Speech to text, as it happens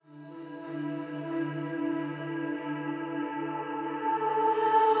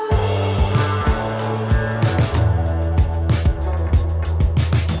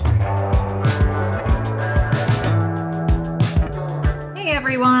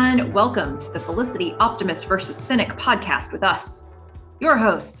everyone. Welcome to the Felicity Optimist versus Cynic podcast with us, your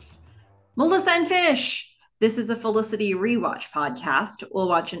hosts, Melissa and Fish. This is a Felicity rewatch podcast. We'll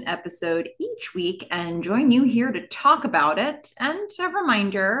watch an episode each week and join you here to talk about it. And a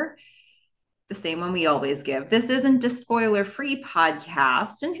reminder, the same one we always give. This isn't a spoiler-free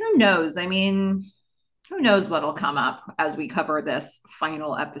podcast, and who knows? Who knows what'll come up as we cover this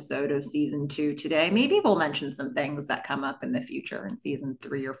final episode of season 2 today. Maybe we'll mention some things that come up in the future in season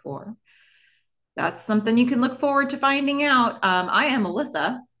 3 or 4. That's something you can look forward to finding out. I am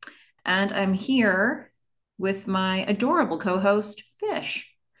Melissa, and I'm here with my adorable co-host, Fish.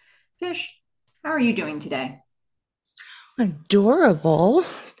 Fish, how are you doing today? Adorable.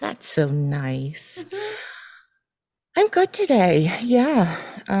 That's so nice. I'm good today. Yeah.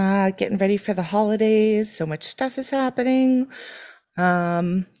 Getting ready for the holidays. So much stuff is happening.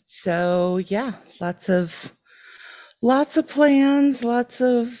 So yeah, lots of plans, lots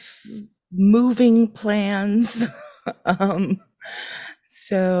of moving plans.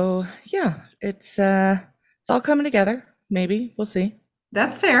 So yeah, it's all coming together. Maybe we'll see.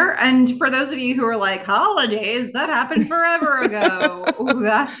 That's fair. And for those of you who are like, holidays, that happened forever ago.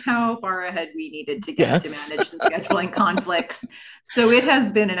 That's how far ahead we needed to get to manage the scheduling conflicts. So it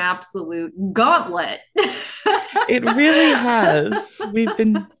has been an absolute gauntlet. It really has.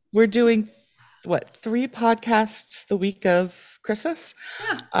 We're doing 3 podcasts the week of Christmas?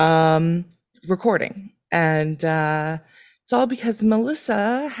 Yeah. Recording. And it's all because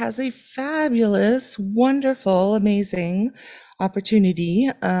Melissa has a fabulous, wonderful, amazing opportunity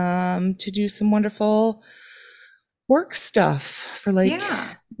to do some wonderful work stuff for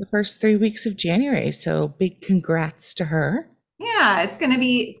the first 3 weeks of January. So big congrats to her. Yeah, it's gonna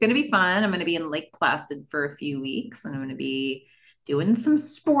be fun. I'm gonna be in Lake Placid for a few weeks, and I'm gonna be doing some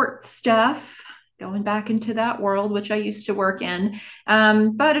sports stuff, going back into that world which I used to work in.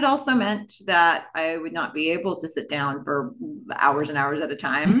 But it also meant that I would not be able to sit down for hours and hours at a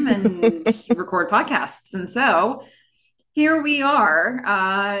time and record podcasts. And so here we are.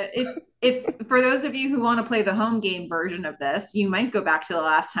 If for those of you who want to play the home game version of this, you might go back to the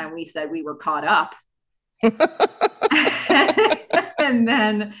last time we said we were caught up. And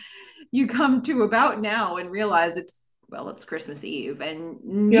then you come to about now and realize it's Christmas Eve,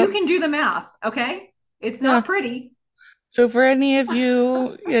 and you can do the math. Okay. It's not pretty. So for any of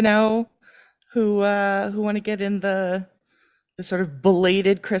you, who want to get in the sort of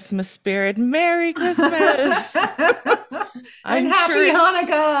belated Christmas spirit, Merry Christmas. And Happy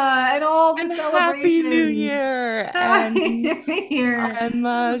Hanukkah and all the celebrations. Happy New Year. Happy New Year. I'm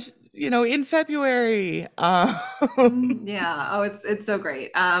in February. Yeah. Oh, it's so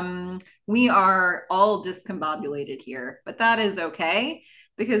great. We are all discombobulated here, but that is okay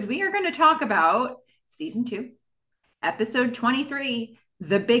because we are going to talk about season 2, episode 23,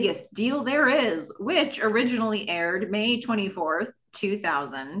 The Biggest Deal There Is, which originally aired May 24th,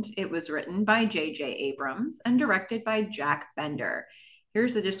 2000. It was written by J.J. Abrams and directed by Jack Bender.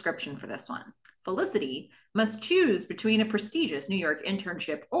 Here's the description for this one. Felicity must choose between a prestigious New York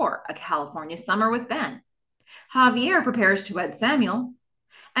internship or a California summer with Ben. Javier prepares to wed Samuel,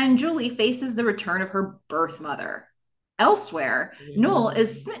 and Julie faces the return of her birth mother. Elsewhere, Noel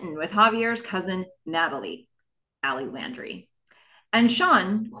is smitten with Javier's cousin, Natalie, Allie Landry. And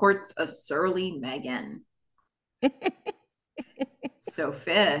Sean courts a surly Megan. So,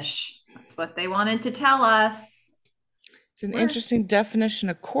 Fish, that's what they wanted to tell us. It's an interesting definition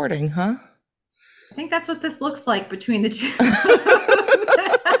of courting, huh? I think that's what this looks like between the two.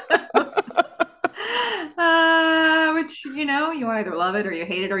 Which, you either love it or you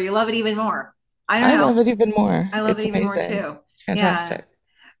hate it or you love it even more. I love it even more. I love it even more too. It's fantastic. Yeah.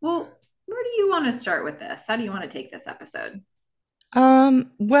 Well, where do you want to start with this? How do you want to take this episode?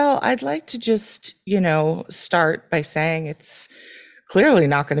 Well, I'd like to just, start by saying it's clearly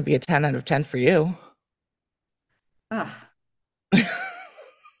not going to be a 10 out of 10 for you.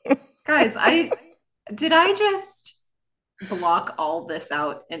 Guys, did I just block all this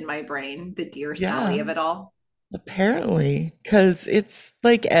out in my brain, the Dear Sally of it all? Apparently, because it's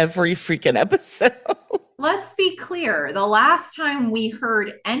like every freaking episode. Let's be clear. The last time we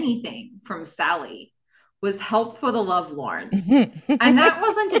heard anything from Sally was Help for the Lovelorn. And that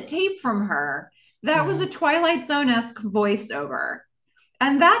wasn't a tape from her. That was a Twilight Zone-esque voiceover.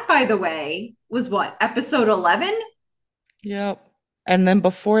 And that, by the way, was what, episode 11? Yep. And then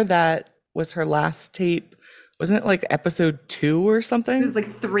before that was her last tape. Wasn't it like episode 2 or something? It was like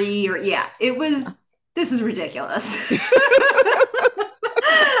 3 or, yeah. It was, this is ridiculous.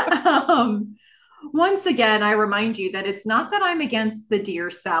 Once again, I remind you that it's not that I'm against the Dear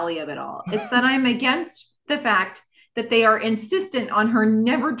Sally of it all. It's that I'm against the fact that they are insistent on her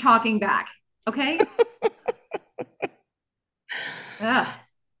never talking back. Okay? Ugh.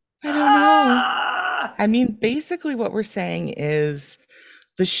 I don't know. Ah! I mean, basically, what we're saying is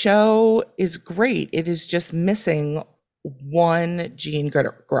the show is great. It is just missing one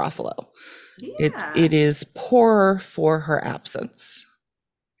Garofalo. It Yeah. is poor for her absence.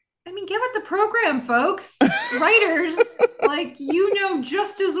 I mean, get with the program, folks. Writers, like, you know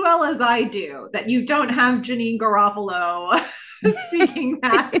just as well as I do that you don't have Janine Garofalo speaking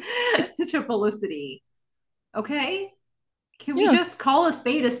back to Felicity. Okay? Can we Yeah. just call a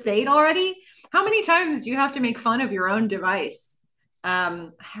spade already? How many times do you have to make fun of your own device? I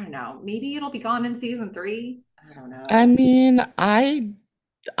don't know. Maybe it'll be gone in season three. I don't I know. mean,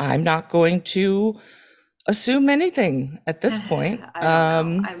 I'm not going to assume anything at this point. I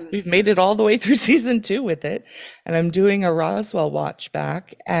don't know. I'm We've made it all the way through season two with it, and I'm doing a Roswell watch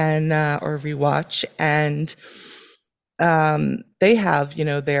back and or rewatch, and they have, you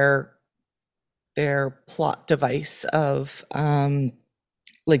know, their plot device of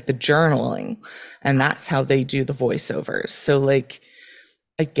like the journaling, and that's how they do the voiceovers. So like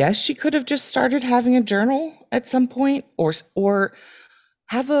I guess she could have just started having a journal at some point, or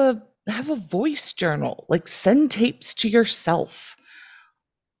have a voice journal, like send tapes to yourself,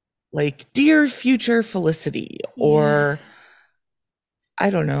 like dear future Felicity, yeah. or I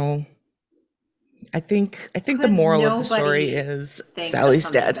don't know. I think the Could moral of the story nobody is think of Sally's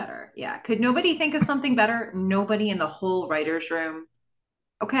something dead. better? Yeah. Could nobody think of something better? Nobody in the whole writer's room.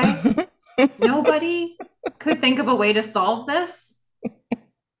 Okay. Nobody could think of a way to solve this.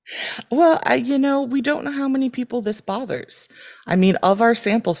 Well, we don't know how many people this bothers. I mean, of our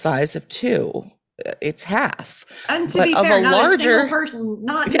sample size of two, it's half. And to But be of a fair, not a single larger, person,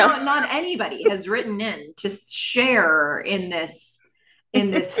 not yeah, not not anybody has written in to share in this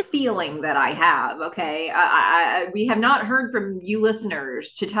feeling that I have. Okay, we have not heard from you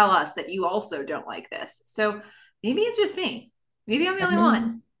listeners to tell us that you also don't like this. So maybe it's just me. Maybe I'm the I only mean,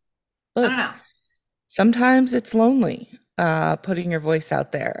 one. I don't look, know. sometimes it's lonely putting your voice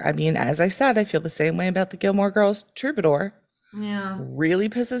out there. I mean, as I said, I feel the same way about the Gilmore Girls Troubadour. Yeah, Really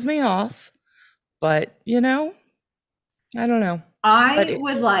pisses me off, but I don't know. But I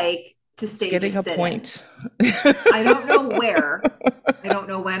would like to it's stage a getting a sit in. point. I don't know where, I don't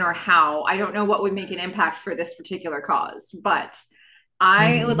know when or how. I don't know what would make an impact for this particular cause, but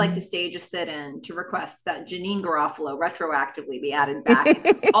I would like to Mhm. stage a sit in to request that Janine Garofalo retroactively be added back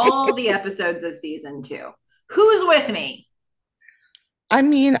into all the episodes of season two. Who's with me? I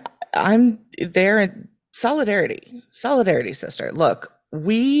mean, I'm there in solidarity. Solidarity, sister. Look,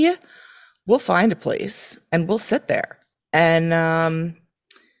 we will find a place and we'll sit there. And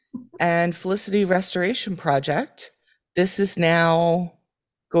Felicity Restoration Project, this is now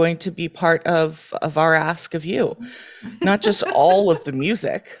going to be part of our ask of you. Not just all of the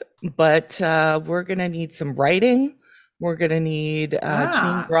music, but we're going to need some writing. We're going to need Janine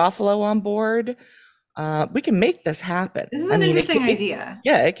Ah, Garofalo on board. We can make this happen. this is I an mean, interesting idea.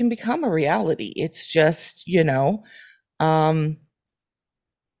 yeah, it can become a reality. It's just, um,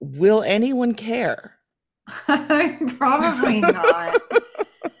 will anyone care? Probably not.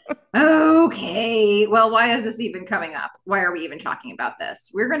 Okay. Well, why is this even coming up? Why are we even talking about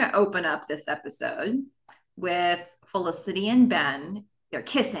this? We're going to open up this episode with Felicity and Ben. They're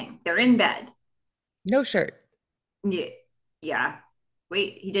kissing, they're in bed. No shirt. Yeah. Yeah.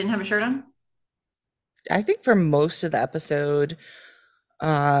 Wait, he didn't have a shirt on? I think for most of the episode,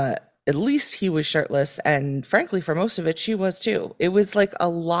 uh, at least he was shirtless, and frankly, for most of it, she was too. It was like a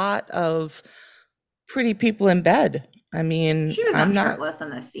lot of pretty people in bed. I mean, She was I'm not not, shirtless in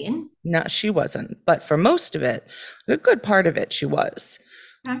this scene. no, she wasn't, but for most of it, a good part of it, she was.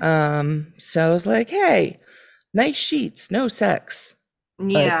 Okay. So I was like, hey, nice sheets, no sex. But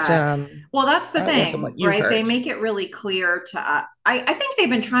Yeah. Well, that's the that wasn't thing, what you right? They heard. make it really clear to I think they've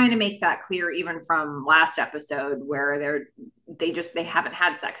been trying to make that clear even from last episode where they haven't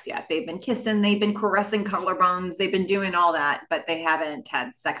had sex yet. They've been kissing, they've been caressing collarbones, they've been doing all that, but they haven't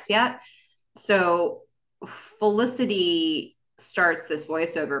had sex yet. So Felicity starts this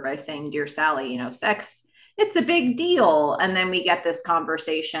voiceover by saying, Dear Sally, sex, it's a big deal. And then we get this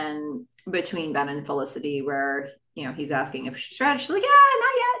conversation between Ben and Felicity where, he's asking if she's ready. She's like, Yeah,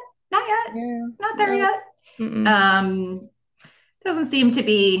 not yet, not yet, Yeah, not there no. yet. Mm-mm. Um, doesn't seem to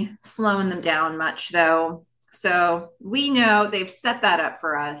be slowing them down much, though. So we know they've set that up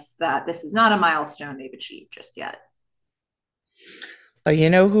for us that this is not a milestone they've achieved just yet. But you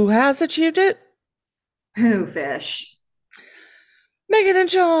know who has achieved it? Who fish? Megan and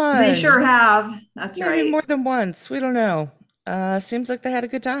They sure John. have. That's Maybe right. more than once. We don't know. Seems like they had a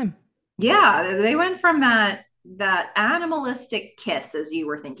good time. Yeah, they went from that. that animalistic kiss, as you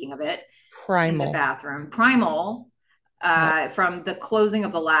were thinking of it, in the Primal. bathroom, primal, Yep. from the closing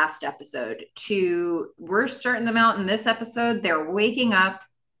of the last episode to we're starting them out in this episode. They're waking up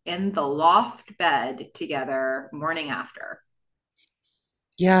in the loft bed together morning after.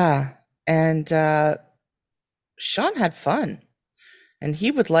 Yeah. And Sean had fun. And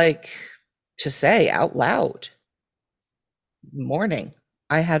he would like to say out loud, morning,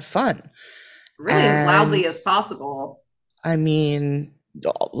 I had fun. Really as And loudly as possible. I mean,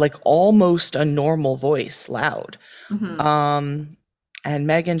 like almost a normal voice, loud. Mm-hmm. Um, and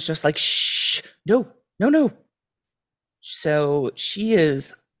Megan's just like, shh, no, no, no. So she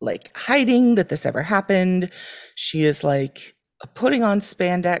is like hiding that this ever happened. She is like putting on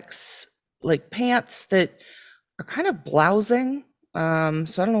spandex, like pants that are kind of blousing. So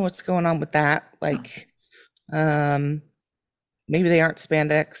I don't know what's going on with that. Huh. Like, um, maybe they aren't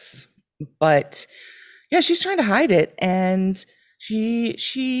spandex, but yeah, she's trying to hide it, and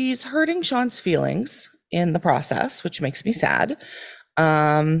she's hurting Sean's feelings in the process, which makes me sad.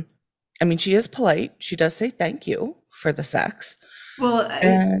 Um, I mean, she is polite. She does say thank you for the sex, Well,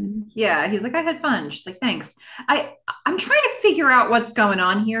 and yeah, he's like, I had fun. She's like, thanks. I'm trying to figure out what's going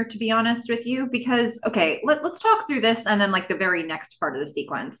on here, to be honest with you, because okay, let's talk through this and then like the very next part of the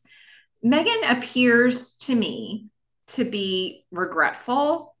sequence. Megan appears to me to be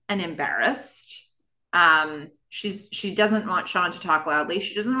regretful and embarrassed. She doesn't want Sean to talk loudly.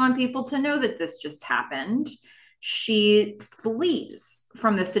 She doesn't want people to know that this just happened. She flees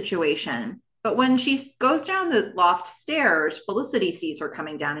from the situation. But when she goes down the loft stairs, Felicity sees her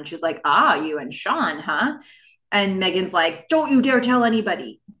coming down and she's like, ah, you and Sean, huh? And Megan's like, don't you dare tell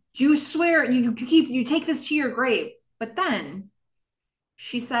anybody. You swear you take this to your grave. But then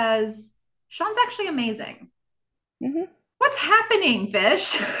she says, Sean's actually amazing. mhm. What's happening,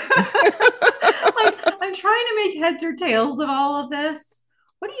 Fish? Like, I'm trying to make heads or tails of all of this.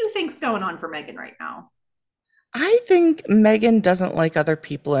 What do you think's going on for Megan right now? I think Megan doesn't like other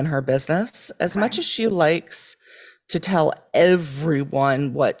people in her business as Okay. much as she likes to tell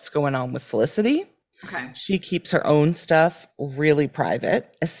everyone what's going on with Felicity. Okay. She keeps her own stuff really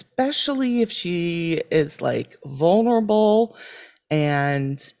private, especially if she is like vulnerable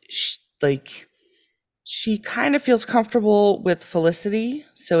and like she kind of feels comfortable with Felicity.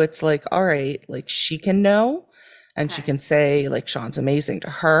 So it's like, all right, like she can know and she Okay. can say like Sean's amazing to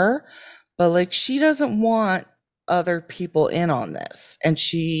her, but like she doesn't want other people in on this. And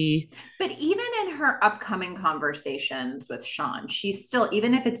she, But even in her upcoming conversations with Sean, she's still,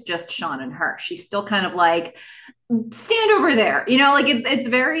 even if it's just Sean and her, she's still kind of like, stand over there. Like it's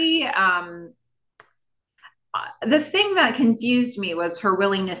very the thing that confused me was her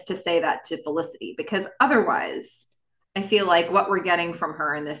willingness to say that to Felicity, because otherwise I feel like what we're getting from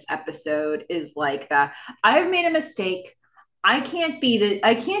her in this episode is like that I've made a mistake. I can't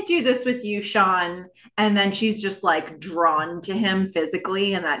do this with you, Sean. And then she's just like drawn to him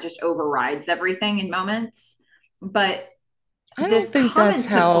physically, and that just overrides everything in moments. But I don't this think that's comment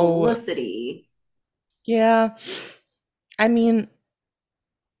to how, Felicity, yeah. I mean,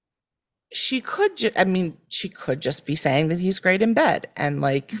 I mean, she could just be saying that he's great in bed and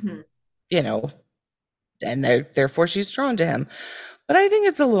like, mm-hmm, you know, and therefore she's drawn to him. But I think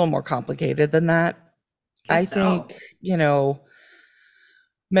it's a little more complicated than that. I guess think, so.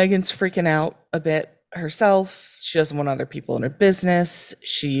 Megan's freaking out a bit herself. She doesn't want other people in her business.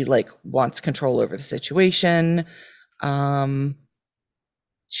 She like wants control over the situation. Um,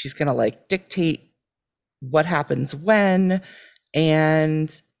 she's gonna like dictate what happens when,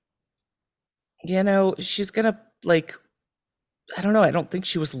 and she's gonna like I don't know, I don't think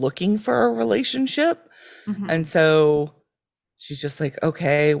she was looking for a relationship. And Mm-hmm, so she's just like,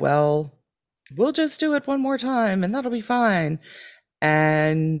 okay, well, we'll just do it one more time and that'll be fine.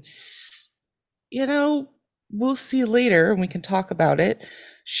 And, you know, we'll see later and we can talk about it.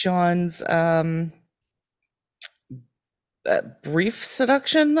 Sean's brief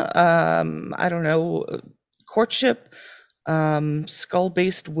seduction, I don't know, courtship, skull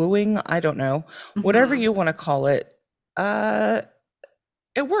based wooing, I don't know, whatever mm-hmm. you want to call it. Uh,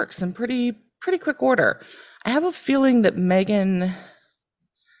 it works in pretty quick order. I have a feeling that Megan,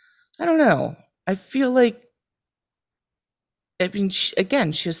 I don't know. I feel like I mean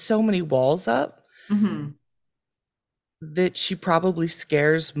again, she has so many walls up Mm-hmm. that she probably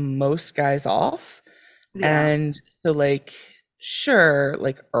scares most guys off. Yeah. And so like sure,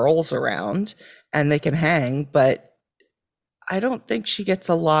 like Earl's around and they can hang, but I don't think she gets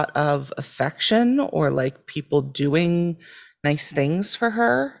a lot of affection or like people doing nice things for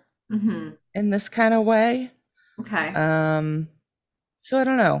her Mm-hmm. in this kind of way. Okay. Um So I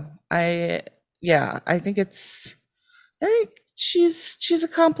don't know. yeah, I think she's a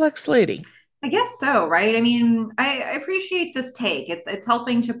complex lady. I guess so, right? I mean, I appreciate this take. It's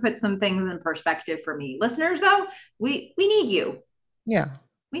helping to put some things in perspective for me. Listeners, though, we need you. Yeah,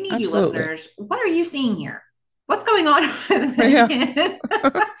 We need you, absolutely. listeners. What are you seeing here? What's going on with Yeah. Megan?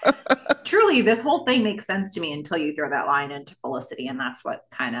 Truly, this whole thing makes sense to me until you throw that line into Felicity, and that's what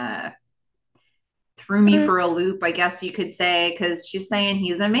kind of threw me Uh, for a loop, I guess you could say, because she's saying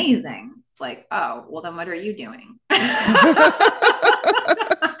he's amazing. It's like, oh, well, then what are you doing?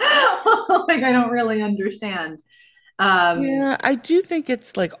 Like, I don't really understand. Um, Yeah, I do think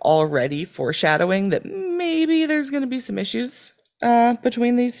it's like already foreshadowing that maybe there's going to be some issues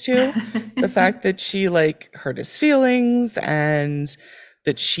between these two. The fact that she like hurt his feelings and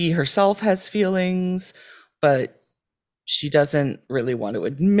that she herself has feelings, but she doesn't really want to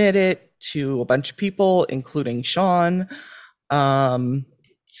admit it to a bunch of people, including Sean. Um,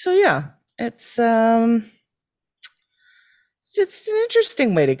 so yeah, it's um, it's an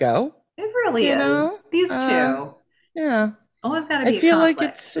interesting way to go, it really you know. is. These Uh, two yeah. always got to I be a feel like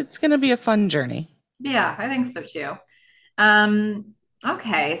conflict. it's gonna be a fun journey. Yeah, I think so too. Um,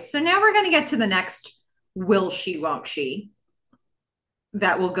 okay, so now we're going to get to the next will she, won't she?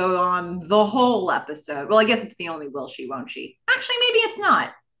 That will go on the whole episode. Well, I guess it's the only will she, won't she? Actually, maybe it's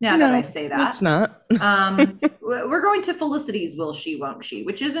not. Now that I No, say it's that, not. we're going to Felicity's will she, won't she,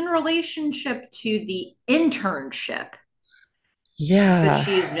 which is in relationship to the internship that Yeah.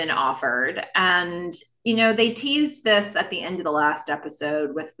 she's been offered. And, you know, they teased this at the end of the last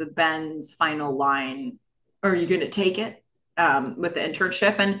episode with the Ben's final line, are you going to take it? With the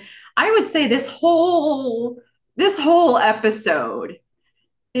internship. And I would say this whole episode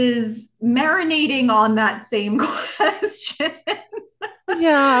is marinating on that same question.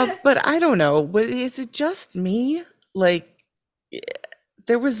 Yeah, but I don't know. Is it just me? Like, eh,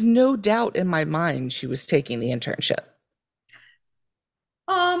 there was no doubt in my mind she was taking the internship.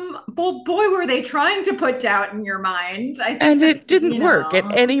 Well, boy, were they trying to put doubt in your mind. I think And that, it didn't work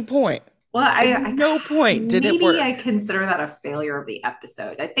at any point. well, At I no point did it maybe I work. consider that a failure of the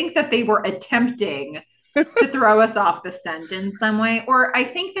episode. I think that they were attempting to throw us off the scent in some way, or I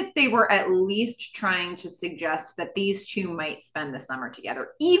think that they were at least trying to suggest that these two might spend the summer together,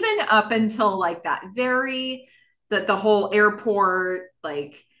 even up until like that very that the whole airport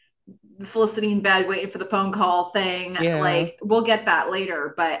like Felicity in bed waiting for the phone call thing. Yeah. Like, we'll get that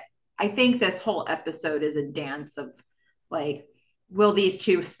later. But I think this whole episode is a dance of like, will these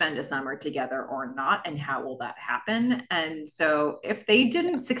two spend a summer together or not? And how will that happen? And so, if they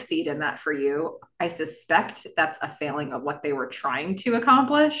didn't succeed in that for you, I suspect that's a failing of what they were trying to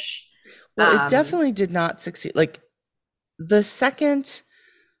accomplish. Well, it Um, definitely did not succeed. Like, the second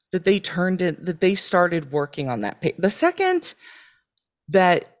that they started working on that page, the second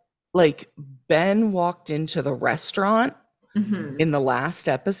that like Ben walked into the restaurant mhm, in the last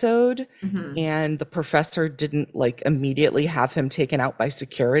episode mhm. and the professor didn't like immediately have him taken out by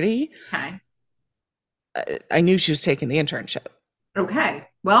security, Okay. I knew she was taking the internship. Okay.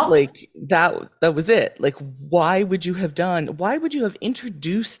 Well, Like that was it. Like why would you have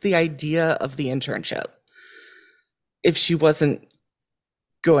introduced the idea of the internship if she wasn't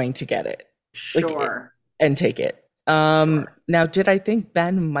going to get it? Like sure. and take it. Sure. Now did I think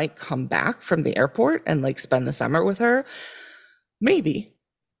Ben might come back from the airport and like spend the summer with her? Maybe.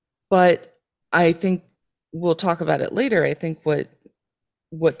 But I think we'll talk about it later. I think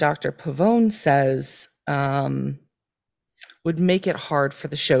what Dr. Pavone says would make it hard for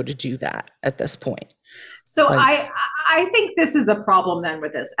the show to do that at this point. So I Like, I think this is a problem then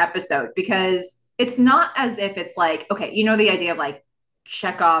with this episode because it's not as if it's like okay, you know the idea of like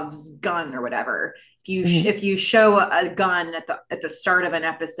Chekhov's gun or whatever. mhm, If you show a gun at the start of an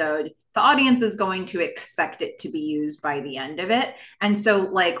episode, the audience is going to expect it to be used by the end of it. And so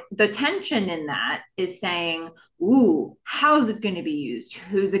like the tension in that is saying, "Ooh, how's it going to be used?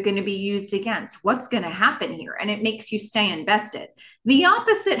 Who's it going to be used against? What's going to happen here?" And it makes you stay invested. The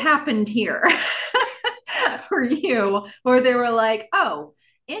opposite happened here. For you where they were like, oh,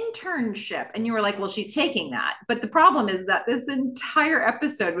 internship. And you were like, well, she's taking that. But the problem is that this entire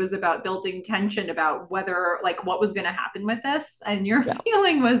episode was about building tension about whether, like, what was going to happen with this. And your yeah.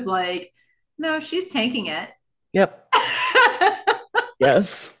 feeling was like, no, she's taking it. Yep.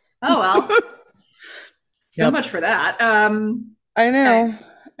 Yes. Oh, well, so Yep. much for that. I Okay. know.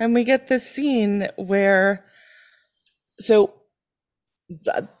 And we get this scene where so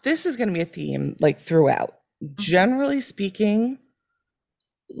this is going to be a theme like throughout. Mhm. Generally speaking,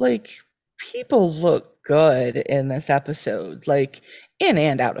 like people look good in this episode, like in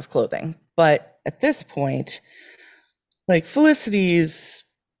and out of clothing. But at this point, like Felicity's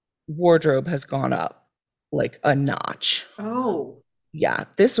wardrobe has gone up like a notch. Oh, Yeah,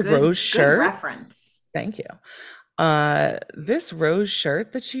 this rose good shirt, reference. thank you. This rose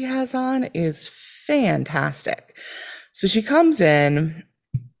shirt that she has on is fantastic. So she comes in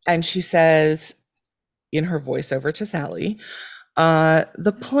and she says in her voiceover to Sally,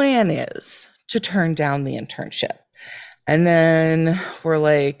 the plan is to turn down the internship. Yes. And then we're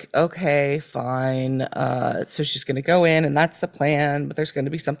like, okay, fine. So she's going to go in, and that's the plan, but there's going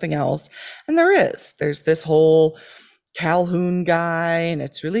to be something else. And there is. There's this whole Calhoun guy, and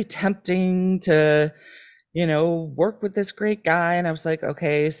it's really tempting to, work with this great guy. And I was like,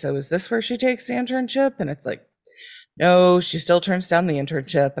 okay, so is this where she takes the internship? And it's like, no, she still turns down the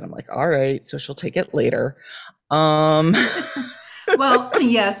internship. And I'm like, all right, so she'll take it later. Um, Well,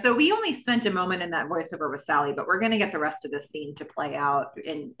 yeah, so we only spent a moment in that voiceover with Sally, but we're going to get the rest of the scene to play out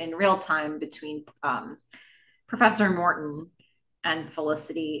in real time between Professor Morton and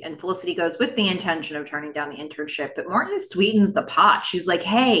Felicity. And Felicity goes with the intention of turning down the internship, but Morton sweetens the pot. She's like,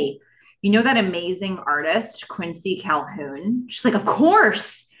 hey, you know that amazing artist, Quincy Calhoun? She's like, of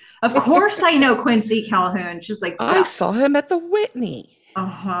course. Of course I know Quincy Calhoun. She's like, I well, saw him at the Whitney.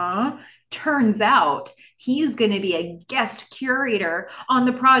 uh-huh. Turns out he's going to be a guest curator on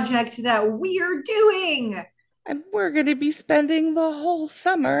the project that we're doing. And we're going to be spending the whole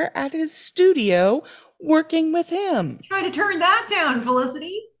summer at his studio working with him. Try to turn that down,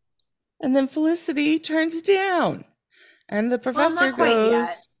 Felicity. And then Felicity turns down. And the Well, professor not quite yet.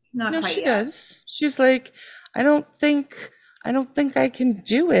 goes, Not no, quite she yet. does. She's like, I don't think I don't think I can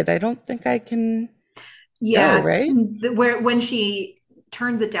do it. I don't think I can go, Yeah, right? where when she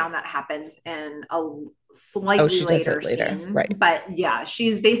turns it down, that happens in a Oh, slightly she does later it later. scene. Right. But yeah,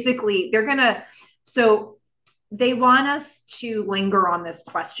 she's basically they're gonna so they want us to linger on this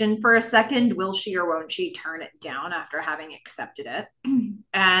question for a second. Will she or won't she turn it down after having accepted it?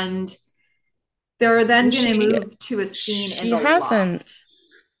 And they're then Well, going to she move to a scene in she the hasn't loft.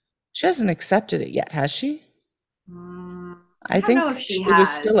 she hasn't accepted it yet, has she? I I don't know think if she it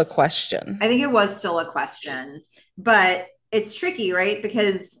was still a has. question. I think it was still a question, but it's tricky, right?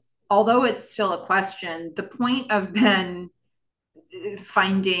 Because although it's still a question, the point of Ben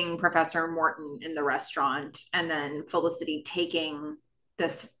finding Professor Morton in the restaurant and then Felicity taking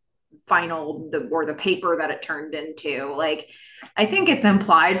this the paper that it turned into, like, I think it's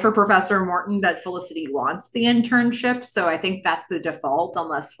implied for Professor Morton that Felicity wants the internship, so I think that's the default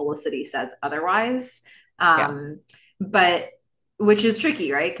unless Felicity says otherwise. Yeah. But which is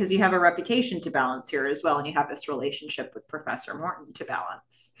tricky, right? Because you have a reputation to balance here as well, and you have this relationship with Professor Morton to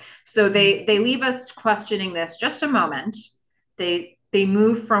balance. So they leave us questioning this just a moment. They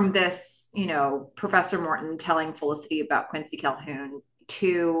move from this, Professor Morton telling Felicity about Quincy Calhoun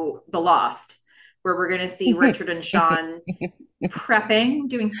to the loft, where we're going to see Richard and Sean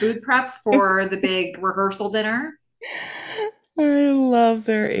doing food prep for the big rehearsal dinner. I love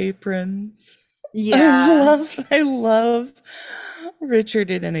their aprons. Yeah. I love Richard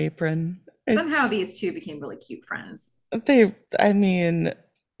in an apron. Somehow It's these two became really cute friends. I mean,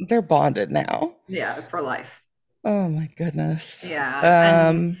 they're bonded now. Yeah, for life. Oh my goodness. Yeah.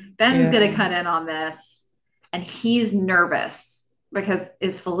 And Ben's going to Yeah. cut in on this, and he's nervous because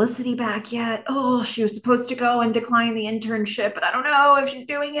is Felicity back yet? Oh, she was supposed to go and decline the internship, but I don't know if she's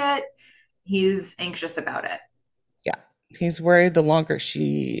doing it. He's anxious about it. Yeah. He's worried the longer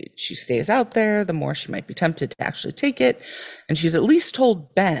she stays out there, the more she might be tempted to actually take it. And she's at least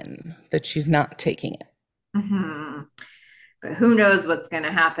told Ben that she's not taking it. Mm-hmm. But who knows what's going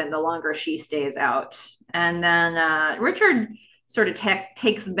to happen the longer she stays out. And then Richard sort of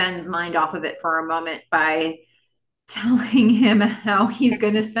takes Ben's mind off of it for a moment by telling him how he's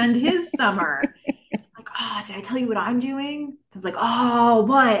going to spend his summer. It's like, oh, did I tell you what I'm doing? I was like, oh,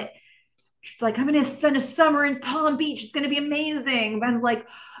 what? She's like, I'm going to spend a summer in Palm Beach. It's going to be amazing. Ben's like,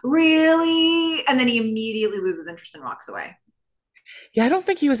 really? And then he immediately loses interest and walks away. Yeah, I don't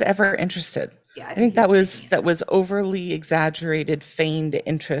think he was ever interested. Yeah, I I think think he was faking it. that was overly exaggerated, feigned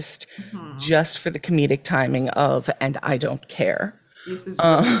interest Mm-hmm. just for the comedic timing of, and I don't care. This is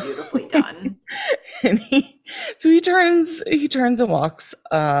really Uh, beautifully done. and he turns and walks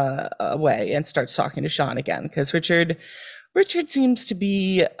away and starts talking to Sean again because Richard seems to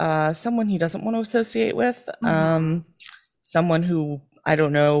be someone he doesn't want to associate with, Mm-hmm. someone who I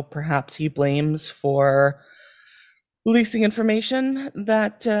don't know, perhaps he blames for releasing information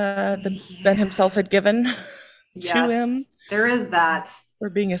that the Ben Yeah. himself had given to him Yes, there is that.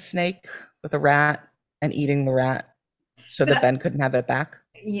 for being a snake with a rat and eating the rat so that But Ben couldn't have it back.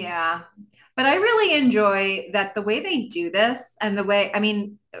 yeah, but I really enjoy that the way they do this and the way, I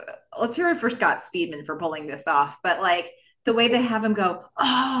mean, let's hear it for Scott Speedman for pulling this off. But like the way they have him go,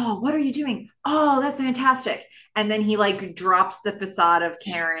 oh, what are you doing? Oh, that's fantastic. And then he like drops the facade of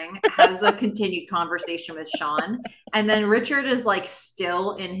caring, has a continued conversation with Sean. And then Richard is like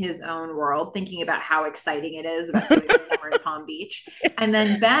still in his own world, thinking about how exciting it is about doing the summer in Palm Beach. And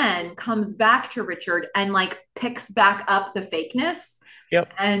then Ben comes back to Richard and like picks back up the fakeness.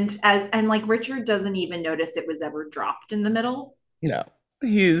 Yep. And like Richard doesn't even notice it was ever dropped in the middle. No. It's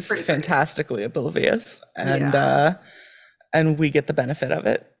He's pretty great. fantastically oblivious Yeah. and we get the benefit of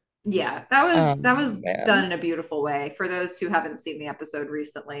it. Yeah, that was done Man. in a beautiful way. For those who haven't seen the episode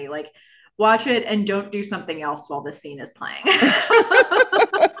recently, like watch it and don't do something else while the scene is playing.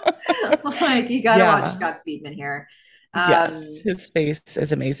 Like you got to watch Yeah. Scott Speedman here. Yes, Um, his face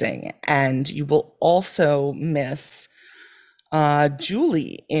is amazing. And you will also miss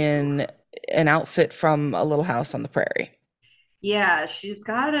Julie in an outfit from A Little House on the Prairie. yeah, she's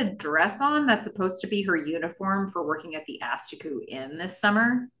got a dress on that's supposed to be her uniform for working at the Astiku Inn this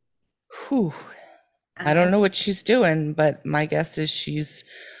summer, Whew. I and don't know what it's she's doing, but my guess is she's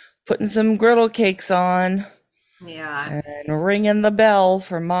putting some griddle cakes on yeah, and ringing the bell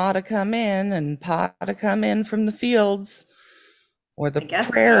for Ma to come in and Pa to come in from the fields or the I guess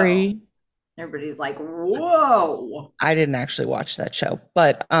so. prairie. Everybody's like, "Whoa!" I didn't actually watch that show,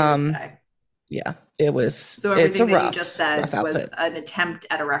 but Neither did I. yeah, So it's a everything that you just rough said was outfit. an attempt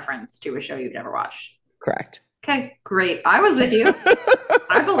at a reference to a show you've never watched. Correct. Okay, great. I was with you.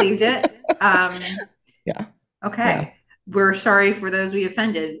 I believed it. Um, Yeah. Yeah. okay. We're sorry for those we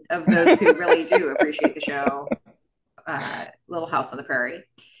offended, of those who really do appreciate the show, Little House on the Prairie.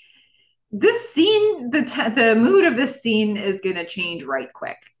 This scene, the mood of this scene is going to change right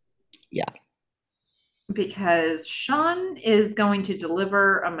quick Yeah. because Sean is going to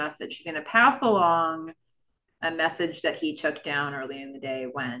deliver a message. He's going to pass along a message that he took down early in the day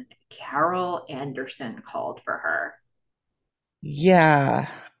when Carol Anderson called for her. Yeah.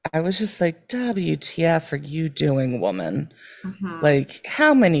 I was just like, WTF are you doing, woman? Mm-hmm. Like,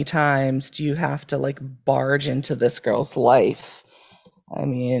 how many times do you have to like barge into this girl's life? I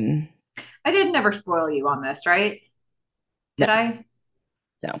mean, I did never spoil you on this, right? no, Did I?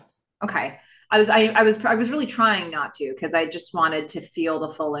 no. Okay. I was really trying not to because I just wanted to feel the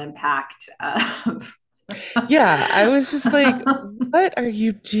full impact of Yeah, I was just like, what are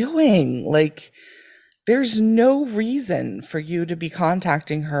you doing? Like, there's no reason for you to be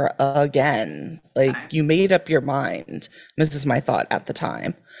contacting her again. Like, okay. you made up your mind. This is my thought at the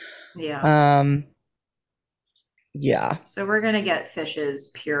time. Yeah. Um, yeah. So we're gonna get Fish's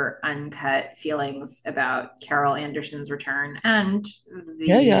pure uncut feelings about Carol Anderson's return and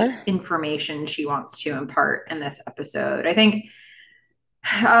Yeah, the yeah. information she wants to impart in this episode. I think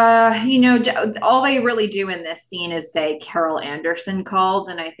all they really do in this scene is say Carol Anderson called,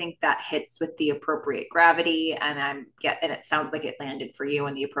 and I think that hits with the appropriate gravity. And it sounds like it landed for you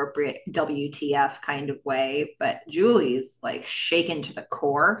in the appropriate WTF kind of way. But Julie's like shaken to the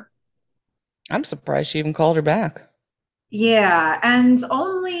core. I'm surprised she even called her back. Yeah, and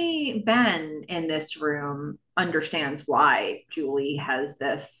only Ben in this room understands why Julie has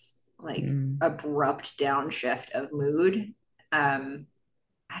this like Mm, abrupt downshift of mood. Um,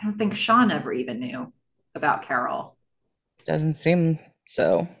 I don't think Sean ever even knew about Carol. doesn't seem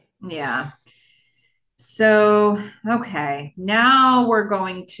so. Yeah. So, okay. Now we're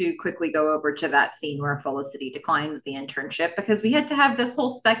going to quickly go over to that scene where Felicity declines the internship because we had to have this whole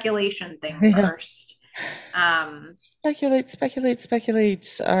speculation thing Yeah. first. Um, Speculate, speculate,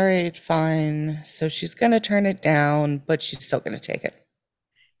 speculate. All right, fine. So she's gonna turn it down, but she's still gonna take it.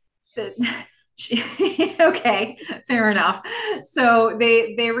 the, she, okay, fair enough. So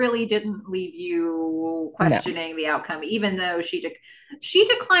they really didn't leave you No. questioning the outcome, even though she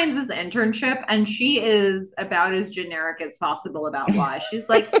declines this internship, and she is about as generic as possible about why. She's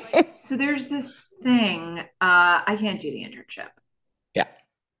like, so there's this thing, I can't do the internship, Yeah.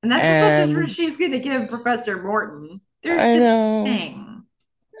 and that's as much as And she's going to give Professor Morton. There's I this know. thing.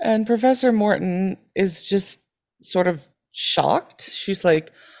 And Professor Morton is just sort of shocked. She's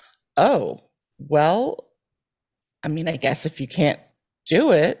like, oh, well, I mean, I guess if you can't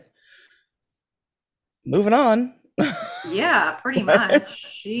do it, moving on. Yeah, pretty much. But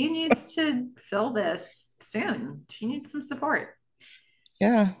She needs to fill this soon. She needs some support.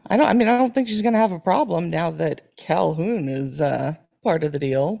 yeah, I don't think she's gonna have a problem now that Calhoun is part of the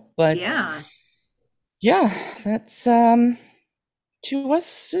deal. But Yeah, yeah, that's she was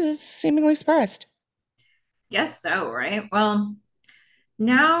seemingly surprised. guess so, right? Well,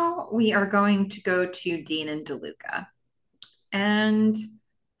 now we are going to go to Dean and DeLuca. And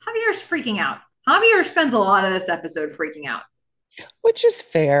Javier's freaking out. Javier spends a lot of this episode freaking out. which is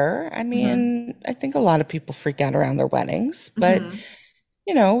fair. I Hmm. mean, I think a lot of people freak out around their weddings, but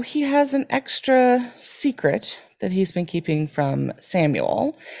Hmm. he has an extra secret that he's been keeping from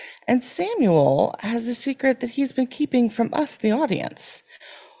Samuel, and Samuel has a secret that he's been keeping from us, the audience.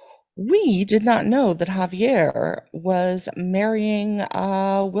 We did not know that Javier was marrying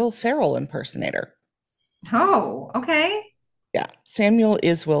a Will Ferrell impersonator. Oh, okay. Yeah, Samuel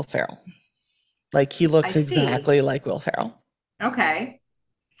is Will Ferrell. Like he I looks see. exactly like Will Ferrell. Okay.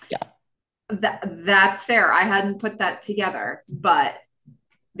 Yeah, That's fair. I hadn't put that together, but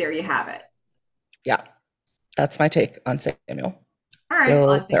there you have it. yeah. That's my take on Samuel. All right. Well,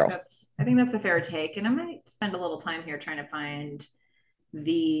 Will Ferrell. I think that's a fair take, and I might spend a little time here trying to find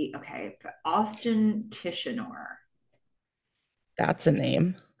the okay Austin Tishanor. That's a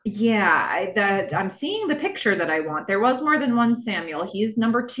name. Yeah, I'm seeing the picture that I want. There was more than one Samuel. He's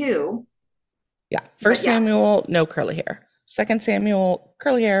number two, Yeah. but First yeah, Samuel, no curly hair. Second Samuel,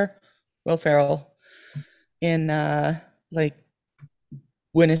 curly hair. Will Ferrell in like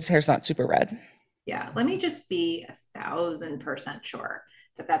when his hair's not super red. yeah. Let me just be 1,000% sure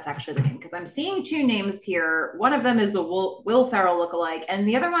that that's actually the name because I'm seeing two names here. One of them is a Will Ferrell lookalike, and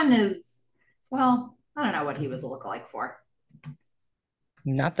the other one is, well, I don't know what he was a lookalike for.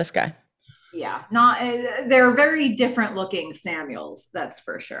 Not this guy. Yeah, not they're very different looking Samuels, that's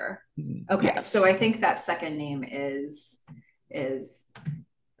for sure. Okay, so Yes. I think that second name is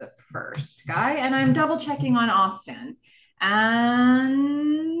the first guy, and I'm double checking on Austin.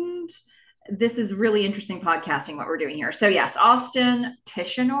 And this is really interesting podcasting what we're doing here. So yes, Austin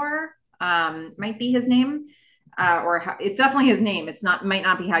Tishanor might be his name. It's definitely his name. It's not might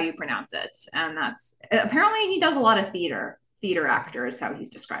not be how you pronounce it, and that's apparently he does a lot of theater actor is how he's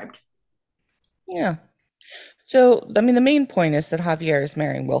described. Yeah. So, I mean, the main point is that Javier is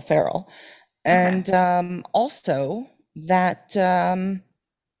marrying Will Ferrell, Okay. and also that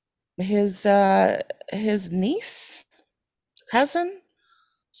his niece, cousin,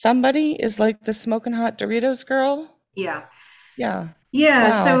 somebody is like the smoking hot Doritos girl. Yeah. Yeah. Yeah.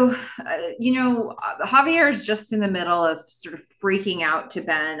 Wow. So, Javier is just in the middle of sort of freaking out to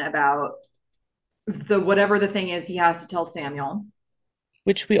Ben about the whatever the thing is he has to tell Samuel,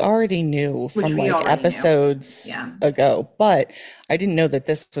 Which we already knew which from we like already knew. episodes Yeah. ago, but I didn't know that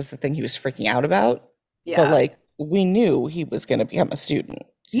this was the thing he was freaking out about. But Yeah. like we knew he was going to become a student.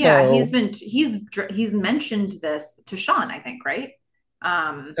 Yeah. So He's mentioned this to Sean, I think, right?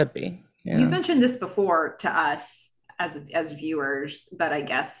 Um, could be. he's Yeah. mentioned this before to us as viewers, but I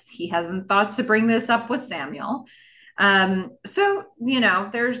guess he hasn't thought to bring this up with Samuel. So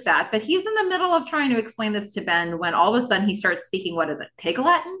there's that. But he's in the middle of trying to explain this to Ben when all of a sudden he starts speaking, what is it, Pig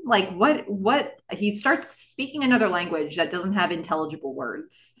Latin? Like what he starts speaking another language that doesn't have intelligible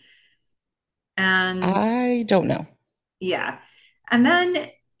words. And I don't know. yeah. And then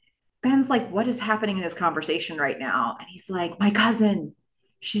Ben's like, what is happening in this conversation right now? And he's like, my cousin.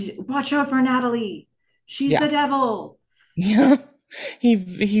 She's watch out for Natalie. She's Yeah. the devil. Yeah.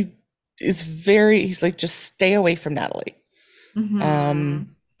 He is very he's like just stay away from Natalie. Mm-hmm.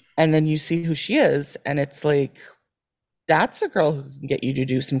 Um and then you see who she is and it's like that's a girl who can get you to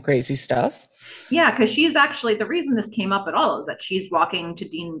do some crazy stuff. Yeah, because she's actually the reason this came up at all is that she's walking to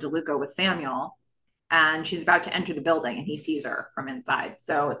Dean DeLuca with Samuel and she's about to enter the building and he sees her from inside.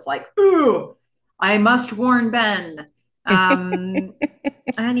 So it's like, ooh, I must warn Ben. Um,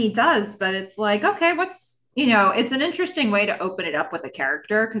 and he does, but it's like, okay, it's an interesting way to open it up with a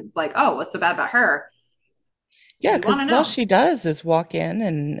character because it's like, oh, what's so bad about her? Yeah, We because want to all know. she does is walk in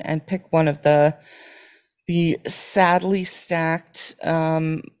and pick one of the sadly stacked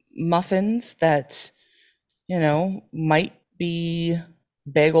muffins that might be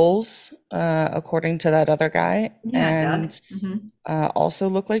bagels, according to that other guy, Yeah, Doug. and Mm-hmm. also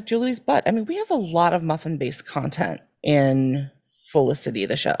look like Julie's butt. I mean, we have a lot of muffin-based content in Felicity,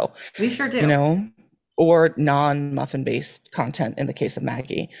 the show, We sure you do. know, or non-muffin-based content in the case of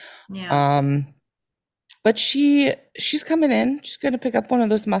Maggie. Yeah. Um, but she's coming in. She's gonna pick up one of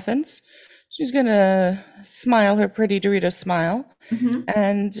those muffins. She's gonna smile her pretty Dorito smile Mm-hmm.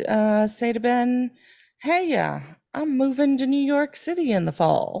 and say to Ben, "Hey, yeah, I'm moving to New York City in the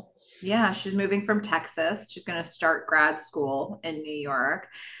fall." Yeah, she's moving from Texas. She's going to start grad school in New York.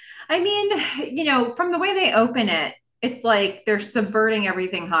 I mean, from the way they open it, it's like they're subverting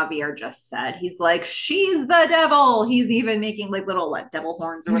everything Javier just said. He's like, she's the devil. He's even making like little what devil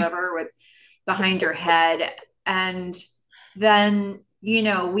horns or whatever with behind her head. And then,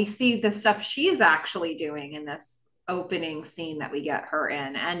 we see the stuff she's actually doing in this opening scene that we get her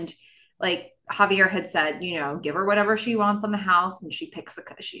in. And like Javier had said, give her whatever she wants on the house. And she picks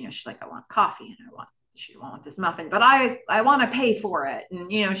she's like, I want coffee and I want she won't want this muffin, but I want to pay for it.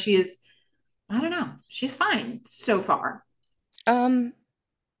 And she's, I don't know, she's fine so far. Um,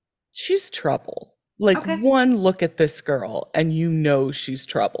 she's trouble. Like Okay. one look at this girl and you know she's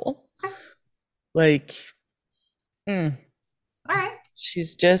trouble. Okay. Like, mm, All right.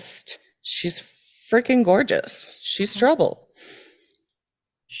 she's freaking gorgeous. She's Okay. trouble.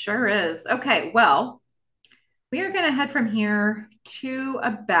 Sure is. Okay. Well, we are going to head from here to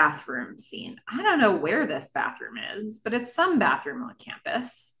a bathroom scene. I don't know where this bathroom is, but it's some bathroom on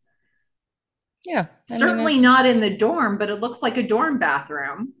campus. Yeah, I mean Certainly not in it's the dorm, but it looks like a dorm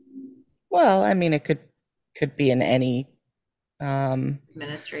bathroom. well, I mean it could be in any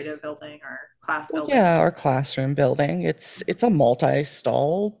Administrative building or class well, building. yeah, our classroom building. It's a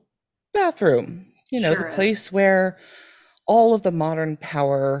multi-stall bathroom. You know, the Sure place is. where all of the modern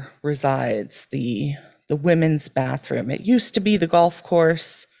power resides, the women's bathroom. It used to be the golf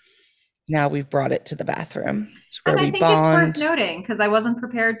course. Now we've brought it to the bathroom. It's where And I we think it's worth bond. noting because I wasn't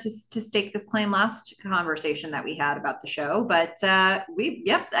prepared to stake this claim last conversation that we had about the show, but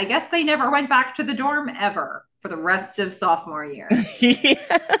yep, I guess they never went back to the dorm ever for the rest of sophomore year.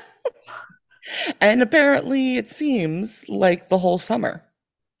 Yeah. And apparently it seems like the whole summer.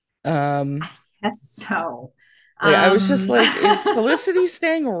 I Um, guess so. like I was just Um, like, is Felicity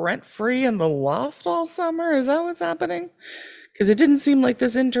staying rent free in the loft all summer? Is that what's happening? Because it didn't seem like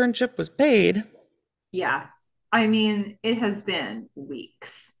this internship was paid. yeah, I mean, it has been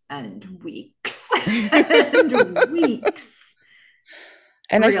weeks and weeks and weeks,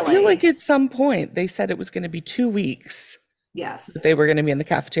 And I feel like really. at some point they said it was going to be 2 weeks that they Yes. were going to be in the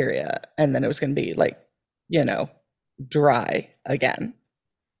cafeteria, and then it was going to be like, you know, dry again.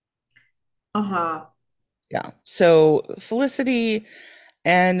 Uh huh. Yeah. So Felicity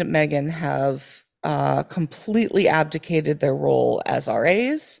and Megan have completely abdicated their role as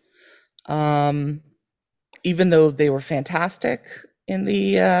RAs, um, even though they were fantastic in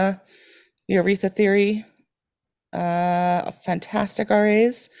the Aretha theory, fantastic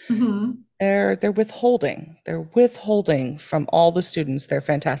RAs. Hmm. They're withholding. They're withholding from all the students their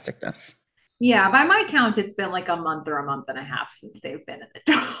fantasticness. Yeah, by my count, it's been like a month or a month and a half since they've been in the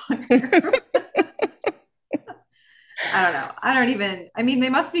dorm. I don't know. I don't even, I mean, they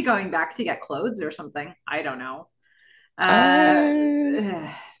must be going back to get clothes or something. I don't know. Uh, Uh,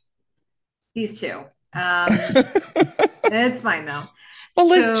 these two. Um, it's fine though. well,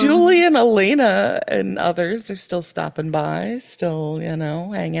 like So, Julie and Elena and others are still stopping by, still,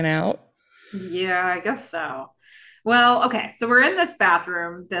 hanging out. yeah, I guess so. Well, okay. So we're in this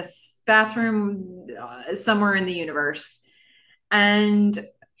bathroom somewhere in the universe. And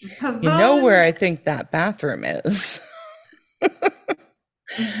You know where Pavone, I think that bathroom is?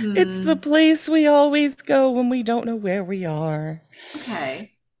 It's the mhm, place we always go when we don't know where we are.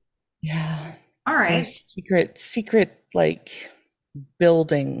 okay. Yeah. All It's our right. secret, like,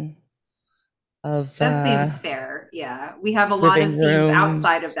 building of That seems fair. Yeah. We have a lot of living scenes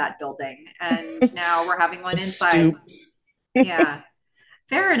outside of rooms, that building, and now we're having a one inside. stoop. Yeah.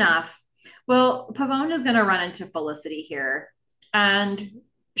 Fair enough. Well, Pavone is going to run into Felicity here. And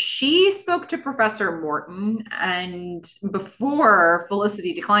she spoke to Professor Morton and before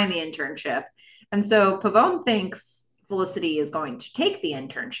Felicity declined the internship. And so Pavone thinks Felicity is going to take the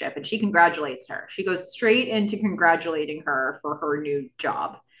internship and she congratulates her. She goes straight into congratulating her for her new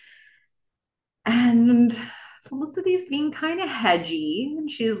job. And Felicity's being kind of hedgy. And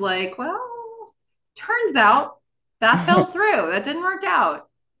she's like, well, turns out that fell through. That didn't work out.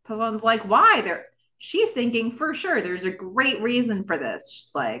 Pavone's like, why? She's thinking for sure there's a great reason for this.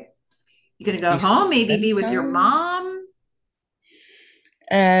 She's like, you gonna go Used to home, maybe be spend with your time. mom?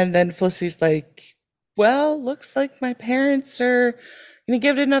 And then Felicity's like, well, looks like my parents are going to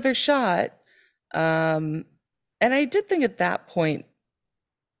give it another shot. Um, and I did think at that point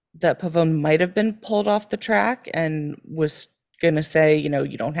that Pavone might have been pulled off the track and was going to say,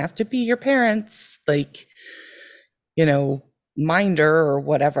 you don't have to be your parents, like, you know, minder or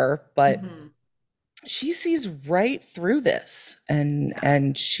whatever. But Mm-hmm. she sees right through this and Yeah.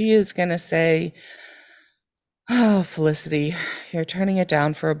 and she is going to say, oh, Felicity, you're turning it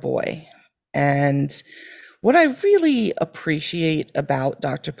down for a boy. And what I really appreciate about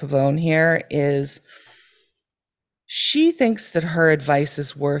Dr. Pavone here is she thinks that her advice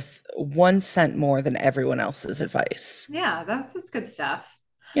is worth 1 cent more than everyone else's advice. Yeah, that's just good stuff.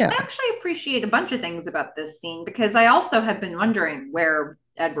 I Yeah. actually appreciate a bunch of things about this scene because I also have been wondering where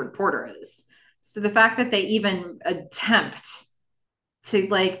Edward Porter is. So the fact that they even attempt to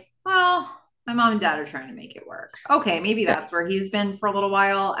like, well, my mom and dad are trying to make it work. Okay, maybe Yeah. that's where he's been for a little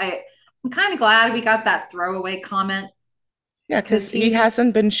while. I'm kind of glad we got that throwaway comment Yeah, because because he he just,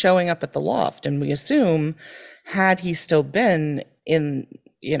 hasn't been showing up at the loft, and we assume had he still been in,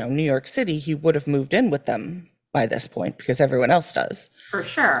 New York City, he would have moved in with them by this point because everyone else does. for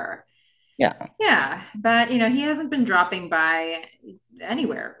sure. Yeah, Yeah, but he hasn't been dropping by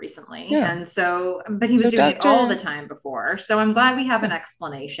anywhere recently. yeah. And so, but he was So doing it all the Doctor, time before. So I'm glad we have an yeah,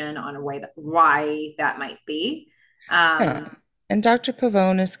 explanation on a way that why that might be. yeah. Um, And Dr.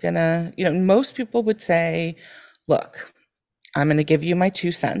 Pavone is gonna, most people would say, look, I'm gonna give you my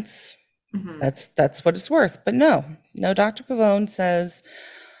 2 cents. mhm, That's what it's worth. But no, no, Dr. Pavone says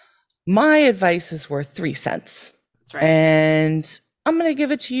my advice is worth 3 cents. that's right. And I'm going to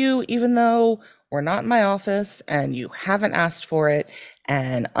give it to you, even though we're not in my office and you haven't asked for it.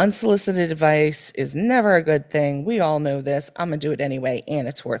 And unsolicited advice is never a good thing. We all know this. I'm going to do it anyway. And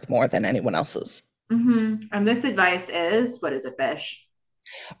it's worth more than anyone else's. And this advice is, what is it, Bish?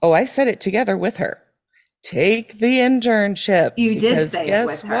 Oh, I said it together with her. Take the internship You did because say it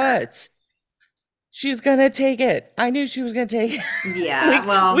with guess her. what? She's going to take it. I knew she was going to take it. Yeah, Like,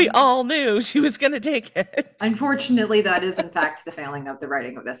 we well, all knew she was going to take it. unfortunately, that is in fact the failing of the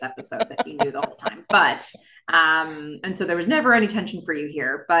writing of this episode that you knew the whole time. But and so there was never any tension for you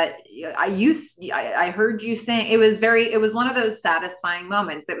here. But I heard you saying it was one of those satisfying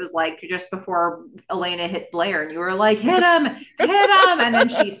moments. It was like just before Elena hit Blair, and you were like, hit him, and then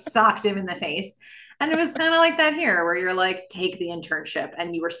she socked him in the face. And it was kind of like that here, where you're like, take the internship,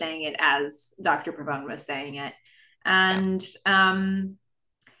 and you were saying it as Dr. Pavone was saying it, Yeah. and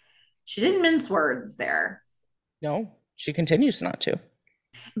she didn't mince words there. No, she continues not to.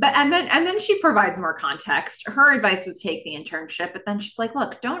 But and then she provides more context. Her advice was take the internship, but then she's like,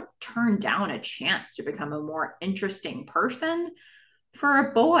 look, don't turn down a chance to become a more interesting person for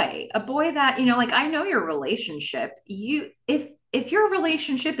a boy that, like I know your relationship. If your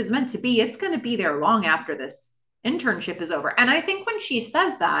relationship is meant to be, it's going to be there long after this internship is over. And I think when she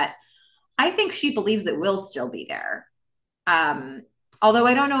says that, I think she believes it will still be there. Um, Although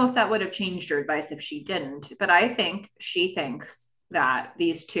I don't know if that would have changed her advice if she didn't, but I think she thinks that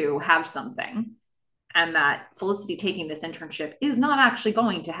these two have something and that Felicity taking this internship is not actually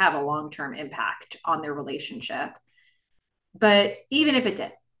going to have a long term impact on their relationship. But even if it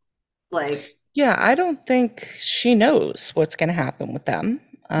did, like, Yeah, I don't think she knows what's going to happen with them.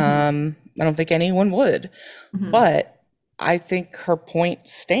 mm-hmm, I don't think anyone would. mm-hmm, But I think her point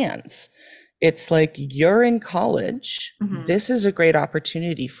stands. It's like you're in college. mm-hmm, This is a great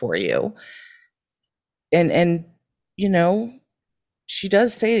opportunity for you. And you know, she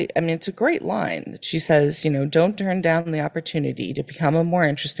does say, I mean, it's a great line that she says, don't turn down the opportunity to become a more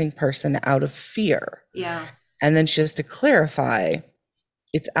interesting person out of fear. yeah, And then she has to clarify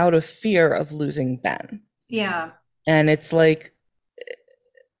it's out of fear of losing Ben. yeah, And it's like,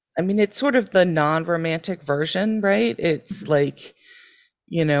 I mean, it's sort of the non-romantic version, right? It's mm-hmm, like,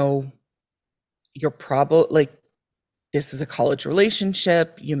 you know, you're probably like, this is a college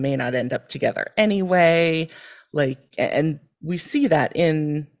relationship. You may not end up together anyway. Like, and we see that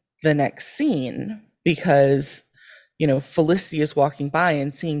in the next scene because, Felicity is walking by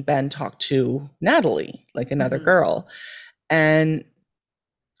and seeing Ben talk to Natalie, like another mm-hmm, girl. And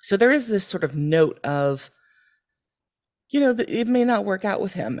so there is this sort of note of, it may not work out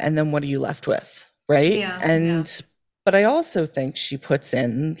with him. And then what are you left with? Right. yeah, yeah. But I also think she puts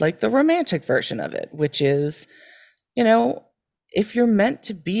in like the romantic version of it, which is, you know, if you're meant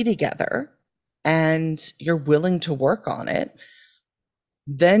to be together and you're willing to work on it,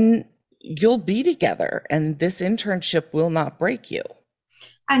 then you'll be together and this internship will not break you.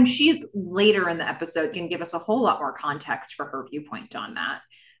 And she's later in the episode can give us a whole lot more context for her viewpoint on that.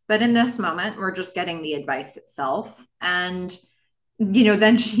 But in this moment, we're just getting the advice itself. And,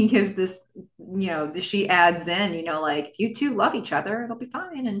 then she gives this, she adds in, like, if you two love each other, it'll be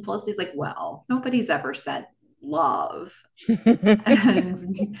fine. And Felicity's like, well, nobody's ever said love.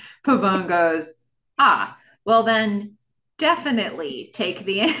 And Pavone goes, ah, well, then definitely take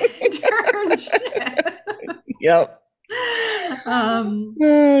the internship. Yep. um,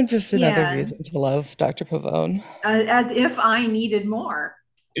 Just another yeah, reason to love Dr. Pavone. as if I needed more.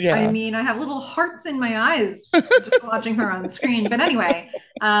 I Yeah. mean, I have little hearts in my eyes just watching her on the screen. But anyway,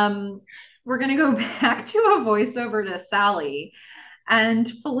 we're going to go back to a voiceover to Sally. And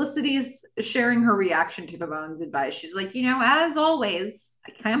Felicity's sharing her reaction to Pavone's advice. She's like, as always,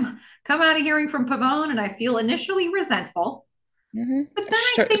 I come out of hearing from Pavone and I feel initially resentful, Hmm. but then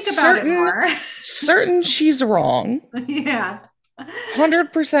I Sure, think about it more. certain she's wrong, Yeah.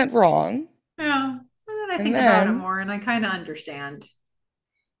 100% wrong. Yeah. And then I And think about it then, more and I kind of understand.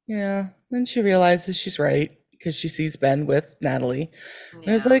 yeah, then she realizes she's right because she sees Ben with Natalie.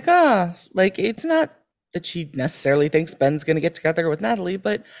 And it's Yeah. like, like it's not. that she necessarily thinks Ben's going to get together with Natalie,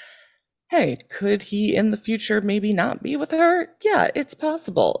 but hey, could he in the future maybe not be with her? Yeah, it's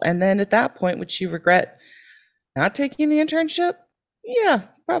possible. And then at that point, would she regret not taking the internship? Yeah,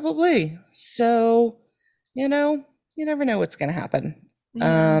 probably. So, you know, you never know what's going to happen.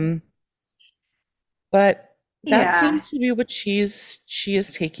 Yeah. Um, but that Yeah. seems to be what she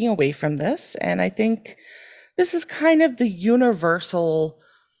is taking away from this, and I think this is kind of the universal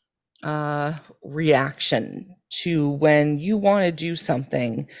reaction to when you want to do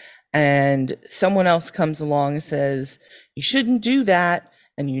something and someone else comes along and says, you shouldn't do that,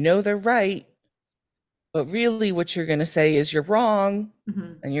 and you know they're right, but really what you're going to say is you're wrong,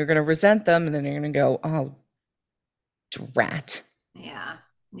 Hmm. and you're going to resent them, and then you're going to go, oh, drat. Yeah.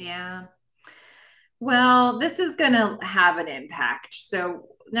 Yeah. Well, this is going to have an impact. So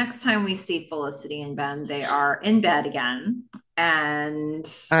next time we see Felicity and Ben, they are in bed again.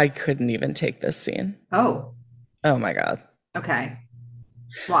 And I couldn't even take this scene. oh, Oh my God. okay.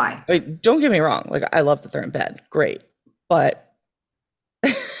 Why? I mean, don't get me wrong. Like, I love that they're in bed. Great. But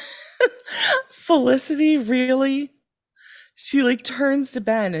Felicity really, she like turns to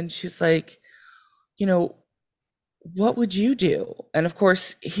Ben and she's like, you know, what would you do? And of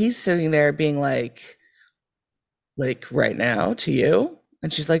course, he's sitting there being like right now to you.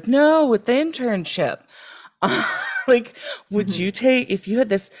 And she's like, no, with the internship. Like, would you Hmm. take, if you had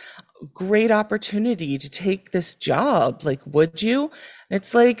this great opportunity to take this job, like, would you? And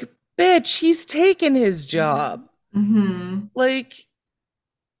it's like, bitch, he's taken his job. Hmm. Like,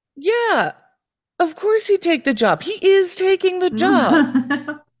 yeah, of course he'd take the job. He is taking the job.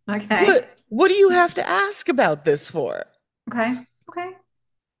 Okay. What do you have to ask about this for? Okay. Okay.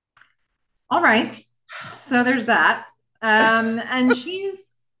 All right. So there's that. And and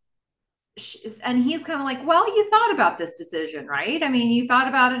he's kind of like, well, you thought about this decision, right? I mean, you thought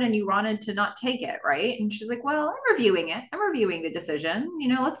about it and you wanted to not take it, right? And she's like, well, I'm reviewing it. I'm reviewing the decision.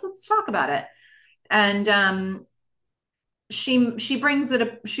 Let's talk about it. And she brings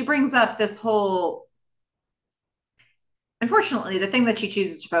up this whole. Unfortunately, the thing that she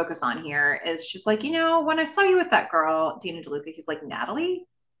chooses to focus on here is she's like, when I saw you with that girl, Dina DeLuca, he's like, Natalie,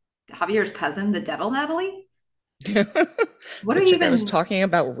 Javier's cousin, the devil, Natalie. What are The you chick I was even? talking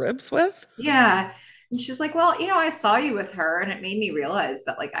about ribs with? Yeah. And she's like, well, I saw you with her and it made me realize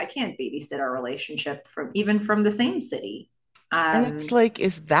that like I can't babysit our relationship from the same city. And it's Um, like,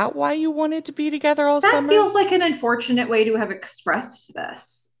 is that why you wanted to be together all that summer? feels like an unfortunate way to have expressed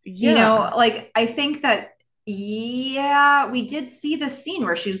this. Yeah. Like I think that yeah, we did see the scene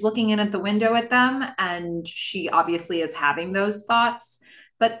where she's looking in at the window at them and she obviously is having those thoughts,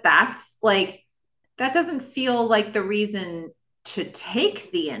 but that doesn't feel like the reason to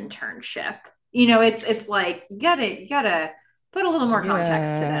take the internship. It's like you gotta put a little more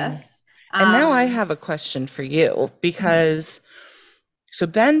context to Yeah. this. And now I Um, have a question for you mhm, because so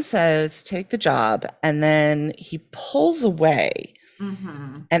Ben says, take the job, and then he pulls away.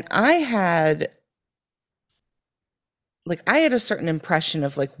 mhm. And I had a certain impression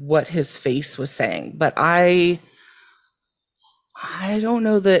of like what his face was saying, but I don't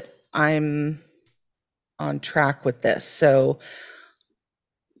know that I'm on track with this. So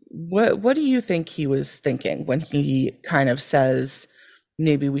what do you think he was thinking when he kind of says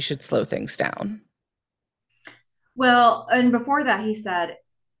maybe we should slow things down? Well, and before that, he said,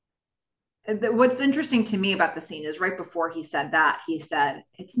 what's interesting to me about the scene is right before he said that, he said,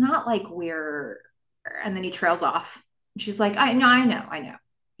 it's not like and then he trails off. And she's like, I know, I know, I know.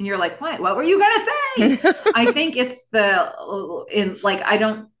 And you're like, what were you going to say? I think it's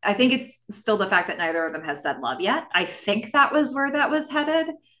I think it's still the fact that neither of them has said love yet. I think that was where that was headed.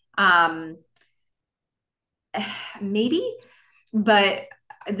 Um, Maybe, but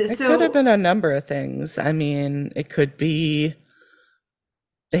It could have so, been a number of things. I mean, it could be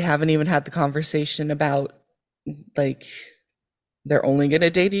they haven't even had the conversation about like they're only going to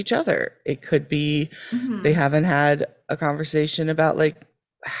date each other. It could be they mhm. haven't had a conversation about like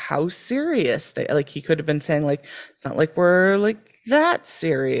how serious they like he could have been saying like it's not like we're like that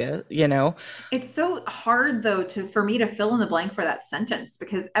serious, you know. It's so hard though to for me to fill in the blank for that sentence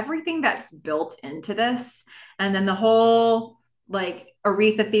because everything that's built into this and then the whole like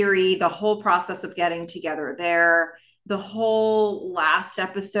Aretha theory, the whole process of getting together there, the whole last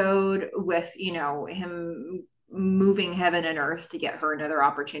episode with, him moving heaven and earth to get her another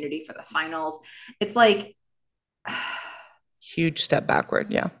opportunity for the finals. It's like Huge step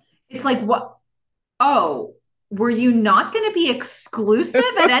backward, yeah. it's like what oh were you not going to be exclusive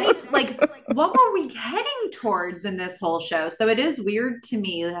at any, like, what were we heading towards in this whole show? So it is weird to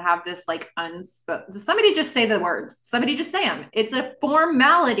me to have this like unspoken. Somebody just say the words. Somebody just say them. It's a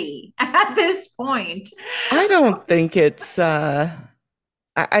formality at this point. I don't think it's I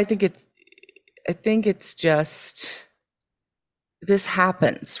think it's just this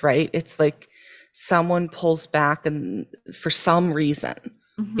happens, right? It's like someone pulls back and for some reason,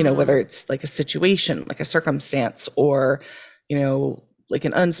 whether Mm-hmm. it's like a situation, like a circumstance, or, like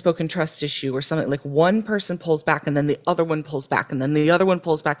an unspoken trust issue or something, like one person pulls back and then the other one pulls back and then the other one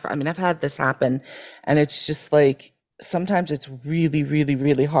pulls back. I mean, I've had this happen and it's just like sometimes it's really, really,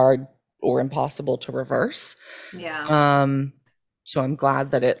 really hard or impossible to reverse. Yeah. Um, so I'm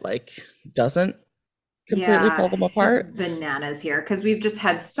glad that it like doesn't completely pull Yeah, them it's apart. bananas here because we've just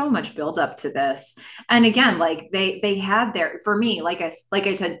had so much build up to this. And again, like they had their, for me, like I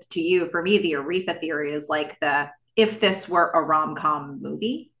said to you, for me the Aretha theory is like the, if this were a rom-com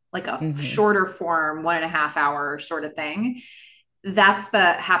movie, like a Hmm. shorter form 1.5 hour sort of thing, that's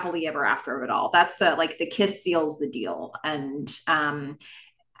the happily ever after of it all. That's the, like, the kiss seals the deal.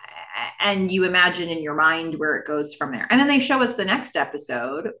 And you imagine in your mind where it goes from there. And then they show us the next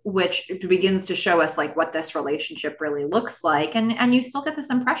episode, which begins to show us like what this relationship really looks like. And you still get this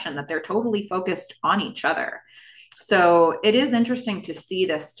impression that they're totally focused on each other. So it is interesting to see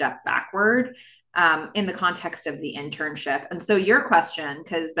this step backward in the context of the internship. And so your question,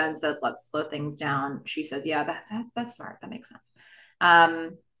 because Ben says, let's slow things down. She says, yeah, that's smart. That makes sense.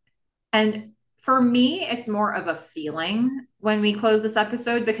 Um, and for me, it's more of a feeling when we close this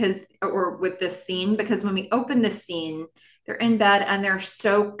episode because, or with this scene, because when we open this scene, they're in bed and they're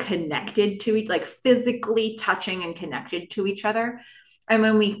so connected to each, like physically touching and connected to each other. And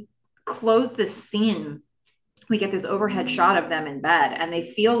when we close this scene, we get this overhead shot of them in bed and they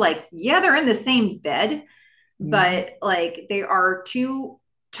feel like, yeah, they're in the same bed, Yeah. but like they are two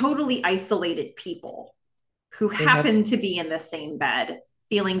totally isolated people who They have, happen to be in the same bed,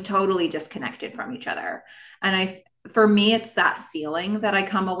 feeling totally disconnected from each other. And for me, it's that feeling that I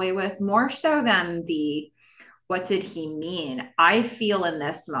come away with more so than the, what did he mean? I feel in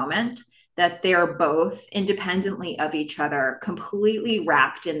this moment that they're both independently of each other, completely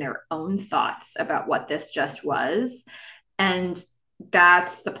wrapped in their own thoughts about what this just was. And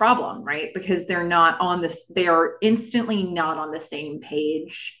that's the problem, right? Because they're not on this, they are instantly not on the same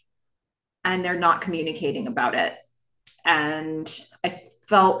page and they're not communicating about it. And I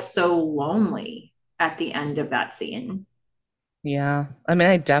felt so lonely at the end of that scene. yeah. I mean,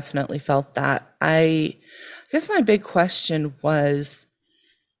 I definitely felt that. I guess my big question was,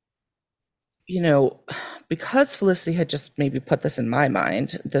 you know, because Felicity had just maybe put this in my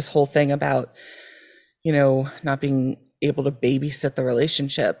mind, this whole thing about, not being able to babysit the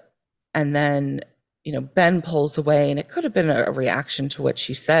relationship. And then, Ben pulls away, and it could have been a reaction to what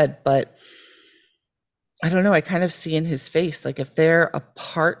she said, but I don't know. I kind of see in his face, like, if they're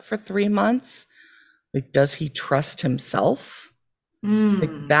apart for 3 months, like, does he trust himself? Like,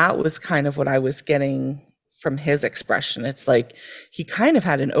 Mm. that was kind of what I was getting from his expression. It's like he kind of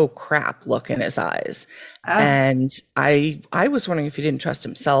had an "oh crap" look in his eyes. Oh. And I was wondering if he didn't trust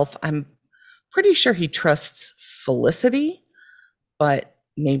himself. I'm pretty sure he trusts Felicity, but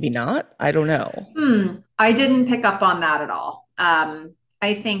maybe not. I don't know. I didn't pick up on that at all.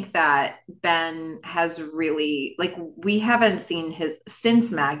 I think that Ben has really, like, we haven't seen his,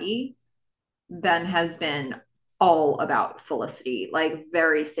 since Maggie, Ben has been all about Felicity, like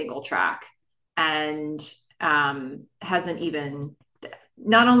very single track, and hasn't even,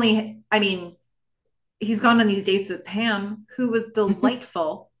 not only, I mean, he's gone on these dates with Pam, who was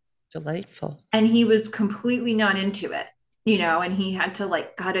delightful, Delightful. and he was completely not into it, and he had to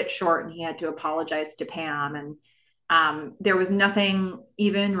like cut it short and he had to apologize to Pam. And there was nothing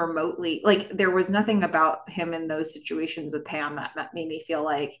even remotely, like, there was nothing about him in those situations with Pam that made me feel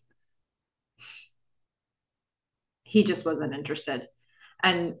like he just wasn't interested.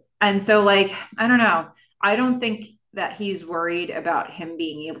 And so, like, I don't know, I don't think that he's worried about him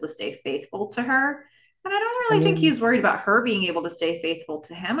being able to stay faithful to her, and I don't I really think mean, he's worried about her being able to stay faithful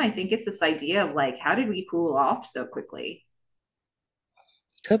to him. I think it's this idea of like, how did we cool off so quickly,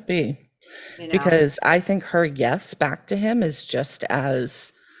 could be. you know Because I think her yes back to him is just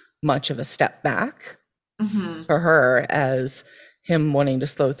as much of a step back mm-hmm. for her as him wanting to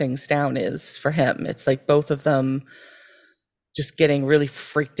slow things down is for him. It's like both of them just getting really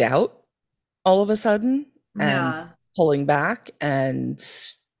freaked out all of a sudden and Yeah. pulling back and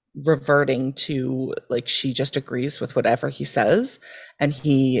reverting to like she just agrees with whatever he says and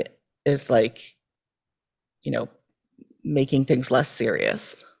he is like, you know, making things less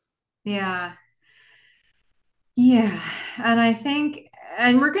serious. Yeah. Yeah. And I think,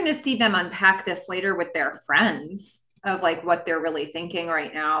 and we're going to see them unpack this later with their friends of like what they're really thinking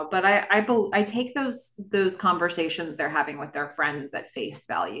right now. But I take those conversations they're having with their friends at face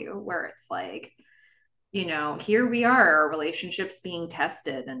value, where it's like, here we are, our relationships being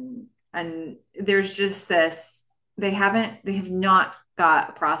tested, and there's just this, they have not got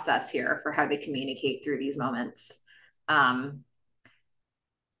a process here for how they communicate through these moments. Um,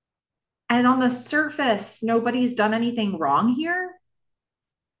 and on the surface, nobody's done anything wrong here.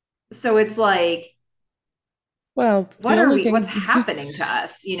 So it's like, Well, what are we, what's happening to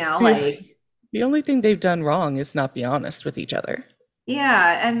us? the, the only thing they've done wrong is not be honest with each other.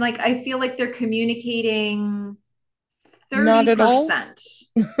 Yeah. And like, I feel like they're communicating Not at all. 30%,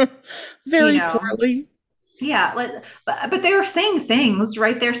 you Very know, poorly. yeah, but they're saying things,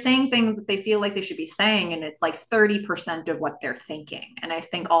 right? They're saying things that they feel like they should be saying, and it's like 30% of what they're thinking. And I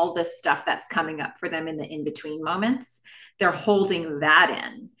think all It's, this stuff that's coming up for them in the in-between moments, they're holding that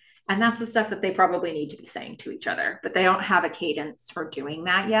in. And that's the stuff that they probably need to be saying to each other, but they don't have a cadence for doing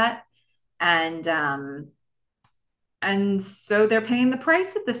that yet. And and so they're paying the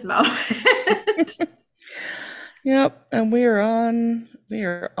price at this moment. yep, and we are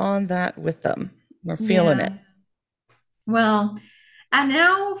on that with them. We're feeling it. Yeah. Well, and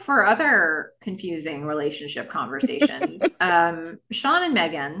now for other confusing relationship conversations. Sean and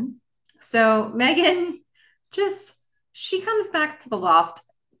Megan. So Megan just, she comes back to the loft.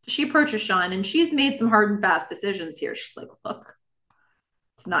 She approaches Sean and she's made some hard and fast decisions here. She's like, look,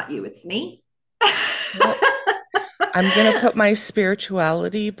 it's not you, it's me. Yep. I'm gonna put my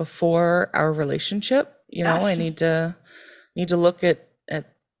spirituality before our relationship. Yeah. I need to look at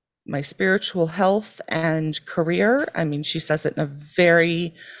my spiritual health and career. I mean, she says it in a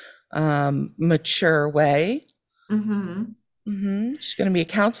very mature way. Mm-hmm. She's going to be a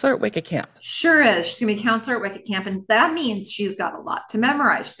counselor at Wicked Camp. Sure is. She's gonna be a counselor at Wicked Camp, and that means she's got a lot to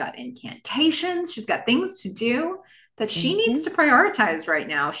memorize. She's got incantations, she's got things to do that she needs Hmm. to prioritize right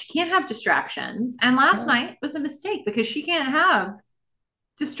now. She can't have distractions. And last No, night was a mistake because she can't have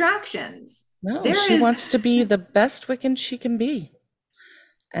distractions. no, There she is, wants to be the best Wiccan she can be,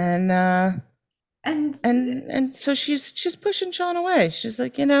 and and and so she's pushing Sean away. She's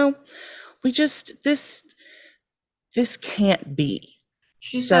like, we just this can't be.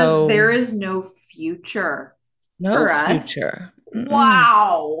 she says there So is no future no for us. future. Mm-mm.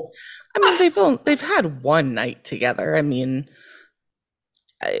 Wow. I mean, they've had one night together. I mean,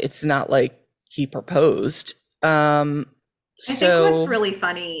 it's not like he proposed. Um, I think what's so really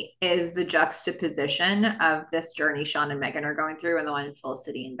funny is the juxtaposition of this journey Sean and Megan are going through and the one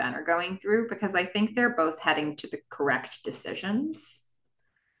Felicity and Ben are going through, because I think they're both heading to the correct decisions,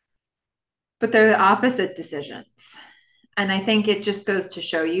 but they're the opposite decisions. And I think it just goes to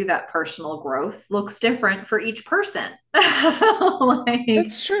show you that personal growth looks different for each person. Like,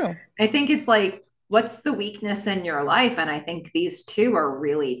 that's true. I think it's like, what's the weakness in your life? And I think these two are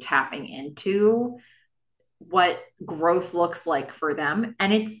really tapping into what growth looks like for them.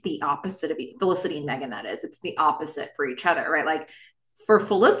 And it's the opposite of Felicity and Megan, that is. It's the opposite for each other, right? Like for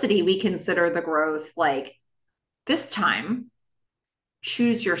Felicity, we consider the growth like this time,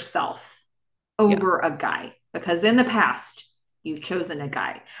 choose yourself Yeah. over a guy, because in the past, you've chosen a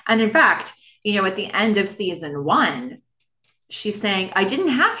guy. And in fact, at the end of season one, she's saying, I didn't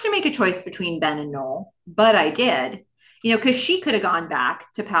have to make a choice between Ben and Noel, but I did. Because she could have gone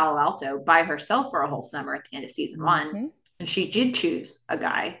back to Palo Alto by herself for a whole summer at the end of season one. Hmm. And she did choose a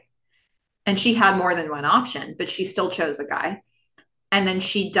guy. And she had more than one option, but she still chose a guy. And then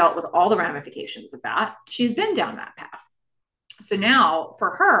she dealt with all the ramifications of that. She's been down that path. So now for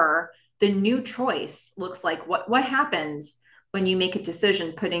her, the new choice looks like what happens when you make a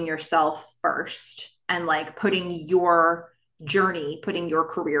decision putting yourself first and like putting your journey, putting your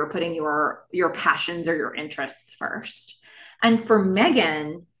career, putting your passions or your interests first. And for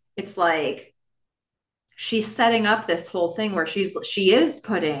Megan, it's like she's setting up this whole thing where she is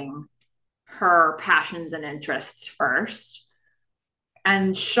putting her passions and interests first,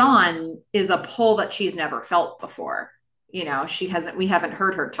 and Sean is a pull that she's never felt before. She hasn't, we haven't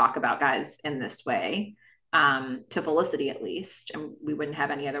heard her talk about guys in this way, to Felicity at least, and we wouldn't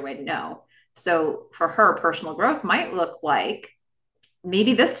have any other way to know. So for her, personal growth might look like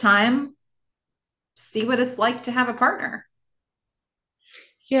maybe this time see what it's like to have a partner.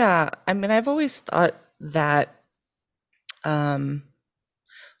 Yeah. I mean, I've always thought that um,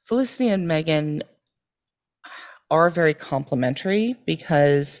 Felicity and Megan are very complementary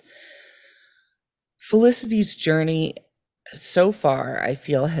because Felicity's journey so far, I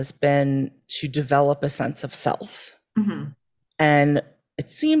feel, has been to develop a sense of self. Mm-hmm. And it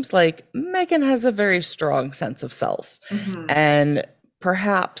seems like Megan has a very strong sense of self, Mm-hmm. and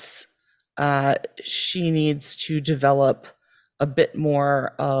perhaps she needs to develop a bit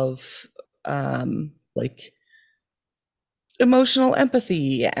more of like emotional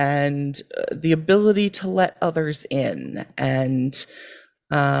empathy and the ability to let others in. And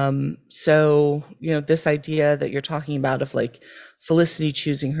so, this idea that you're talking about of like Felicity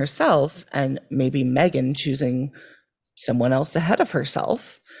choosing herself and maybe Megan choosing someone else ahead of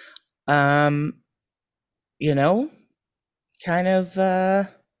herself, um, you know, kind of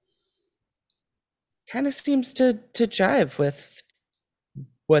kind of seems to jive with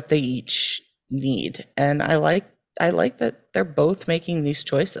what they each need. And I like that they're both making these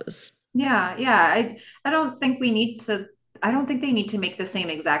choices. Yeah, yeah. I don't think we need to I don't think they need to make the same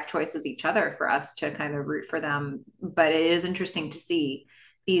exact choice as each other for us to kind of root for them. But it is interesting to see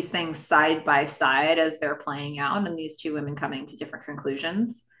these things side by side as they're playing out and these two women coming to different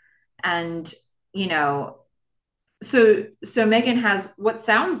conclusions. And, you know, so Megan has what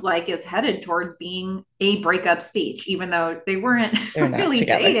sounds like is headed towards being a breakup speech, even though they weren't They're not really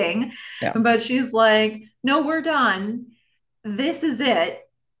together. dating. No, But she's like, no, we're done. This is it.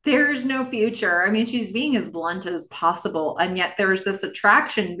 There's no future. I mean, she's being as blunt as possible. And yet there's this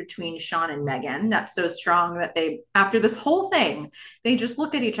attraction between Sean and Megan that's so strong that they, after this whole thing, they just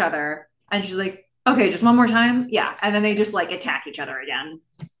look at each other and she's like, okay, just one more time. Yeah. And then they just like attack each other again.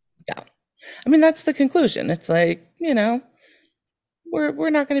 yeah. I mean, that's the conclusion. It's like, we're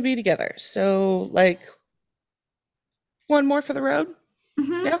not going to be together. So, like, one more for the road.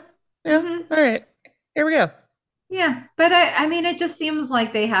 Mm-hmm. Yeah, yeah. Mm-hmm. All right, here we go. Yeah, but I mean, it just seems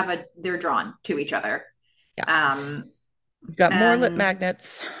like they're drawn to each other. Yeah, Um, we've got more lip and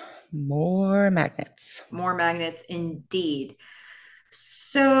magnets. More magnets. more magnets indeed.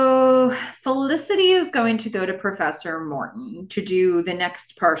 So Felicity is going to go to Professor Morton to do the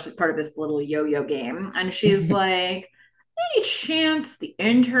next part of this little yo-yo game, and she's like, "Any chance the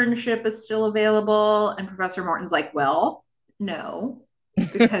internship is still available?" And Professor Morton's like, "Well, no,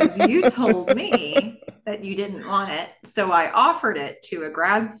 because you told me that you didn't want it, so I offered it to a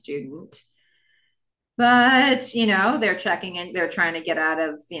grad student." But, they're checking in, they're trying to get out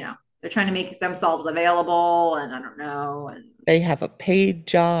of, they're trying to make themselves available, and I don't know. And They have a paid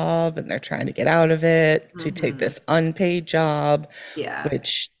job and they're trying to get out of it to take mm-hmm. this unpaid job, Yeah.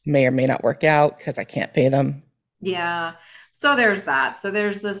 which may or may not work out because I can't pay them. Yeah. So there's that. So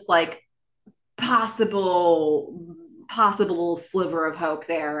there's this like possible sliver of hope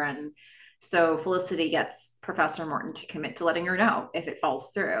there. And so Felicity gets Professor Morton to commit to letting her know if it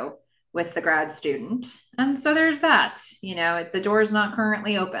falls through with the grad student. And so there's that. The door is not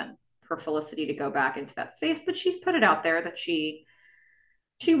currently open for Felicity to go back into that space, but she's put it out there that she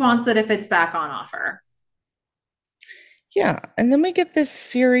wants it if it's back on offer. Yeah, and then we get this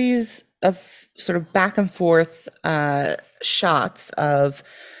series of sort of back and forth shots of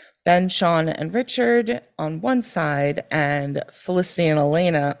Ben, Sean, and Richard on one side, and Felicity and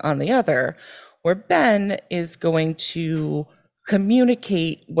Elena on the other, where Ben is going to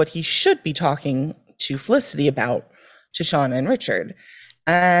communicate what he should be talking to Felicity about to Sean and Richard.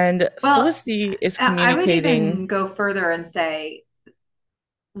 And Well, Felicity is I would communicating. even go further and say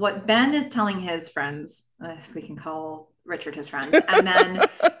what Ben is telling his friends, if we can call Richard his friend, and then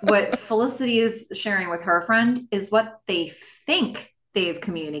what Felicity is sharing with her friend is what they think they've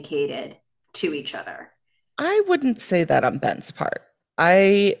communicated to each other. I wouldn't say that on Ben's part.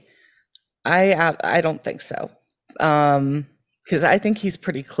 I I don't think so. Because I think he's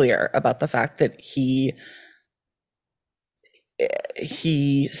pretty clear about the fact that he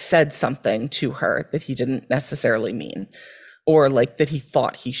said something to her that he didn't necessarily mean, or like that he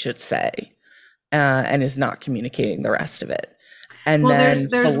thought he should say, and is not communicating the rest of it. And Well, then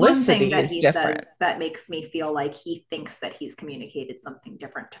there's one thing Felicity that is he different. says that makes me feel like he thinks that he's communicated something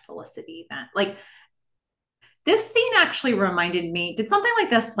different to Felicity. That like this scene actually reminded me. Did something like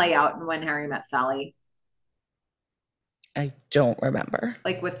this play out in When Harry Met Sally? I don't remember.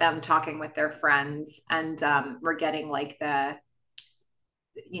 Like with them talking with their friends, and we're getting like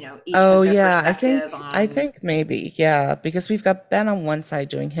each Oh has their yeah, perspective I on. think maybe, yeah, because we've got Ben on one side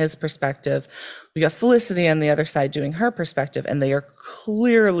doing his perspective, we got Felicity on the other side doing her perspective, and they are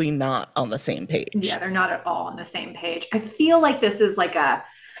clearly not on the same Yeah, page. they're not at all on the same page. I feel like this is like a,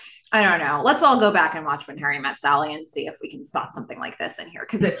 I don't know. Let's all go back and watch When Harry Met Sally and see if we can spot something like this in here,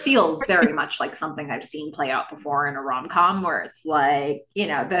 because it feels very much like something I've seen play out before in a rom com where it's like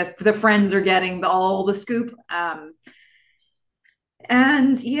the friends are getting all the scoop.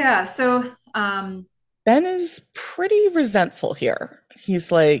 And yeah, so Ben is pretty resentful here.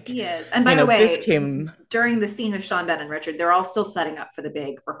 He's like, He is. And by the this way, came. during the scene with Sean, Ben, and Richard, they're all still setting up for the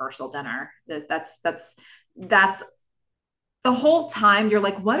big rehearsal dinner. That's the whole time you're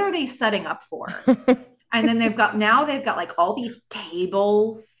like, what are they setting up for? And then they've got like all these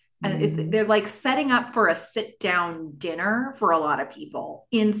tables, and Mhm. they're like setting up for a sit down dinner for a lot of people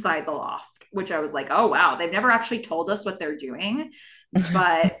inside the loft, which I was like, oh wow, they've never actually told us what they're doing.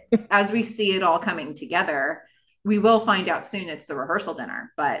 But as we see it all coming together, we will find out soon it's the rehearsal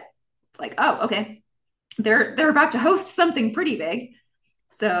dinner. But it's like, oh, okay, they're about to host something pretty big.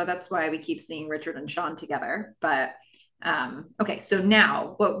 So that's why we keep seeing Richard and Sean together. But okay, so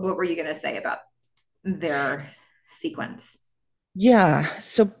now what were you gonna say about their sequence? Yeah.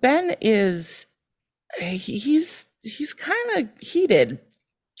 So Ben is he's kind of heated.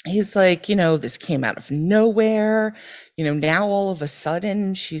 He's like, this came out of nowhere. Now all of a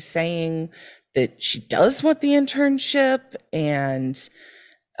sudden she's saying that she does want the internship, and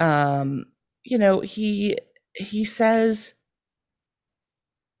um, he says,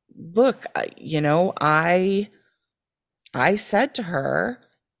 "Look, I said to her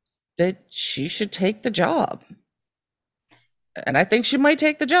that she should take the job, and I think she might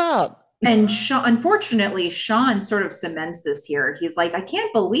take the job." And Sean, unfortunately, Sean sort of cements this here. He's like, I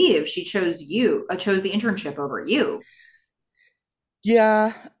can't believe she chose the internship over you.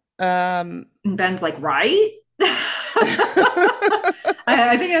 Yeah. Um, And Ben's like, right?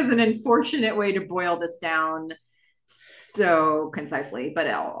 I think that's an unfortunate way to boil this down so concisely, but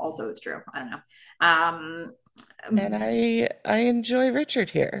also it's true. I don't know. and I enjoy Richard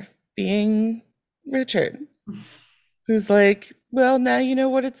here being Richard, who's like, well, now you know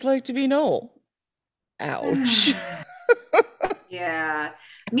what it's like to be Noel. Ouch. Yeah.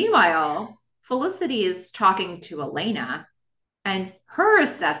 Meanwhile, Felicity is talking to Elena, and her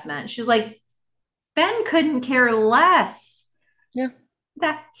assessment, she's like, Ben couldn't care less Yeah.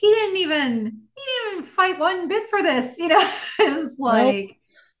 that he didn't even fight one bit for this. It's Nope. like,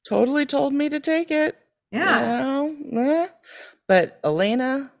 Totally told me to take it. yeah. But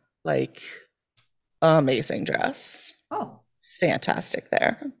Elena, like, amazing dress. Oh, Fantastic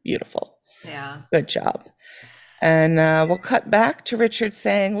there. Beautiful. yeah. Good job. And we'll cut back to Richard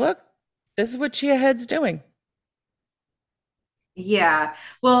saying, look, this is what Chia Head's doing. Yeah.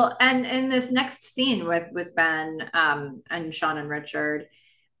 Well, and in this next scene with Ben and Sean and Richard,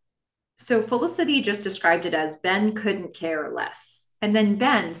 so Felicity just described it as Ben couldn't care less. And then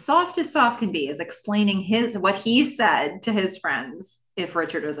Ben, soft as soft can be, is explaining his what he said to his friends if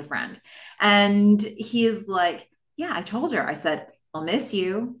Richard was a friend. And he's like, yeah, I told her. I said, I'll miss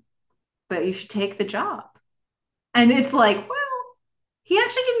you, but you should take the job. And it's like, well, he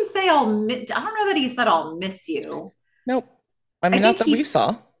actually didn't say I don't know that he said I'll miss you. Nope. I I mean, not think that we he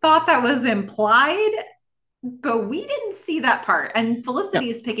saw. thought that was implied, but we didn't see that part. And No. Felicity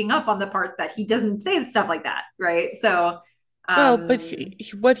is picking up on the part that he doesn't say stuff like that, right? So, Well, but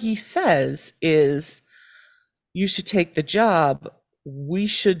um, what he says is, you should take the job. We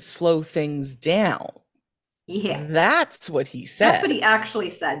should slow things down. yeah, That's what he that's what said. he actually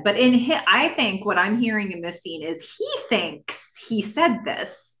said. But I think what I'm hearing in this scene is he thinks he said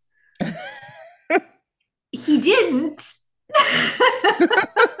this. He didn't.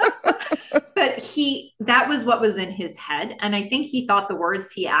 But that was what was in his head. And I think he thought the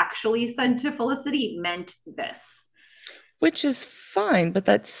words he actually said to Felicity meant this. Which is fine, but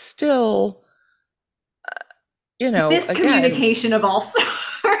that's still, again, Miscommunication of all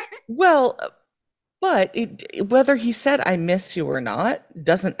sorts. well, but whether he said "I miss you" or not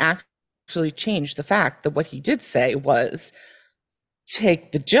doesn't actually change the fact that what he did say was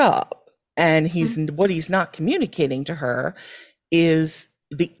take the job. And he's not communicating to her is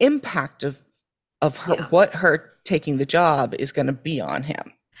the impact of her, Yeah. what her taking the job is going to be on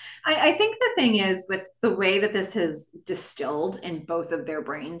him. I think the thing is with the way that this has distilled in both of their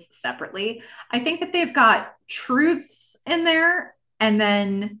brains separately, I think that they've got truths in there and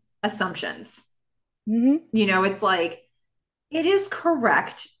then assumptions. Mm-hmm. It's like, it is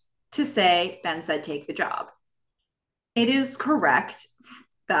correct to say Ben said take the job. It is correct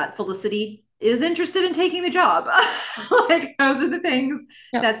that Felicity is interested in taking the job. Like, those are the things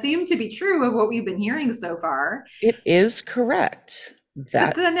Yeah, that seem to be true of what we've been hearing so far. it is correct But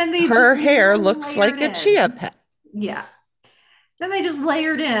that then they just her hair looks layered like a chia in. pet. Yeah. Then they just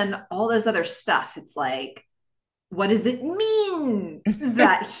layered in all this other stuff. It's like, what does it mean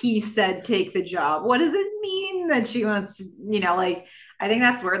that he said take the job? What does it mean that she wants to, like, I think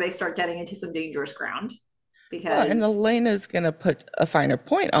that's where they start getting into some dangerous ground Well, and because, Elena's going to put a finer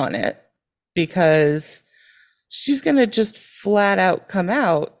point on it because she's going to just flat out come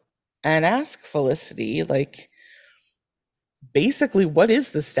out and ask Felicity, like, basically, what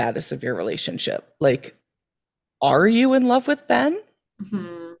is the status of your relationship? Like, are you in love with Ben?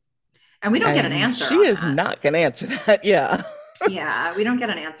 Mhm. And we don't get an And answer she on is that. not going to answer that. Yeah. Yeah, we don't get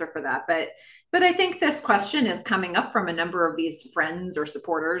an answer for that. But I think this question is coming up from a number of these friends or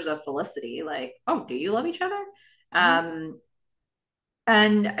supporters of Felicity. Like, oh, do you love each other? Mhm. Um,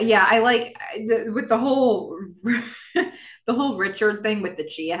 and yeah, I like with the whole the whole Richard thing with the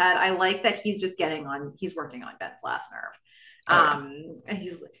chia head. I like that he's just getting on. He's working on Ben's last nerve. Oh, yeah. And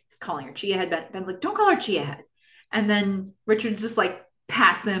he's calling her chia head. Ben's like, don't call her chia head. And then Richard just like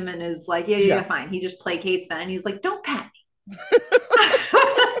pats him and is like, yeah, yeah, Yeah. yeah, fine. He just placates Ben, and he's like, don't pat me.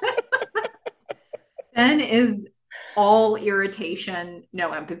 Ben is all irritation,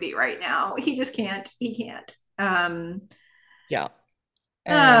 no empathy right now. He just can't. He can't. Yeah.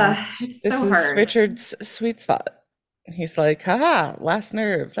 And It's this so is hard. Richard's sweet spot. He's like, haha, last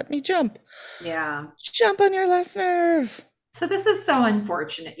nerve. Let me jump. Yeah. Jump on your last nerve. So this is so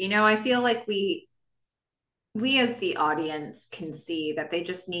unfortunate. I feel like we as the audience can see that they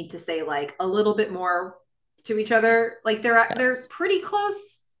just need to say like a little bit more to each other. Like they're Yes. pretty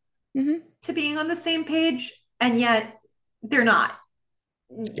close Hmm. to being on the same page, and yet they're not.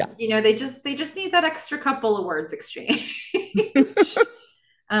 Yeah. They just need that extra couple of words exchanged. Yeah.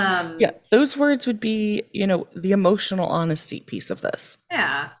 um Those words would be, the emotional honesty piece of this.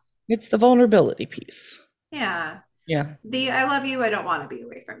 yeah, It's the vulnerability piece. yeah. Yeah. The I love you, I don't want to be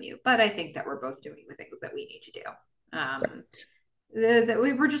away from you, but I think that we're both doing the things that we need to do. Right. That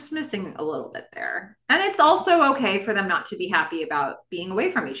we were just missing a little bit there. And it's also okay for them not to be happy about being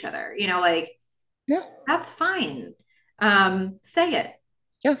away from each other. Like Yeah. that's fine. Say it.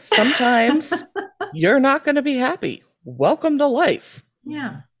 Yeah. Sometimes you're not going to be happy. Welcome to life.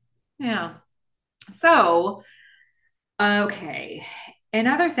 Yeah. Yeah. So, okay. And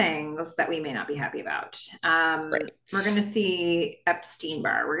other things that we may not be happy about. We're Right. going to see Epstein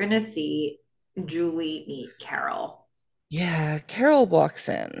Bar. We're going to see Julie meet Carol. Yeah, Carol walks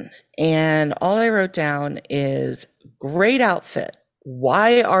in, and all I wrote down is great outfit.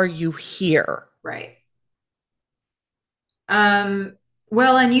 Why are you here? Right.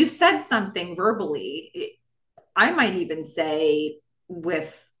 Well, and you said something verbally. I might even say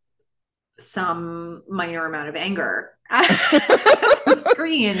with some minor amount of anger at the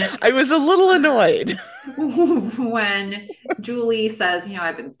screen I was a little annoyed. when Julie says,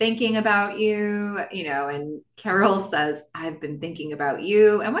 I've been thinking about you, and Carol says, I've been thinking about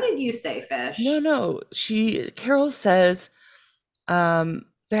you. And what did you say, No, Fish? no. Carol says,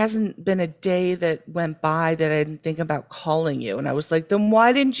 there hasn't been a day that went by that I didn't think about calling you. And I was like, then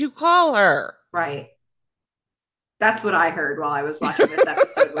why didn't you call her? Right. That's what I heard while I was watching this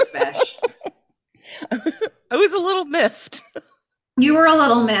episode with Fish. I was a little miffed. You were a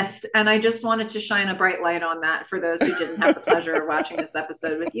little miffed, and I just wanted to shine a bright light on that for those who didn't have the pleasure of watching this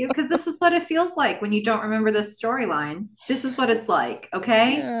episode with you, because this is what it feels like when you don't remember this storyline. This is what it's like,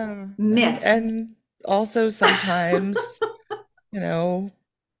 okay? Yeah. And Miffed. and also sometimes, you know,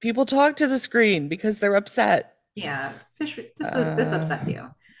 people talk to the screen because they're upset. Yeah, Fish, this Uh, upset you.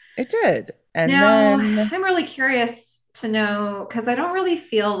 it did. And Now, then, I'm really curious to know because I don't really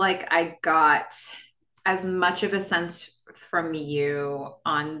feel like I got as much of a sense from you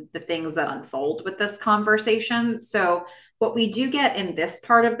on the things that unfold with this conversation. So, what we do get in this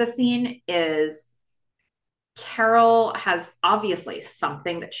part of the scene is Carol has obviously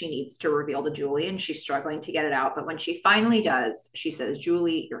something that she needs to reveal to Julie, and she's struggling to get it out. But when she finally does, she says,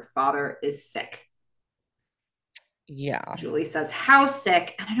 Julie, your father is sick. yeah, Julie says, how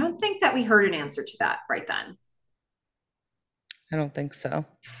sick? And I don't think that we heard an answer to that right then. I don't think so.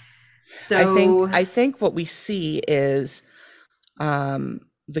 I think So I think what we see is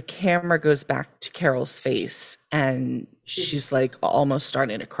the camera goes back to Carol's face and she's she's, like almost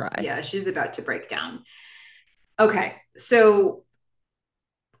starting to cry. yeah, she's about to break down. Okay. So,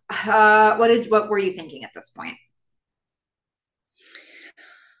 what were you thinking at this point?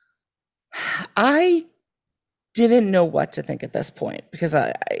 I didn't know what to think at this point because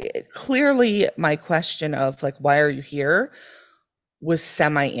clearly my question of like why are you here was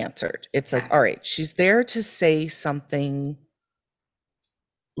semi answered. It's like Okay. all right, she's there to say something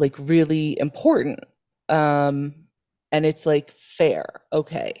like really important. Um and it's like fair.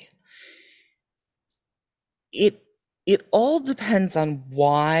 Okay. It it all depends on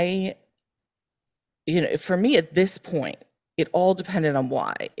why, for me at this point, it all depended on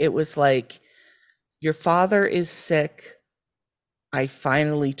why. It was like your father is sick. I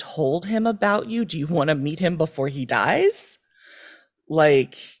finally told him about you. Do you want to meet him before he dies?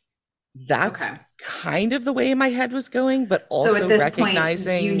 Like, That's Okay. kind of the way my head was going, but So at also this point, you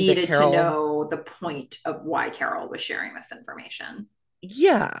recognizing that needed to Carol, know the point of why Carol was sharing this information.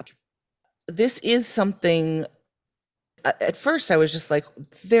 yeah, this is something. At first, I was just like,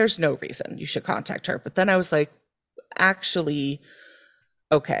 there's no reason you should contact her. But then I was like, actually,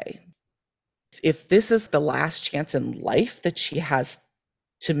 okay, if this is the last chance in life that she has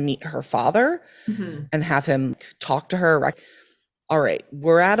to meet her father Mm-hmm. and have him talk to her, like, all right,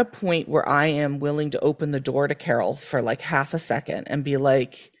 we're at a point where I am willing to open the door to Carol for like half a second and be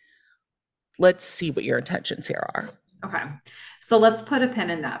like, let's see what your intentions here are. Okay. So let's put a pin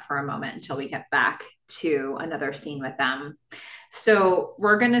in that for a moment until we get back to another scene with them. So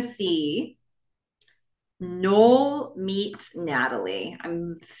we're going to see Noel meet Natalie.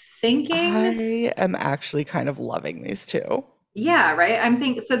 I'm thinking, I am actually kind of loving these two. yeah, right. I'm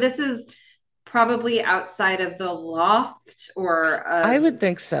thinking, so this is probably outside of the loft or, I would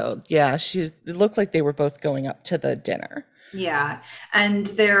think so. Yeah, it looked like they were both going up to the dinner. yeah.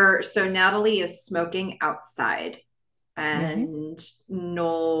 So Natalie is smoking outside Hmm. and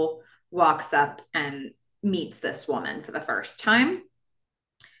Noel walks up and meets this woman for the first time.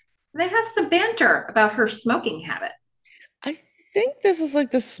 They have some banter about her smoking habit. I think this is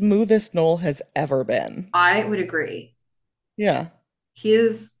like the smoothest Noel has ever been. I would agree. Yeah. He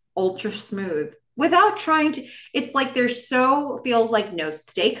is ultra smooth without trying to. It's like there's so feels like no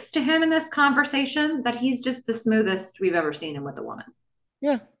stakes to him in this conversation that he's just the smoothest we've ever seen him with a woman.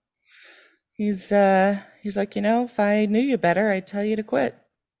 Yeah. He's like, if I knew you better, I'd tell you to quit.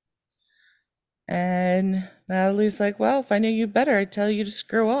 And Natalie's like, well, if I knew you better, I'd tell you to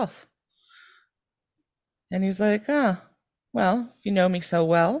screw off. And he's like, ah, well, if you know me so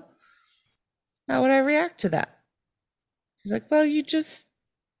well, how would I react to that? He's like, well, you'd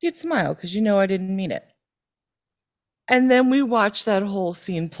smile because you know I didn't mean it. And then we watch that whole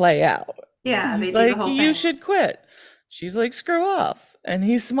scene play out. Yeah, they He's do the like, whole you thing. should quit. She's like, screw off. And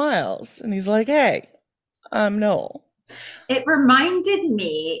he smiles and he's like, hey, I'm Noel. It reminded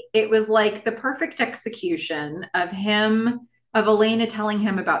me, it was like the perfect execution of Elena telling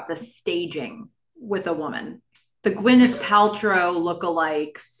him about the staging with a woman. The Gwyneth Paltrow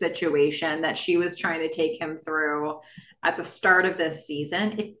look-alike situation that she was trying to take him through at the start of this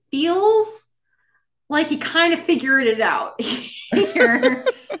season. It feels like he kind of figured it out here.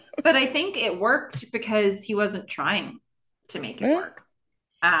 But I think it worked because he wasn't trying to make it Yeah. work.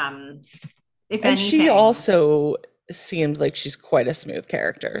 Um, if And she anything, also seems like she's quite a smooth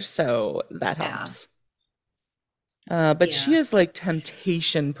character, so that yeah. helps. But she Yeah. is like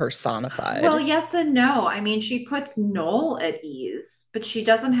temptation Well, personified. yes and no. I mean, she puts Noel at ease, but she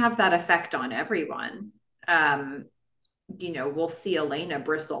doesn't have that effect on everyone. Um, we'll see Elena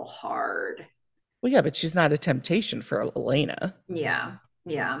bristle hard. Well, yeah, but she's not a temptation for Elena. Yeah.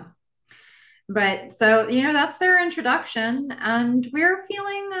 Yeah. But so, that's their introduction. And we're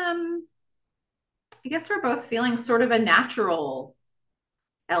feeling, I guess we're both feeling sort of a natural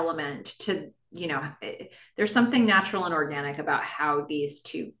element to, there's something natural and organic about how these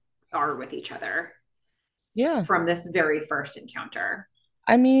two are with each other Yeah. from this very first encounter.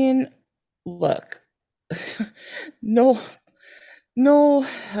 I mean, look, no, no,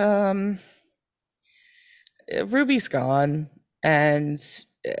 um, Ruby's gone, and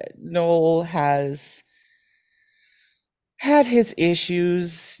Noel has had his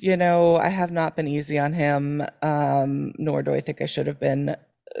issues. I have not been easy on him, nor do I think I should have been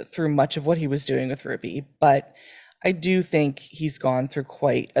through much of what he was doing with Ruby. But I do think he's gone through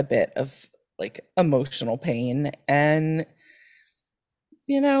quite a bit of like emotional pain, and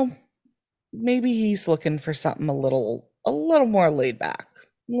you know, maybe he's looking for something a little more laid back,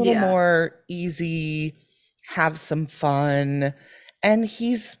 a little Yeah. more easy, have some fun. And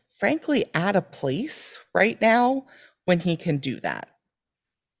he's frankly at a place right now when he can do that.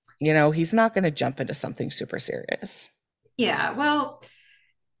 He's not going to jump into something super serious. Yeah. Well,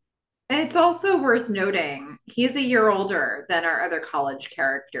 it's also worth noting he's a year older than our other college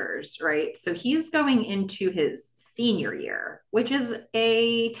characters, right? So he's going into his senior year, which is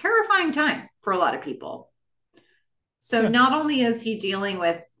a terrifying time for a lot of people. So Yeah. not only is he dealing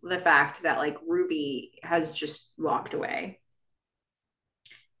with the fact that like Ruby has just walked away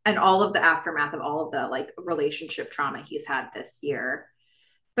and all of the aftermath of all of the like relationship trauma he's had this year,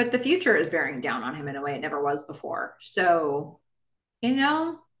 but the future is bearing down on him in a way it never was before. So, you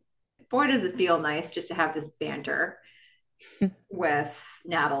know, boy, does it feel nice just to have this banter with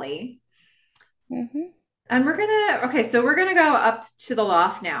Natalie. Hmm. And so we're gonna go up to the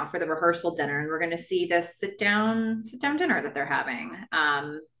loft now for the rehearsal dinner, and we're gonna see this sit down dinner that they're having.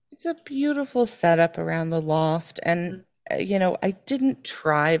 It's a beautiful setup around the loft. And I didn't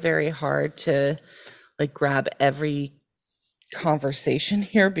try very hard to like grab every conversation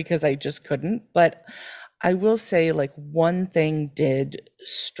here because I just couldn't. But I will say, like, one thing did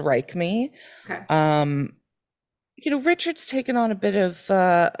strike me. Okay. Um, Richard's taken on a bit of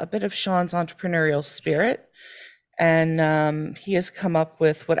Sean's entrepreneurial spirit, and he has come up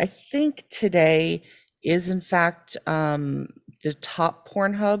with what I think today is, in fact, the top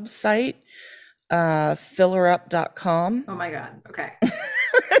Pornhub site, fillerup.com. Oh my God. Okay.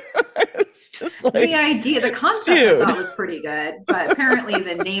 It's just The like, idea, the concept I dude. thought was pretty good, but apparently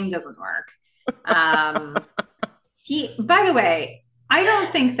the name doesn't work. Um, by the way, I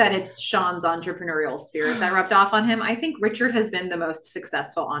don't think that it's Sean's entrepreneurial spirit that rubbed off on him. I think Richard has been the most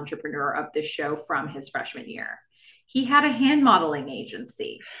successful entrepreneur of this show from his freshman year. He had a hand modeling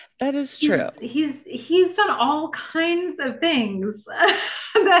agency. That is true. He's done all kinds of things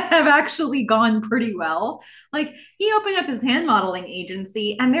that have actually gone pretty well. Like he opened up his hand modeling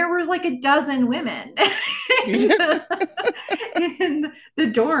agency and there was like a dozen women in the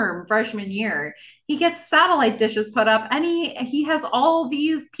dorm freshman year. He gets satellite dishes put up and he has all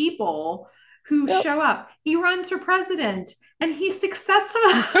these people who Yep. show up. He runs for president and he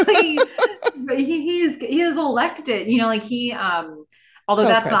successfully he is elected. Like although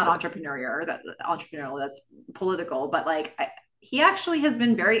that's not Co-president. entrepreneurial, that's political, but like he actually has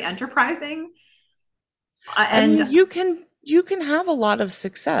been very enterprising. I mean, And you can have a lot of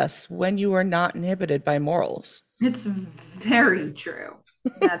success when you are not inhibited by morals. it's very true.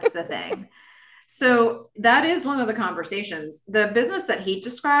 That's the thing. So that is one of the conversations. The business that he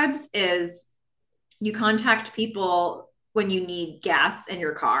describes is you contact people when you need gas in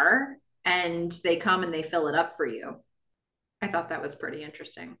your car and they come and they fill it up for you. I thought that was pretty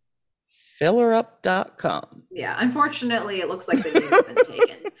interesting. Fillerup.com. Yeah, unfortunately, it looks like the name's been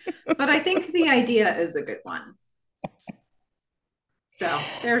taken, but I think the idea is a good one. So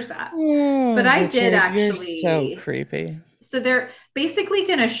there's that. But Oh, I did Richard, you're so actually. creepy. So they're basically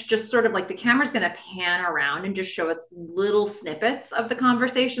going to just sort of like the camera's going to pan around and just show us little snippets of the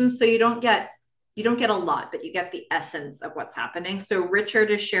conversation. So you don't get a lot, but you get the essence of what's happening. So Richard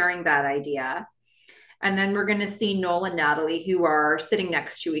is sharing that idea. And then we're going to see Noel and Natalie who are sitting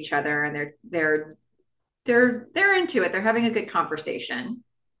next to each other and they're into it. They're having a good conversation.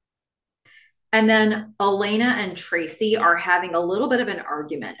 And then Elena and Tracy are having a little bit of an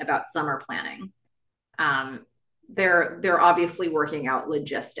argument about summer planning. Um, they're obviously working out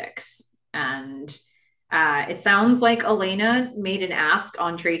logistics, and it sounds like Elena made an ask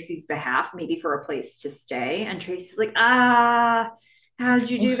on Tracy's behalf, maybe for a place to stay, and Tracy's like, how did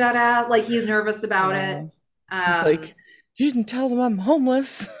you do that? Like he's nervous about it. Yeah. He's Um, like, you didn't tell them I'm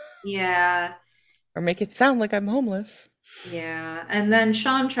homeless yeah, or make it sound like I'm homeless. yeah. And then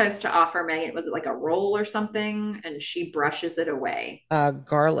Sean tries to offer Megan, was it like a roll or something? And she brushes it away.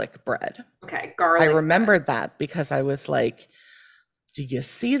 Garlic bread. Okay, I garlic bread. remembered that because I was like, do you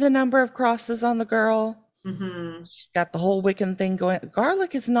see the number of crosses on the girl? Mm-hmm. She's got the whole Wiccan thing going.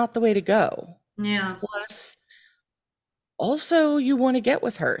 Garlic is not the way to go. Yeah, Plus, also, you want to get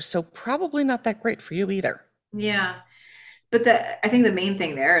with her, so probably not that great for you either. yeah. But I think the main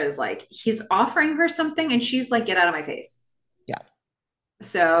thing there is like he's offering her something and she's like, get out of my face. Yeah.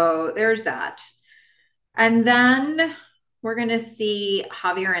 So there's that. And then we're going to see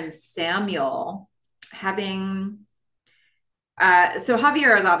Javier and Samuel having. So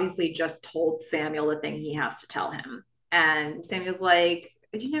Javier has obviously just told Samuel the thing he has to tell him. And Samuel's like,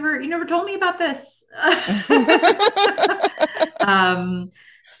 you never told me about this. um,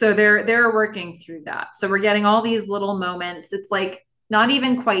 so they're working through that. So we're getting all these little moments. It's like not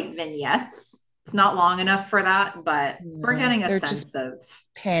even quite vignettes. It's not long enough for that, but we're No, getting a they're just sense of.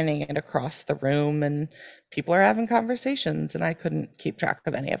 panning it across the room, and people are having conversations, and I couldn't keep track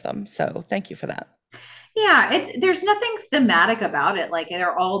of any of them. So thank you for that. Yeah, there's nothing thematic about it. Like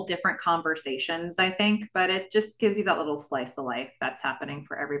they're all different conversations, I think, but it just gives you that little slice of life that's happening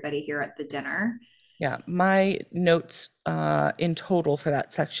for everybody here at the dinner. Yeah, my notes in total for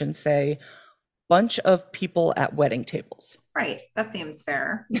that section say bunch of people at wedding tables. Right. That seems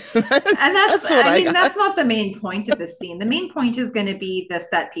fair. And That's what I I mean, got. that's not the main point of the scene. The main point is going to be the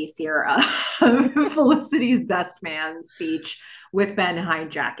set piece here of Felicity's best man speech with Ben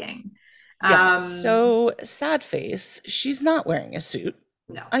hijacking. Yeah, Um, so sad face. She's not wearing a suit.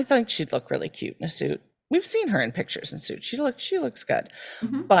 no. I think she'd look really cute in a suit. We've seen her in pictures in suits. She looks good.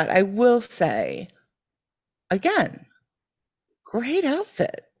 Mm-hmm. But I will say again, great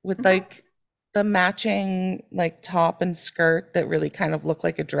outfit with Okay. like the matching like top and skirt that really kind of look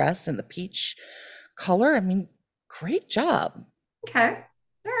like a dress and the peach color. I mean, great job. Okay.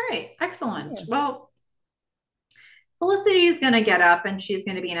 All right. Excellent. Yeah. Well, Felicity is going to get up and she's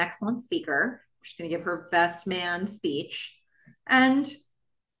going to be an excellent speaker. She's going to give her best man speech. And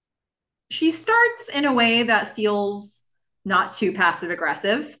she starts in a way that feels not too passive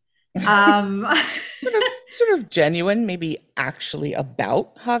aggressive. Um, Sort of genuine, maybe actually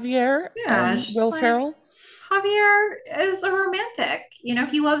about Javier yeah, and she's Will like, Ferrell. Javier is a romantic. You know,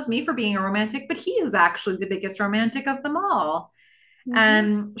 he loves me for being a romantic, but he is actually the biggest romantic of them all. Hmm.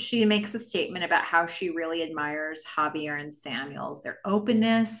 And she makes a statement about how she really admires Javier and Samuel's, their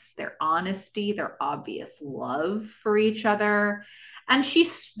openness, their honesty, their obvious love for each other. And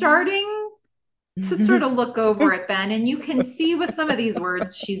she's starting to sort of look over at Ben, and you can see with some of these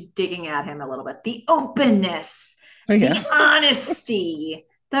words, she's digging at him a little bit. The openness, Yeah. the honesty,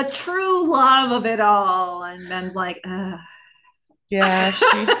 the true love of it all. And Ben's like, ugh. Yeah,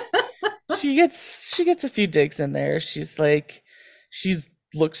 she gets a few digs in there. She's like she's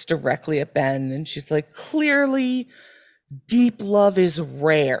looks directly at Ben and she's like, clearly deep love is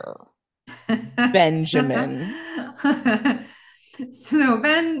rare, Benjamin. So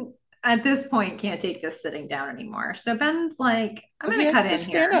Ben at this point can't take this sitting down anymore. So Ben's like, I'm So he going to cut has to in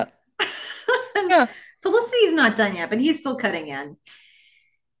stand here. up. And Yeah. Felicity's not done yet, but he's still cutting in.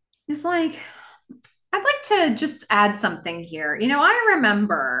 He's like, I'd like to just add something here. You know, I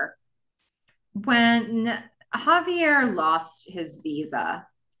remember when Javier lost his visa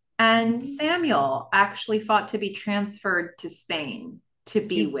and Mhm. Samuel actually fought to be transferred to Spain to He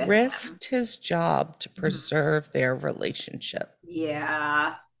be with him. risked his job to Mhm. preserve their relationship.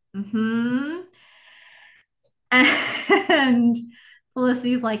 Yeah. Hmm. And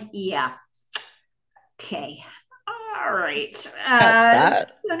Felicity's like, yeah, okay. All right. Got that.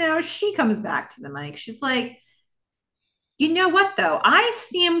 So now she comes back to the mic. She's like, you know what, though? I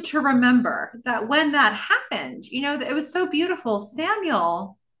seem to remember that when that happened, you know, it was so beautiful.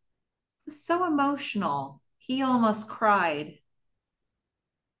 Samuel was so emotional. He almost cried.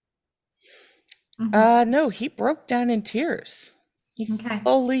 Hmm. No, he broke down in tears. He Okay.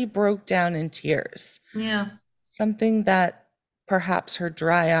 fully broke down in tears. Yeah. Something that perhaps her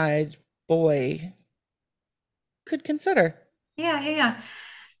dry-eyed boy could consider. Yeah. Yeah. Yeah.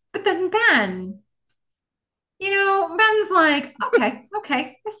 But then Ben, you know, Ben's like, okay,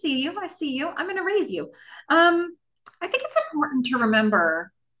 okay, I see you. I see you. I'm going to raise you. I think it's important to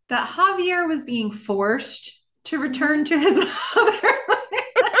remember that Javier was being forced to return Mhm. to his motherland.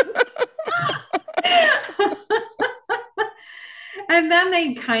 And then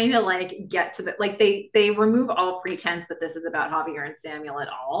they kind of like get to the like they remove all pretense that this is about Javier and Samuel at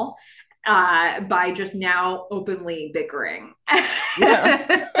all by just now openly bickering.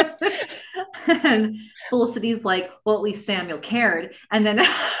 Yeah. And Felicity's like, well, at least Samuel cared. And then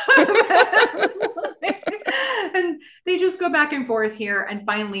and they just go back and forth here. And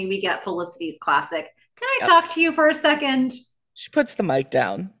finally, we get Felicity's classic. Can I Yep. talk to you for a second? She puts the mic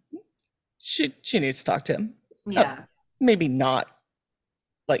down. She needs to talk to him. Uh, Yeah. Maybe not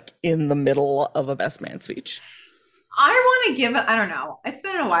like in the middle of a best man speech. I want to give it, I don't know. It's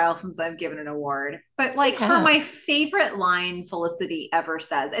been a while since I've given an award, but It like for my has. favorite line Felicity ever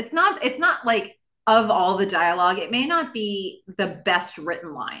says, it's not like of all the dialogue, it may not be the best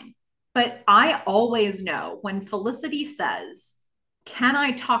written line, but I always know when Felicity says, "Can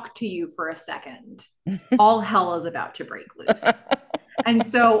I talk to you for a second?" All hell is about to break loose. And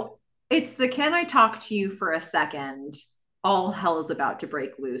so it's the "Can I talk to you for a second? All hell is about to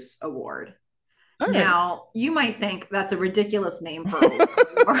break loose" award. All right. Now, you might think that's a ridiculous name for a word,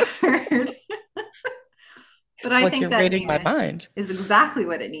 but It's I like think you're that reading name my mind. is exactly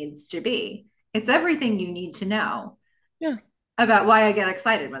what it needs to be. It's everything you need to know Yeah. about why I get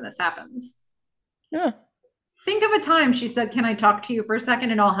excited when this happens. Yeah. Think of a time she said, "Can I talk to you for a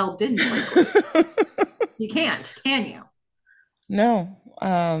second?" and all hell didn't break loose. You can't, can you? No.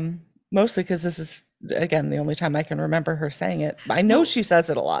 Mostly because this is again the only time I can remember her saying it. I know Well, she says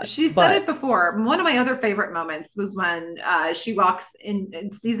it a lot, she said but it before. One of my other favorite moments was when she walks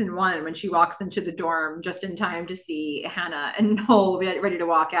in season one, when she walks into the dorm just in time to see Hannah and Noel ready to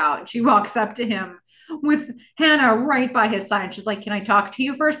walk out. And she walks up to him with Hannah right by his side. And she's like, "Can I talk to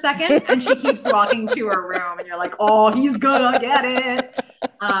you for a second?" And she keeps walking to her room. And you're like, oh, he's gonna get it.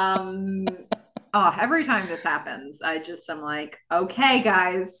 Um, oh, every time this happens, I'm like, okay,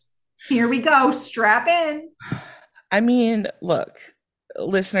 guys, here we go. Strap in. I mean, look,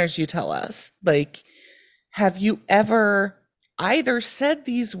 listeners, you tell us. Like, have you ever either said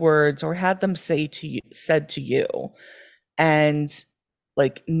these words or had them said to you and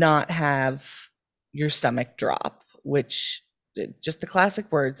like not have your stomach drop, which just the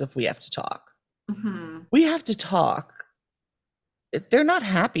classic words of we have to talk. Mm-hmm. We have to talk. They're not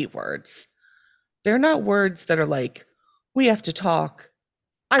happy words. They're not words that are like, We have to talk.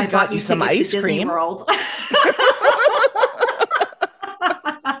 I I've got bought you you some tickets to ice Disney cream. World.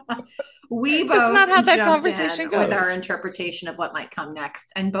 We That's not both how that jumped in conversation with our goes. interpretation of what might come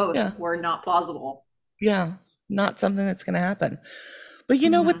next, and both Yeah. were not plausible. Yeah. Not something that's going to happen. But you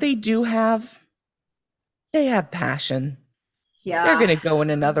know what Mm-hmm. they do have? They have passion. They're going Yeah. to go in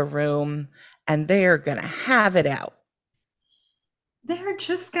another room and they are going to have it out. They're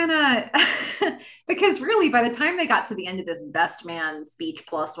just gonna, because really, by the time they got to the end of this best man speech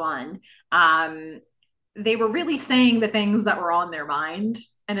plus one, um, they were really saying the things that were on their mind,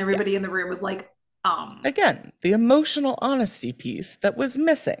 and Yeah. everybody in the room was like, Again, the emotional honesty piece that was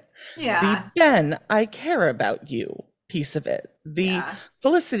missing. The yeah, Ben, I care about you piece of it. The yeah.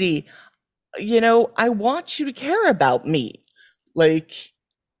 Felicity, I want you to care about me. Like,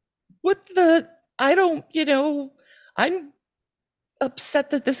 what the, I don't, I'm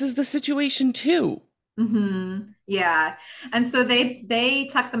upset that this is the situation too. Yeah. And so they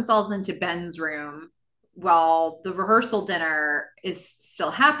tuck themselves into Ben's room while the rehearsal dinner is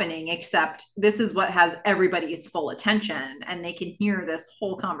still happening, except this is what has everybody's full attention, and they can hear this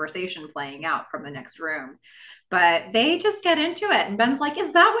whole conversation playing out from the next room. But they just get into it, and Ben's like,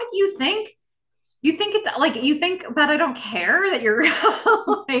 "Is that what you think? You think it like you think that I don't care that you're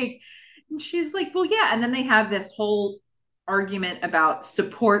like," and she's like, well, yeah. And then they have this whole argument about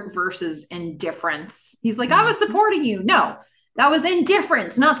support versus indifference. He's like, I was Mhm. supporting you. No, that was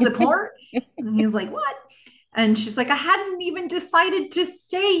indifference, not support. And he's like, what? And she's like, I hadn't even decided to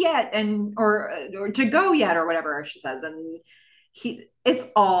stay yet, and or to go yet, or whatever she says. And it's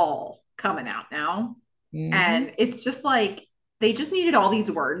all coming out now. Mhm. And it's just like they just needed all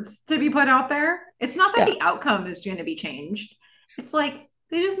these words to be put out there. It's not that Yeah. the outcome is going to be changed. It's like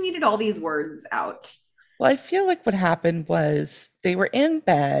they just needed all these words out. Well, I feel like what happened was they were in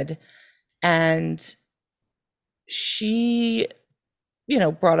bed and she,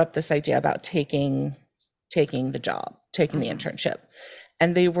 brought up this idea about taking the job, taking the Mm-hmm. internship,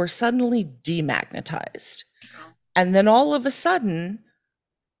 and they were suddenly demagnetized. Oh. And then all of a sudden,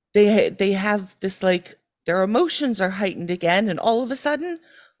 they have this like their emotions are heightened again, and all of a sudden,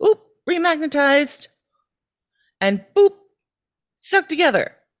 oop, remagnetized, and boop, stuck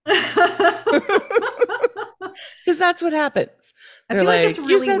together. Because that's what happens. I They're feel like it's like,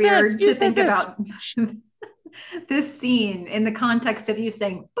 you really said this, weird you to said think this. about this scene in the context of you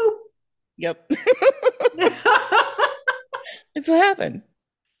saying boop. Yep. It's what happened.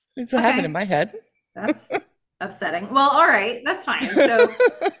 It's what happened in Okay, my head. that's upsetting. Well, all right, that's fine. So,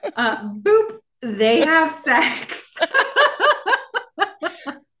 boop, they have sex.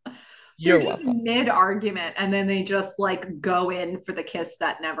 They're You're just welcome. mid argument, and then they just like go in for the kiss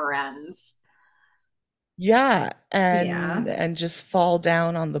that never ends. Yeah, and Yeah. and just fall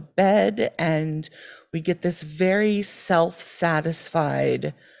down on the bed, and we get this very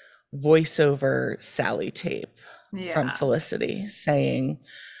self-satisfied voiceover Sally tape from Yeah. Felicity saying,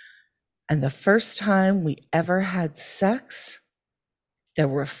 and the first time we ever had sex, there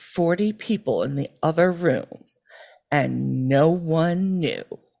were 40 people in the other room, and no one knew.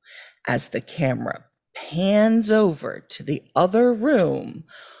 As the camera pans over to the other room,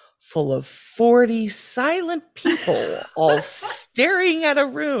 full of 40 silent people all staring at a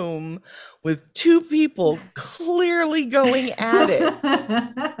room with two people clearly going at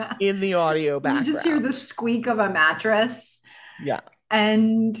it in the audio You just hear the background. squeak of a mattress, Yeah.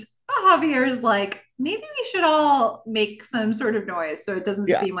 and Javier's like, maybe we should all make some sort of noise so it doesn't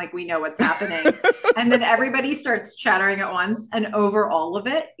Yeah. seem like we know what's happening. And then everybody starts chattering at once. And over all of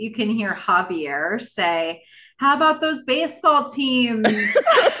it, you can hear Javier say, how about those baseball teams?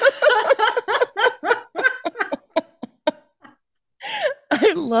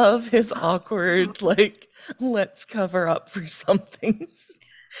 I love his awkward, like, let's cover up for some things.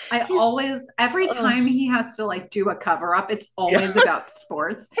 I He's, always, every oh, time he has to like do a cover up, it's yeah. always about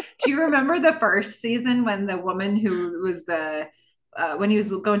sports. Do you remember the first season when the woman who was when he was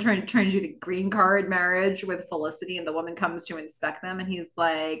going trying to do the green card marriage with Felicity, and the woman comes to inspect them, and he's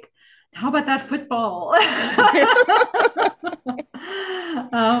like, "How about that football?"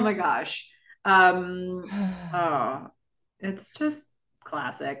 Oh my gosh. Oh, it's just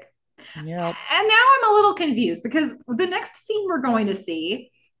classic. Yep. And now I'm a little confused because the next scene we're going to see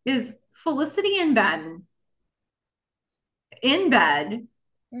is Felicity and Ben in bed.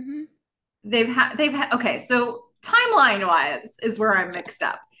 Hmm. They've had okay, so timeline wise is where I'm mixed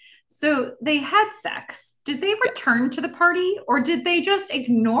up. So they had sex. Did they Yes. return to the party, or did they just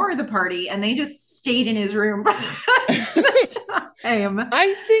ignore the party and they just stayed in his room for the rest of the time?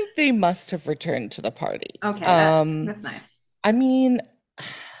 I think they must have returned to the party. Okay, that's nice. I mean,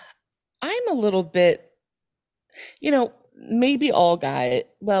 I'm a little bit, you know, maybe all guy.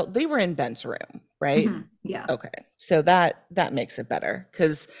 Well, they were in Ben's room, right? Yeah. Okay. So that makes it better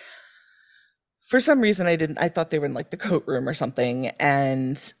cuz for some reason I thought they were in like the coat room or something,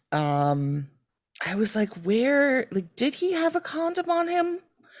 and I was like, where, like, did he have a condom on him?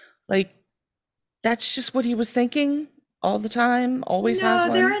 Like, that's just what he was thinking all the time, always has No,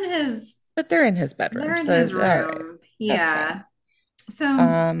 one. But they're in his they're bedroom, in so his all right, room. that's fine. Yeah. So,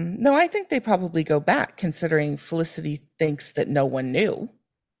 No, I think they probably go back, considering Felicity thinks that no one knew.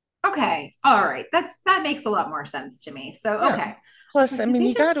 okay. All right. That makes a lot more sense to me. So, Yeah. okay. I was Plus, like, I did mean, they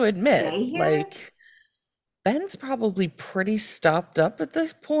you got to just admit, stay here? like, Ben's probably pretty stopped up at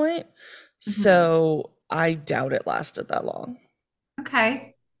this point, Hmm. so I doubt it lasted that long.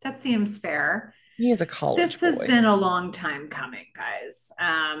 Okay. That seems fair. He is a college This has boy. been a long time coming, guys.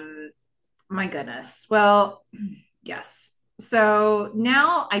 My goodness. Well, yes. So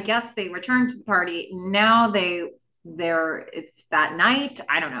now I guess they return to the party. Now they're it's that night.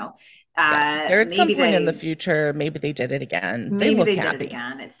 I don't know. Yeah, they're at some Maybe point in the they future. Maybe they did it again. They maybe look they did it happy.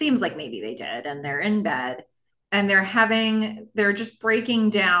 again. It seems like maybe they did, and they're in bed and they're just breaking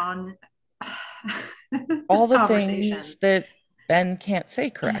down All this the things conversation. that Ben can't say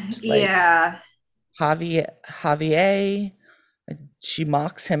correct, like Yeah. Javier. She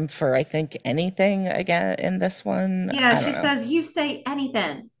mocks him for, I think, anything again in this one. Yeah, I she don't know. says you say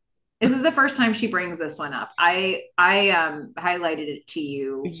anything. This is the first time she brings this one up. I highlighted it to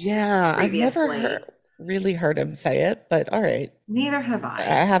you Yeah, I've never previously. really heard him say it, but all right. Neither have I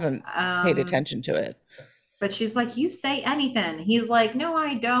I. haven't paid Um, attention to it. but she's like, you say anything. He's like, no,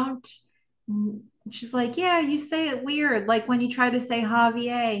 I don't. She's like, yeah, you say it weird, like when you try to say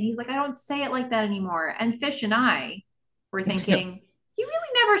Javier. And he's like, I don't say it like that anymore. And Fish and I were thinking, you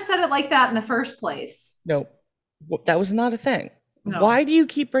really never said it like that in the first place. No, that was not a thing. No. Why do you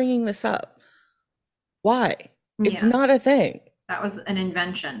keep bringing this up? Why? It's Yeah, not a thing. that was an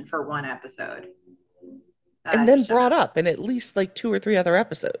invention for one episode. And You then shouldn't brought have. up in at least like two or three other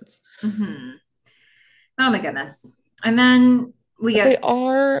episodes. Mm-hmm. Oh my goodness. And then we But they get,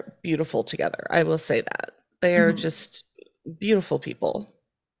 are beautiful together. I will say that. They are mhm, just beautiful people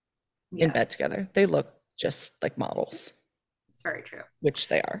in bed yes, together. They look just like models, it's very true. which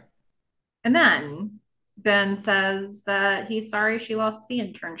they are. And then Ben says that he's sorry she lost the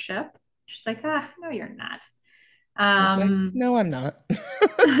internship. She's like, ah, no, you're not. I was like, Um, no, I'm not.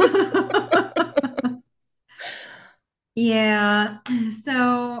 yeah.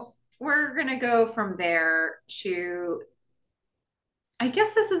 So we're going to go from there to, I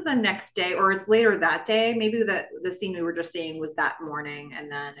guess this is the next day, or it's later that day. Maybe the scene we were just seeing was that morning,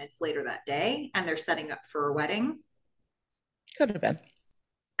 and then it's later that day, and they're setting up for a wedding. Could have been.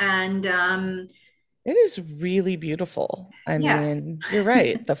 And It is really beautiful. I yeah, mean, you're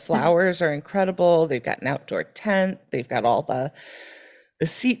right. The flowers are incredible. They've got an outdoor tent. They've got all the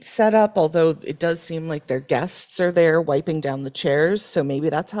seats set up, although it does seem like their guests are there wiping down the chairs, so maybe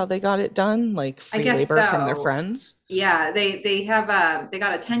that's how they got it done, like I free guess labor from their so. friends. Yeah, they have they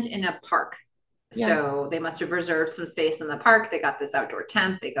got a tent in a park. Yeah. So they must have reserved some space in the park. They got this outdoor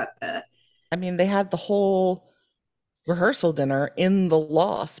tent. They got the I mean, they had the whole rehearsal dinner in the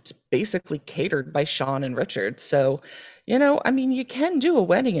loft, basically catered by Sean and Richard. So, I mean, you can do a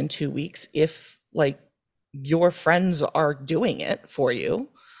wedding in 2 weeks if like your friends are doing it for you.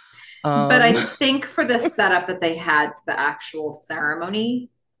 but Um, I think for the setup that they had for the actual ceremony,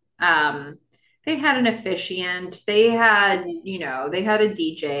 um, they had an officiant, they had, they had a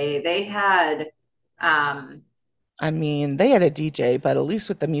DJ, they had um I mean, they had a DJ, but at least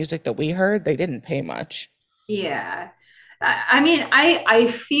with the music that we heard, they didn't pay much. yeah. I mean, I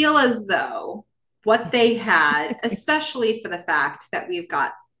feel as though what they had, especially for the fact that we've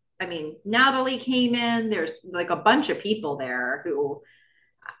got, I mean, Natalie came in. There's like a bunch of people there who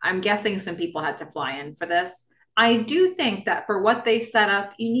I'm guessing some people had to fly in for this. I do think that for what they set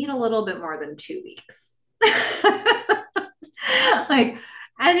up, you need a little bit more than 2 weeks. Like,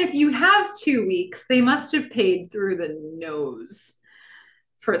 and if you have 2 weeks, they must have paid through the nose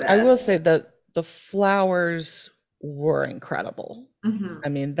for I will say this. that the flowers were incredible. Mm-hmm. I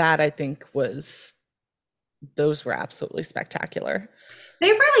mean, that I think was, those were absolutely spectacular.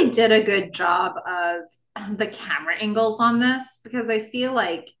 They really did a good job of the camera angles on this because I feel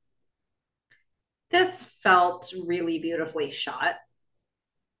like this felt really beautifully shot.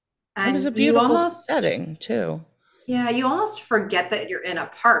 It was a And you beautiful almost, setting, too. yeah, you almost forget that you're in a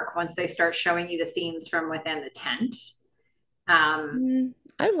park once they start showing you the scenes from within the tent. Um,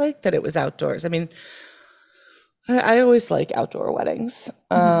 I like that it was outdoors. I mean, I always like outdoor weddings.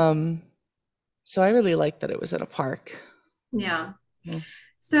 mhm, So I really like that it was in a park. yeah. Mm.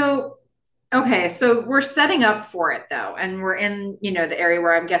 So Okay, so we're setting up for it though, and we're in, the area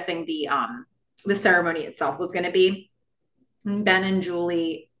where I'm guessing the ceremony itself was going to be. Ben and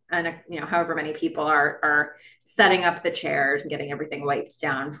Julie and however many people are setting up the chairs and getting everything wiped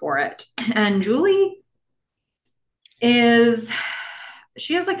down for it. And Julie is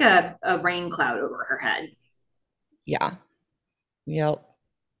she has like a rain cloud over her head. Yeah. Yep.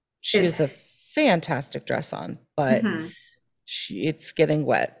 She Is has a fantastic dress on, but mhm. it's getting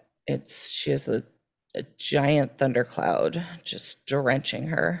wet. She has a giant thundercloud just drenching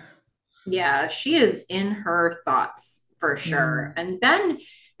her. Yeah, she is in her thoughts for sure. Mm, And Ben,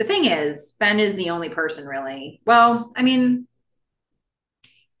 the thing is, Ben is the only person really. Well, I mean,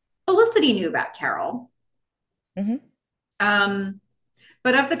 Felicity knew about Carol. hmm. Um,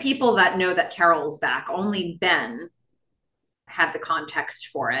 but of the people that know that Carol's back, only Ben had the context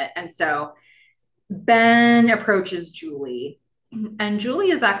for it. And so Ben approaches Julie, and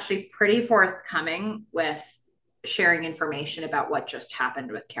Julie is actually pretty forthcoming with sharing information about what just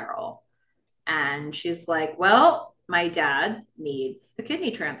happened with Carol. And she's like, well, my dad needs a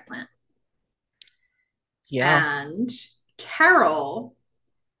kidney transplant. Yeah. And Carol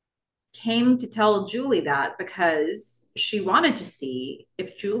came to tell Julie that because she wanted to see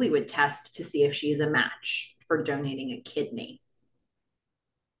if Julie would test to see if she's a match for donating a kidney.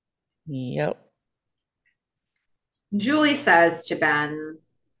 Yep. Julie says to Ben,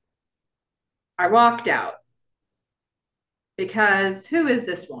 I walked out because who is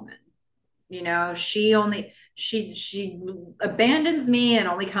this woman? She abandons me and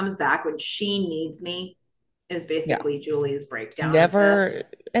only comes back when she needs me is Yeah. basically Julie's breakdown of Never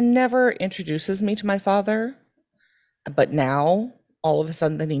this. and never introduces me to my father, but now all of a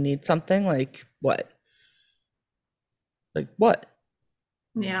sudden that he needs something like what? Like what?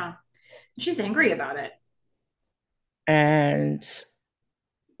 Yeah. She's angry about it. And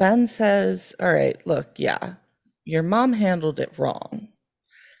Ben says, "All right, look, yeah, your mom handled it wrong."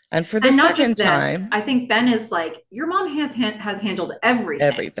 And for the And not just second this, time, I think Ben is like, your mom has handled everything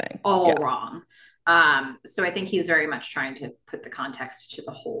everything. all Yeah. wrong. So I think he's very much trying to put the context to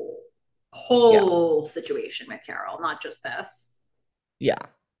the Yeah. whole situation with Carol, not just this. Yeah.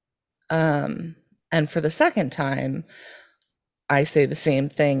 Um, and for the second time, I say the same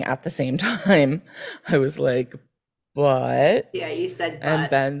thing at the same time. I was like, but, Yeah, you said and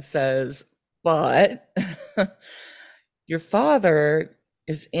but. Ben says, but your father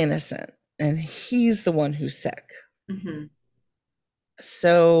is innocent and he's the one who's sick. Mm-hmm.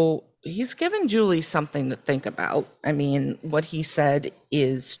 So he's given Julie something to think about. I mean, what he said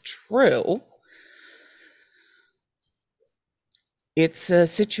is true. It's a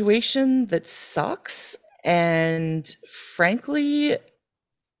situation that sucks. And frankly,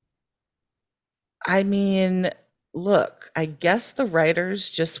 I mean, look, I guess the writers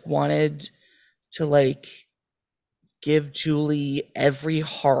just wanted to like give Julie every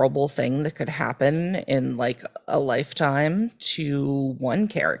horrible thing that could happen in like a lifetime to one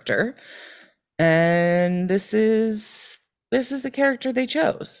character. And this is the character they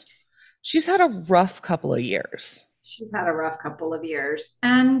chose. She's had a rough couple of years. She's had a rough couple of years.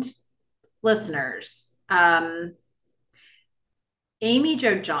 And listeners, Amy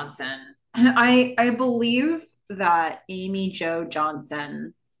Jo Johnson, I believe that Amy Jo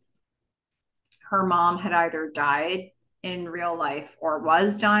Johnson, her mom had either died in real life or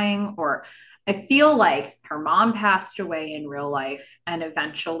was dying, or I feel like her mom passed away in real life and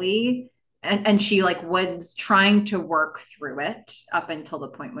eventually and she like was trying to work through it up until the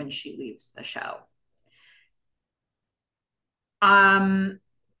point when she leaves the show. um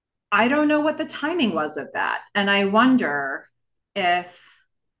I don't know what the timing was of that, and I wonder if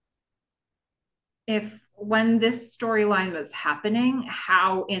when this storyline was happening,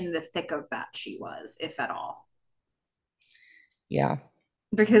 how in the thick of that she was, if at all, Yeah.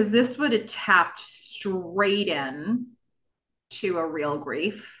 because this would have tapped straight in to a real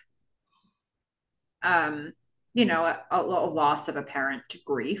grief. um a loss of a parent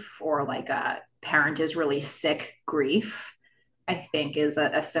grief, or like a parent is really sick grief, I think is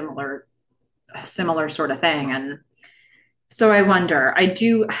a similar sort of thing. And so I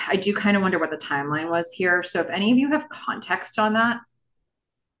do kind of wonder what the timeline was here. So if any of you have context on that,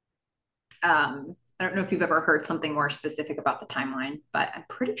 I don't know if you've ever heard something more specific about the timeline, but I'm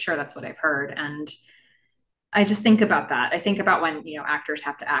pretty sure that's what I've heard. And I just think about that. I think about when, actors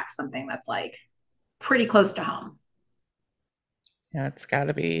have to act something that's like pretty close to home. Yeah, it's got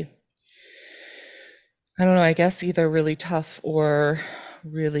to be, I don't know, I guess either really tough or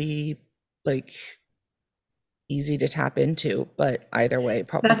really like easy to tap into, but either way,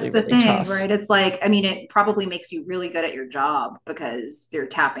 That's probably the really thing, tough. right? It's like, I mean, it probably makes you really good at your job because you're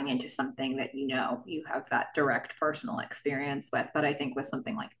tapping into something that you know you have that direct personal experience with. But I think with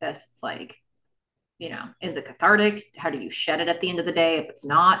something like this, it's like, is it cathartic? How do you shed it at the end of the day if it's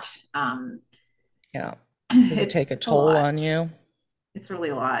not? Yeah. Does it it's take a it's a toll lot. on you? It's really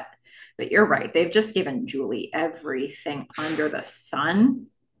a lot. But you're right. They've just given Julie everything under the sun.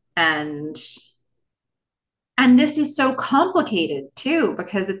 And this is so complicated too,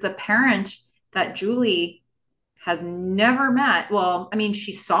 because it's apparent that Julie has never met. Well, I mean,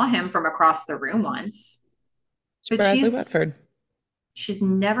 she saw him from across the room once, It's but Bradley she's Whitford. she's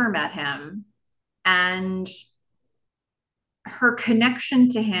never met him. And her connection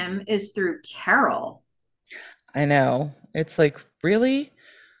to him is through Carol. I know. It's like, really?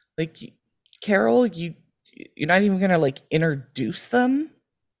 Like, Carol, you're not even gonna like introduce them?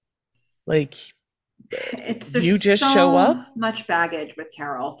 Like, It's you there's just show so up? much baggage with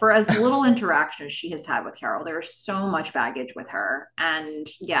Carol. For as little interaction as she has had with Carol, there's so much baggage with her. And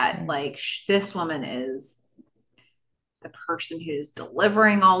yet, Mm, like, this woman is the person who's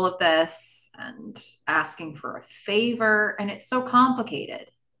delivering all of this and asking for a favor. And it's so complicated.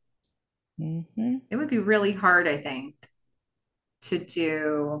 mhm, It would be really hard, I think, to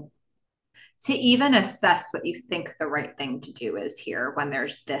do, to even assess what you think the right thing to do is here when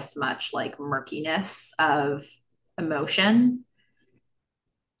there's this much like murkiness of emotion.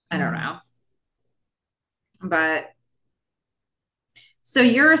 I don't mm. know. But so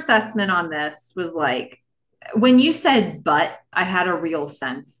your assessment on this was like, when you said but, I had a real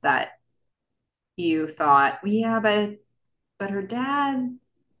sense that you thought, well, yeah, but her dad,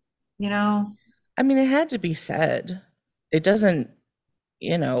 you know, I mean, it had to be said. It doesn't,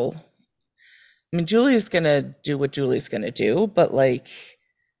 you know, I mean, Julie's gonna do what Julie's gonna do, but like,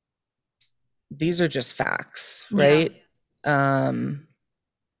 these are just facts, yeah, right? Um,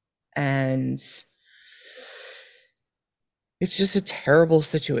 and it's just a terrible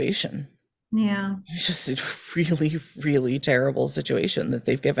situation. yeah, It's just a really, really terrible situation that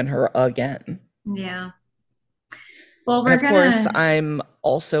they've given her again. yeah. Well, And we're of course, gonna, I'm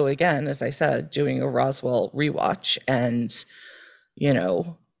also, again, as I said, doing a Roswell rewatch. And, you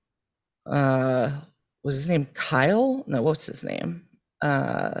know, uh, was his name Kyle? No, what's his name?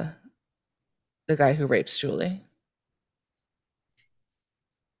 Uh, the guy who rapes Julie.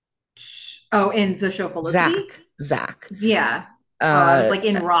 oh, in the show Felicity? Zach. Yeah. Oh, I was Uh, like,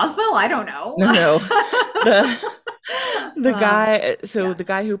 in Roswell? I don't know. no, no, the the um, guy. So yeah. the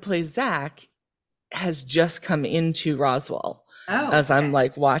guy who plays Zach has just come into Roswell Oh, as I'm okay.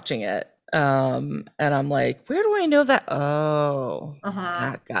 like watching it. And I'm like, where do I know that? Oh, Uh-huh.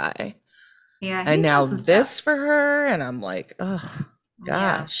 that guy. Yeah, And he's done now some stuff. this for her. And I'm like, oh, Yeah.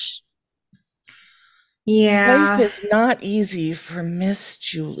 gosh. Life Yeah. is not easy for Miss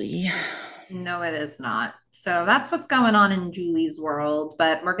Julie. No, it is not. So that's what's going on in Julie's world.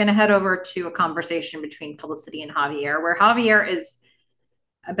 But we're going to head over to a conversation between Felicity and Javier, where Javier is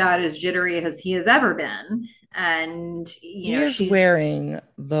about as jittery as he has ever been. And, He is she's, wearing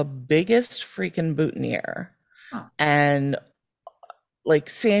the biggest freaking boutonniere. oh, And like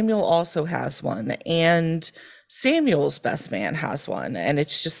Samuel also has one, and Samuel's best man has one, and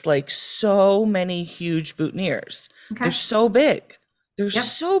it's just like so many huge boutonnieres. They're okay. so big. They're Yep.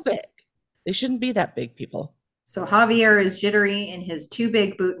 so big. They shouldn't be that big, people. So Javier is jittery in his too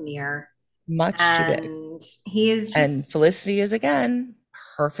big boutonniere. Much too big. And he is And just, Felicity is again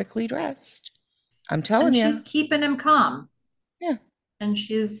perfectly dressed. I'm and telling she's you. keeping him calm. Yeah. And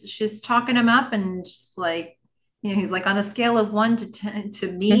she's talking him up and just like, he's like on a scale of 1 to 10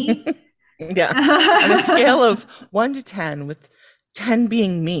 to me. Yeah. On a scale Yeah. of 1 to 10, with 10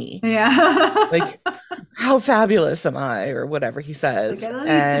 being me, like, how fabulous am I, or whatever he Like says. at least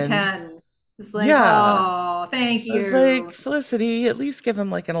a And 10. It's like, yeah, oh, thank I was like, you. Felicity, at least give him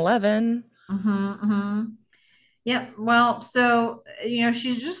like an 11. Mm-hmm, mm-hmm. Yep. Well, so,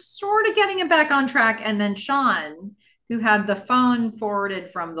 she's just sort of getting it back on track. And then Sean, who had the phone forwarded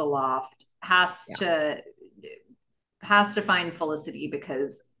from the loft, has Yeah. to find Felicity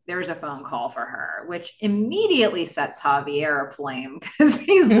because there's a phone call for her, which immediately sets Javier aflame because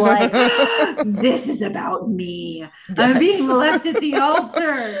he's like, this is about me. I'm being Yes. left at the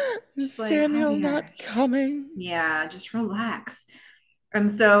altar. Is She's like, Samuel Javier, not coming? yeah, just relax.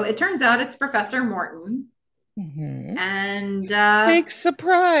 And so it turns out it's Professor Morton. Hmm. And Big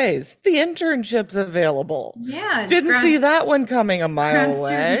surprise. The internship's available. yeah, Didn't see that one coming a mile grad student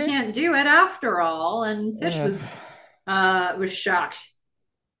away. can't do it after all. And Fish Ugh, was shocked.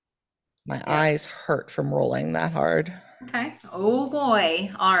 my Yeah. eyes hurt from rolling that hard. Okay. Oh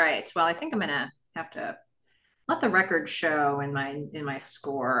boy. All right. Well, I think I'm gonna have to let the record show in my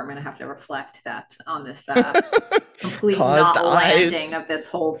score. I'm gonna have to reflect that on this complete Caused not landing eyes. of this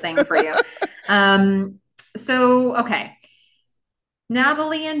whole thing for you. Um, so okay,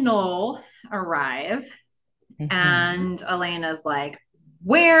 Natalie and Noel arrive, Hmm. and Elena's like,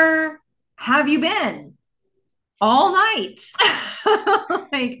 "Where have you been all night?"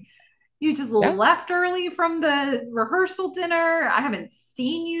 Like, you just Yeah. left early from the rehearsal dinner. I haven't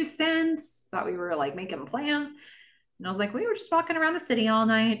seen you since. Thought we were like making plans. And I was like, we were just walking around the city all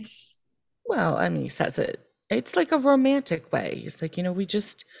night. Well, I mean, he says it. It's like a romantic way. He's like,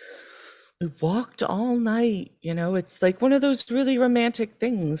 we walked all night. It's like one of those really romantic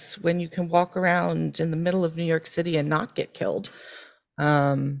things when you can walk around in the middle of New York City and not get killed.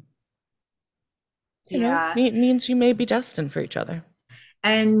 Um, Yeah. means you may be destined for each other.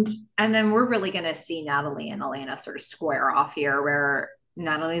 And and then we're really gonna see Natalie and Elena sort of square off here where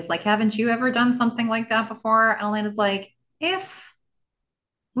Natalie's like, haven't you ever done something like that before? And Elena's like, if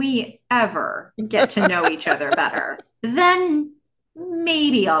we ever get to know each other better, then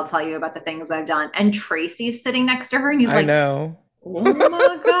maybe I'll tell you about the things I've done. And Tracy's sitting next to her and he's I like, know. oh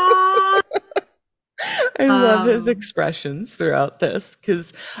my God. I love his Um, expressions throughout this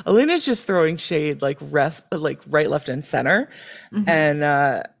because Elena's just throwing shade like right, left, and center, mhm.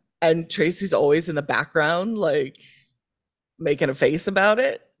 and Tracy's always in the background, like making a face about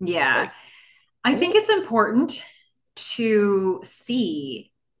it. Yeah. Like, I think oh, it's important to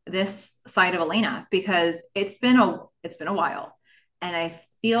see this side of Elena because it's been a while. And I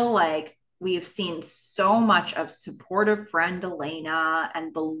feel like we've seen so much of supportive friend Elena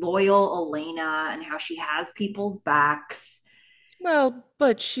and the loyal Elena and how she has people's backs. well,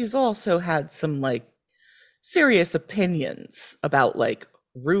 but she's also had some like serious opinions about like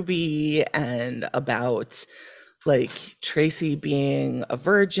Ruby and about like Tracy being a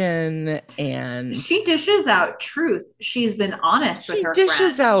virgin, and She dishes out truth. She's been honest with she her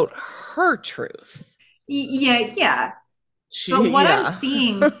dishes out friends. her truth. Yeah, yeah. But what I'm Yeah.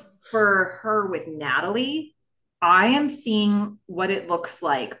 seeing for her with Natalie, I am seeing what it looks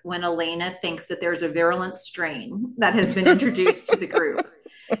like when Elena thinks that there's a virulent strain that has been introduced to the group.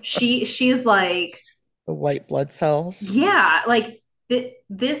 She's like, The white blood cells. yeah, like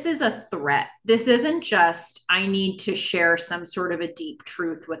this is a threat. This isn't just I need to share some sort of a deep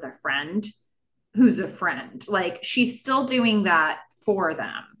truth with a friend who's a friend. Like she's still doing that for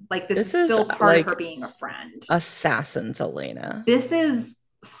them. Like this This is is still part of her like being a friend. Assassins Elena. This is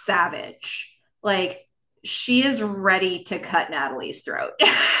savage. Like she is ready to cut Natalie's throat.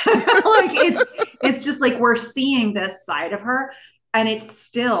 Like it's just like we're seeing this side of her and it's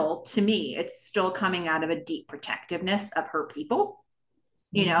still to me it's still coming out of a deep protectiveness of her people.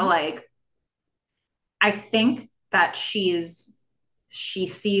 You know, Hmm. like I think that she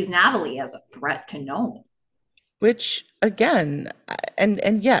sees Natalie as a threat to Noel. Which again,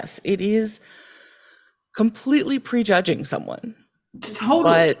 and yes, it is completely prejudging someone. Totally.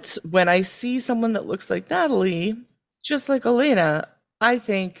 But when I see someone that looks like Natalie, just like Elena, I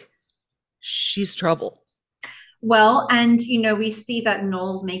think she's trouble. Well, and we see that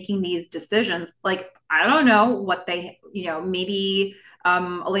Noel's making these decisions. Like, I don't know what maybe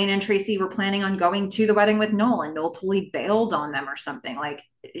Elena and Tracy were planning on going to the wedding with Noel, and Noel totally bailed on them or something. Like,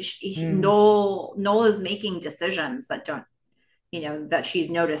 Mm. Noel is making decisions that don't, that she's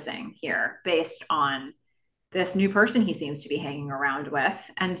noticing here based on this new person he seems to be hanging around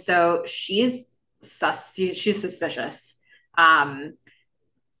with, and so she's suspicious. Um,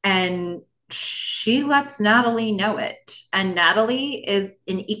 and she lets Natalie know it. And Natalie is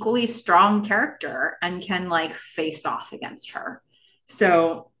an equally strong character and can like face off against her.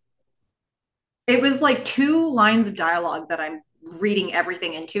 So it was like two lines of dialogue that I'm reading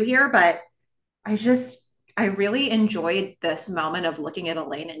everything into here, but I just I really enjoyed this moment of looking at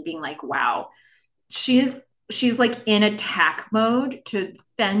Elaine and being like, wow, she's like in attack mode to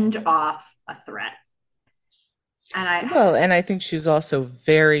fend off a threat. And I Well, and I think she's also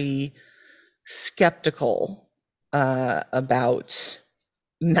very skeptical about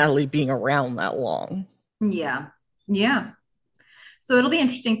Natalie being around that long. yeah. Yeah. So it'll be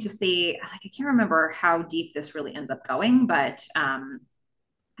interesting to see. Like, I can't remember how deep this really ends up going, but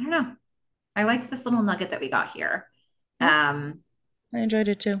I don't know. I liked this little nugget that we got here. Yeah, Um, I enjoyed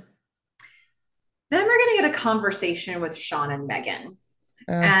it too. then we're going to get a conversation with Sean and Megan.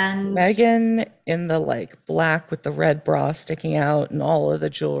 And Megan in the like black with the red bra sticking out and all of the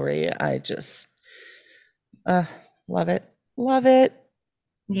jewelry. I just uh, love it. Love it.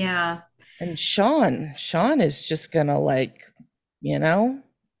 yeah, And Sean is just gonna like, you know,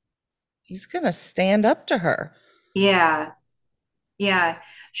 he's gonna stand up to her. yeah, yeah.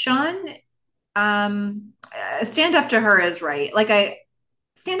 Sean stand up to her is right. Like I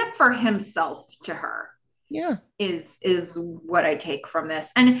stand up for himself to her Yeah. is what I take from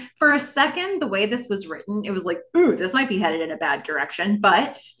this. And for a second, the way this was written, it was like, ooh, this might be headed in a bad direction.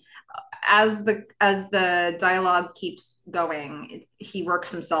 But as the dialogue keeps going, he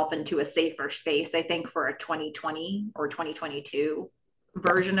works himself into a safer space. I think for a 2020 or 2022 Yeah.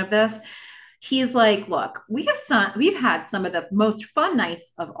 version of this, he's like, look, we've had some of the most fun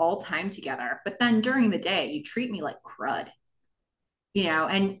nights of all time together, but then during the day you treat me like crud,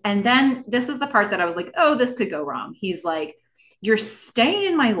 and then this is the part that I was like, oh, this could go wrong. He's like, you're staying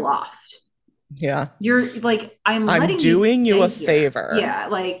in my loft. Yeah. You're like, I'm I'm letting you doing you stay a here. favor. Yeah,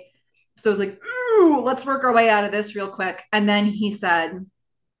 like, so I was like, ooh, let's work our way out of this real quick. And then he said,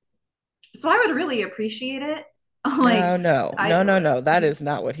 so I would really appreciate it. No, like no, no, I no, no. That he is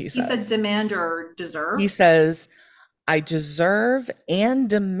not what he he said says. demand or He deserve. says, I deserve and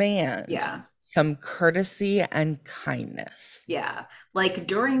demand Yeah. some courtesy and kindness. Yeah. Like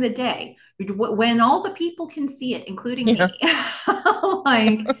during the day when all the people can see it, including Yeah, me.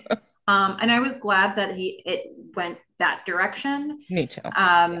 like and I was glad that he it went that direction. me too.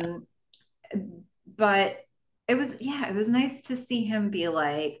 Yeah. Um, but it was nice to see him be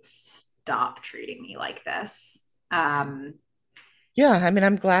like, stop treating me like this. Yeah, I mean,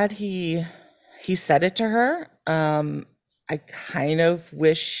 I'm glad he said it to her. I kind of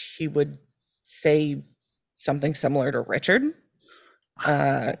wish he would say something similar to Richard,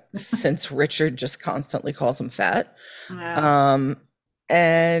 since Richard just constantly calls him fat. Yeah, Um,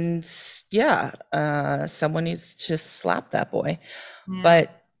 and yeah, someone needs to slap that boy. yeah,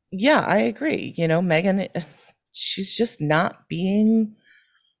 But yeah, I agree. Megan, she's just not being,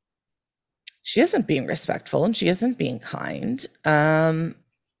 she isn't being respectful and she isn't being kind.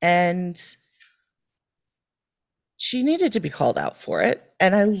 And she needed to be called out for it.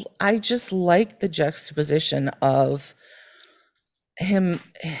 And I just like the juxtaposition of him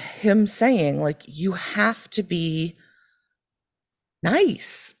saying, like, you have to be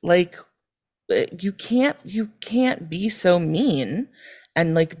nice. Like, you can't be so mean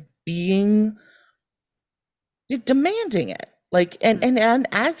and like being demanding it. Like, and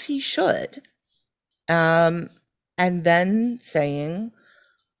as he should. Um, and then saying,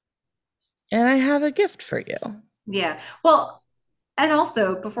 and I have a gift for you. yeah. Well, and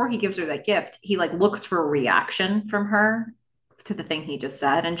also before he gives her that gift, he like looks for a reaction from her to the thing he just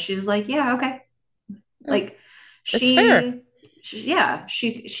said, and she's like, yeah, okay. Yeah, Like it's fair.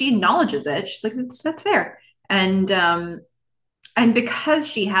 she acknowledges it. She's like, that's fair. And because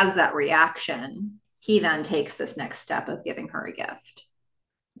she has that reaction, he then takes this next step of giving her a gift.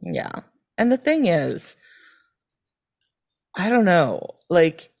 Yeah. And the thing is, I don't know,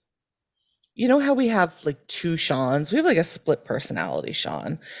 like, you know how we have like two Seans? We have like a split personality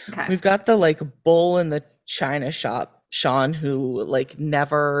Sean. Okay. We've got the like bull in the china shop Sean who like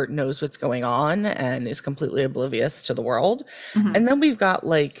never knows what's going on and is completely oblivious to the world. And Mm-hmm. then we've got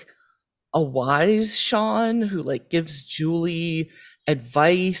like a wise Sean who like gives Julie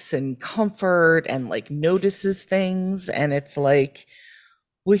advice and comfort and like notices things. And it's like,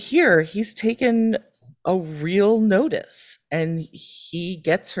 well, here he's taken a real notice and he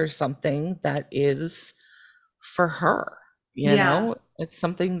gets her something that is for her. Yeah. It's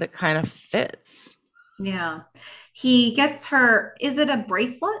something that kind of fits. Yeah. He gets her, is it a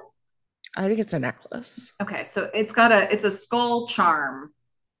bracelet? I think it's a necklace. Okay, so it's a skull charm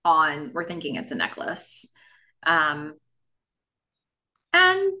on, we're thinking it's a necklace. Um,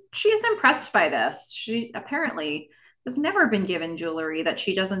 and she is impressed by this. She apparently has never been given jewelry that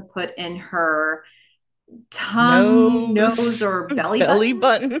she doesn't put in her tongue, nose, Nose, or belly belly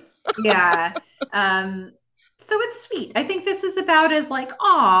button. button. Yeah. Um, so it's sweet. I think this is about as like,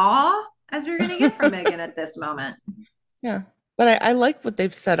 aw, as you're gonna get from Megan at this moment. Yeah. But I like what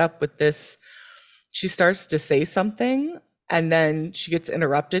they've set up with this. She starts to say something and then she gets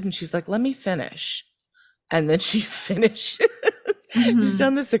interrupted and she's like, let me finish. And then she finishes. She's Mm-hmm.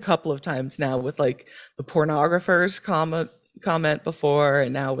 done this a couple of times now with like the pornographers comment before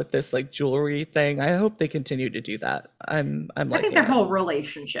and now with this like jewelry thing. I hope they continue to do that. I'm I think liking their it. whole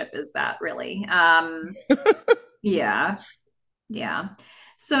relationship is that really. Yeah, yeah.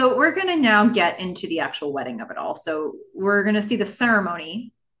 So we're gonna now get into the actual wedding of it all. So we're gonna see the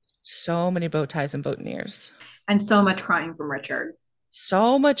ceremony So many bow ties and boutonnieres. and so much crying from Richard.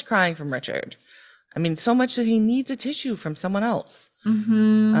 So much crying from Richard. I mean, so much that he needs a tissue from someone else.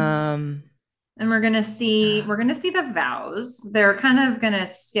 Mm-hmm. Um, And we're gonna see the vows. They're kind of gonna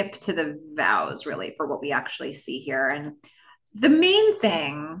skip to the vows really for what we actually see here. And the main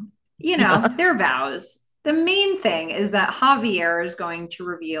thing, yeah, their vows. the main thing is that Javier is going to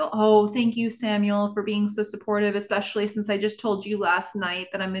reveal, oh, thank you, Samuel, for being so supportive, especially since I just told you last night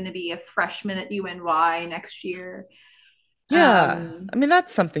that I'm going to be a freshman at UNY next year. Yeah. Um, I mean,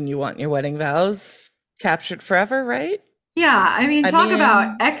 that's something you want in your wedding vows captured forever, right? yeah, I mean, I talk about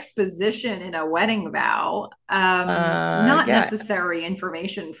mean, exposition in a wedding vow. Not yeah. necessary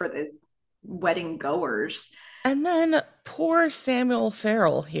information for the wedding goers. And then poor Samuel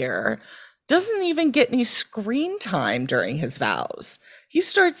Farrell here doesn't even get any screen time during his vows. He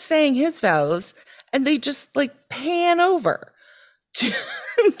starts saying his vows and they just like pan over to,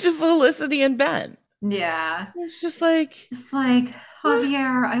 to Felicity and Ben. Yeah. It's just like, It's like, what?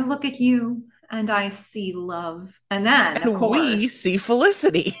 Javier, I look at you and I see love. And then, of And we see course,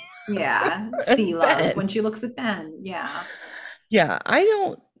 Felicity yeah, see and love Ben. when she looks at Ben. Yeah. Yeah,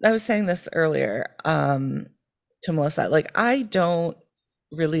 I was saying this earlier to Melissa, like, I don't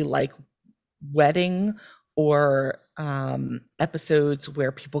really like wedding or episodes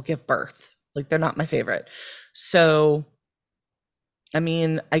where people give birth. Like, they're not my favorite. So, I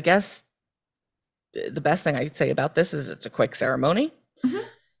mean, I guess the best thing I could say about this is it's a quick ceremony.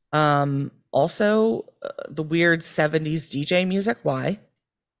 Mhm. Also, the weird 70s DJ music. Why?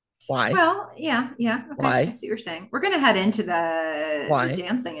 Why? Well, yeah, yeah. Okay. I Why? see what you're saying. We're gonna head into the Why?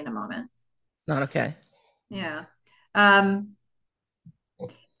 dancing in a moment. It's not okay. Yeah. Um,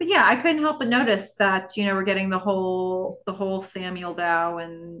 but yeah, I couldn't help but notice that, we're getting the whole Samuel Dow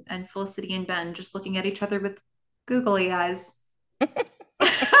and Felicity and Ben just looking at each other with googly eyes.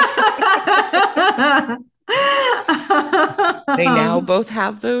 They now Um, both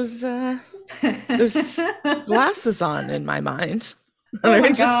have those glasses on in my mind. oh They're my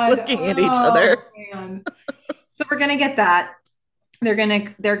just God. looking at each other. Oh man. So we're gonna get that. They're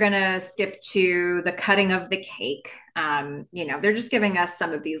gonna skip to the cutting of the cake. They're just giving us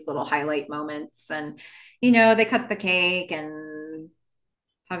some of these little highlight moments, and they cut the cake, and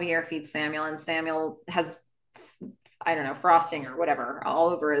Javier feeds Samuel, and Samuel has, I don't know, frosting or whatever all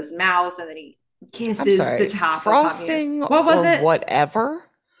over his mouth, and then he I'm kisses the sorry, top of Javier's. frosting What was or it? whatever,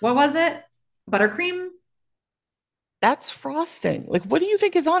 What was it? Buttercream? that's frosting. Like, what do you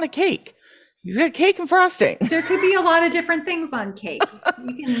think is on a cake? He's got cake and frosting, There could be a lot of different things on cake.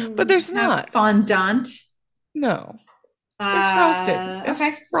 You but can there's have not. fondant. No, it's frosting. Okay.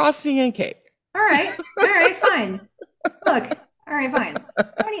 It's frosting and cake. All right. All right. Fine. Look. All right. Fine. I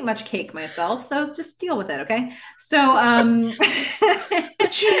don't eat much cake myself, so just deal with it. Okay. So,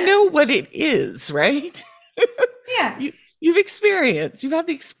 But you know what it is, right? yeah, You've had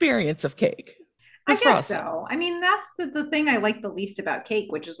the experience of cake I with guess frosting. so. I mean, that's the thing I like the least about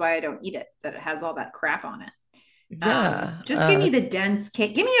cake, which is why I don't eat it, that it has all that crap on it. Yeah. Just give me the dense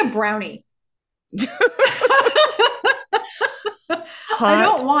cake. Give me a brownie. I Hot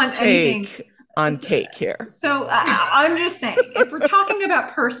don't want anything. take on cake here. So I'm just saying, if we're talking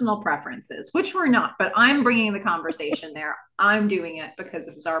about personal preferences, which we're not, but I'm bringing the conversation there, I'm doing it because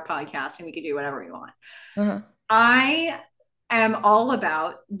this is our podcast and we can do whatever we want. Uh-huh. I am all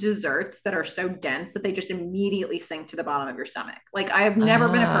about desserts that are so dense that they just immediately sink to the bottom of your stomach. Like, I have never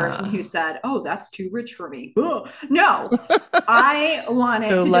been a person who Ah. said, "Oh, that's too rich for me." Ugh. No, I want it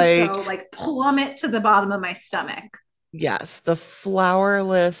So, to just go like, like plummet to the bottom of my stomach. yes, the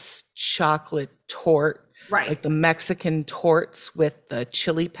flourless chocolate torte, Right, like the Mexican torts with the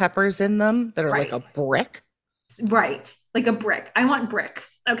chili peppers in them that are like right. a brick. Right. Like a brick. I want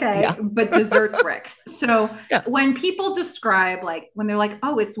bricks. Yeah. Okay. But dessert bricks. So Yeah. when people describe, like, when they're like,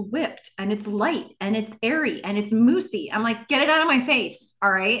 oh, it's whipped and it's light and it's airy and it's moussey, I'm like, get it out of my face. All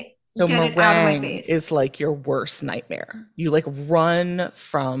right. So Get it out of my meringue face. is like your worst nightmare. You like run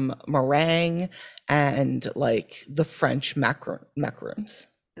from meringue and like the French macaroons.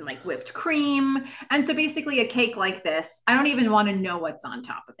 And like whipped cream. And so basically, a cake like this, I don't even want to know what's on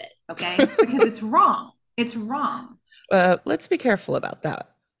top of it. Okay. Because it's wrong. It's wrong. Let's be careful about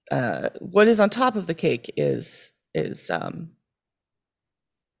that. What is on top of the cake is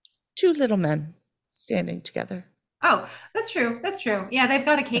two little men standing together. Oh, that's true. That's true. Yeah. They've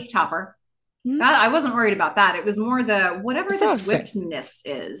got a Yeah. cake topper. Mhm. That I wasn't worried about that. It was more the The whatever this frosting. whippedness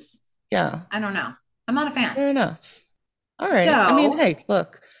is. Yeah, I don't know. I'm not a fan. fair enough. All right. I mean, So, hey,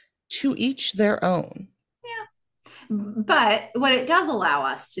 look, to each their own. yeah. But what it does allow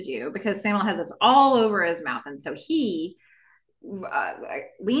us to do, because Samuel has this all over his mouth, and so he uh,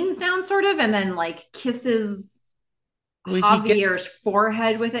 leans down sort of and then like kisses Well, Javier's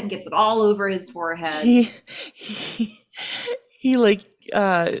forehead with it and gets it all over his forehead. he he, he like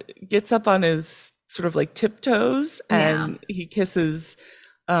gets up on his sort of like tiptoes Yeah. and he kisses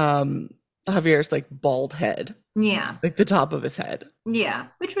um Javier's like bald head, Yeah. like the top of his head Yeah.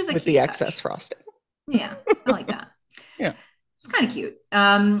 Which was a with the cute excess touch. frosting. Yeah, I like that. Yeah, It's kind of cute.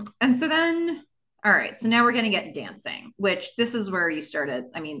 And so then, all right, so now we're gonna get dancing, which this is where you started.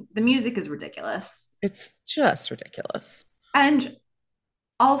 I mean, the music is ridiculous. it's just ridiculous. And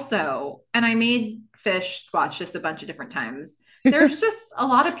also, and I made Fish watch this a bunch of different times. There's just a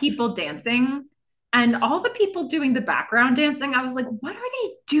lot of people dancing, and all the people doing the background dancing, I was like, what are they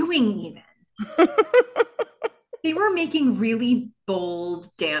doing even? They were making really bold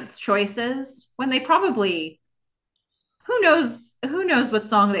dance choices when they probably who knows what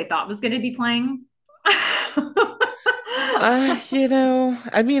song they thought was going to be playing.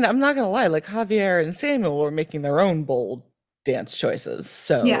 I mean, I'm not gonna lie, like Javier and Samuel were making their own bold dance choices,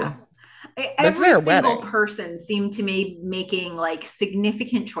 Yeah. so but it's Every their single wedding. person seemed to be making like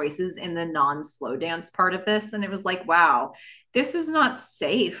significant choices in the non-slow dance part of this, and it was like, wow, this is not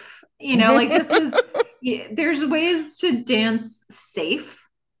safe. Like this is, there's ways to dance safe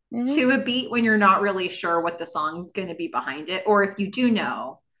Hmm. to a beat when you're not really sure what the song's going to be behind it, or if you do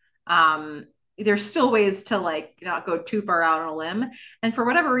know, um there's still ways to like not go too far out on a limb. And for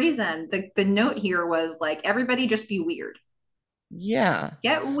whatever reason, the note here was like, everybody just be weird. Yeah.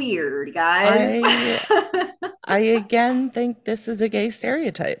 Get weird, guys. I I again think this is a gay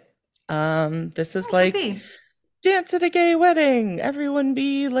stereotype. This is It could like be. dance at a gay wedding. Everyone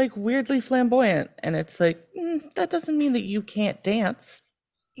be like weirdly flamboyant, and it's like that doesn't mean that you can't dance.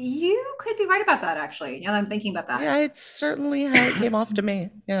 You could be right about that, actually. Now that I'm thinking about Yeah, it's certainly how it came that. off to me.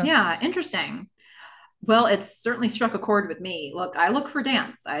 Yeah, Yeah, interesting. Well, it's certainly struck a chord with me. Look, I look for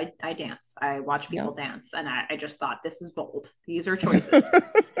dance. I dance. I watch people yep, dance, and I just thought this is bold. These are choices.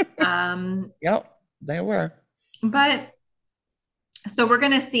 Um, yep, they were. but so we're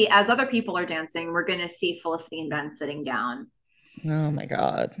gonna see, as other people are dancing, we're gonna see Felicity and Ben sitting down. Oh my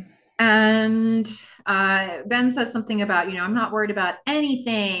God. And Ben says something about, I'm not worried about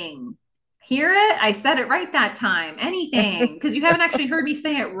anything. Hear it? I said it right that time. Anything. Because you haven't actually heard me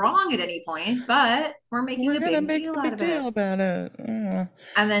say it wrong at any point, but we're making We're a gonna big make deal a out big of it. deal about it. Yeah.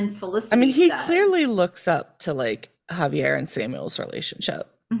 And then I mean, Felicity he clearly says, looks up to like Javier and Samuel's relationship,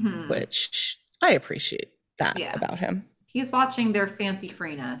 mm-hmm, which I appreciate that yeah, about him. he's watching their fancy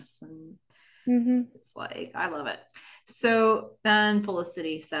freeness. And Hmm. it's like, I love it. So then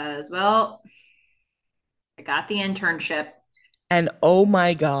Felicity says, well, I got the internship. And oh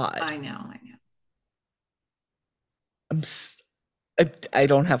my God, I know, I know. I'm s- I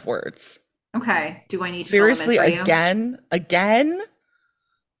don't have words. Okay. Do I need to fill them in Seriously, for you? again,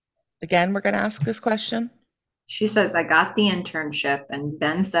 we're gonna ask this question. She says, I got the internship. And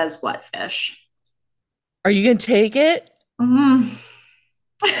Ben says, what, Fish? Are you gonna take it? Mm.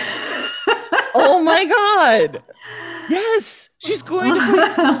 Oh my God. Yes, she's going to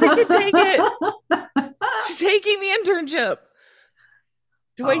freaking take it. She's taking the internship.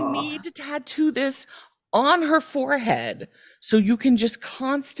 Do I Oh. need to tattoo this on her forehead so you can just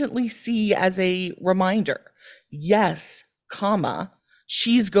constantly see as a reminder? Yes, comma,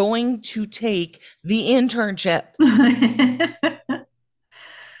 she's going to take the internship.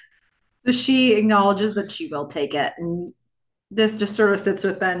 So she acknowledges that she will take it. And this just sort of sits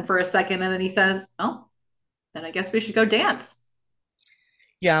with Ben for a second. And then he says, well, then I guess we should go dance.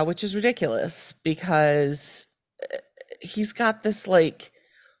 Yeah, which is ridiculous because he's got this like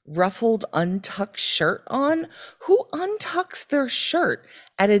ruffled untucked shirt on. Who untucks their shirt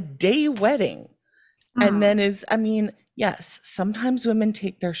at a day wedding? And then Hmm. I mean, yes, sometimes women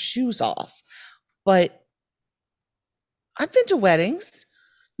take their shoes off, but I've been to weddings.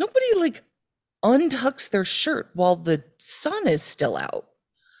 Nobody like untucks their shirt while the sun is still out.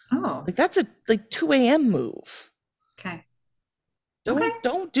 Oh, Like that's a like 2 a.m. move. okay. Okay.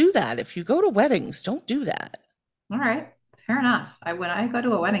 Don't do that. If you go to weddings, don't do that. All right. Fair enough. When I go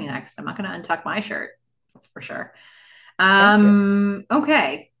to a wedding next, I'm not going to untuck my shirt. That's for sure. Thank you.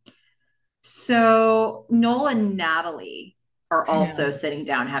 Okay. So Noel and Natalie are Yeah, also sitting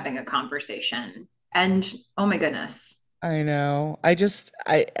down having a conversation. And oh my goodness. I know. I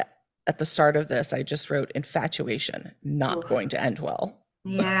at the start of this, I just wrote infatuation, not Oof. going to end well.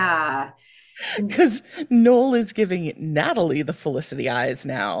 Yeah. Because Noel is giving Natalie the Felicity eyes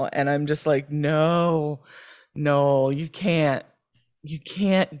now, and I'm just like, no, no, you can't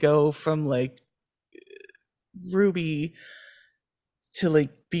go from like Ruby to like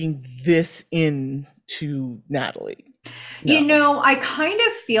being this into Natalie. No, I kind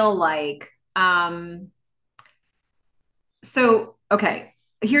of feel like, so okay,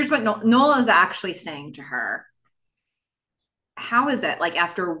 here's what Noel is actually saying to her. How is it like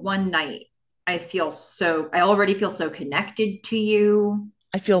after one night? I already feel so connected to you.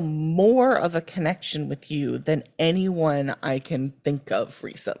 I feel more of a connection with you than anyone I can think of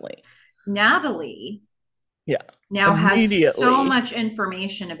recently. Natalie Yeah. now has so Immediately. much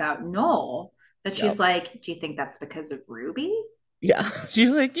information about Noel that she's Yep. like, do you think that's because of Ruby? Yeah.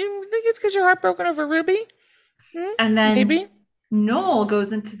 She's like, you think it's because you're heartbroken over Ruby? Hmm? And then Maybe. Noel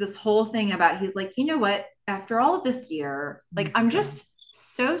goes into this whole thing about he's like, you know what? After all of this year, like Oh I'm God. just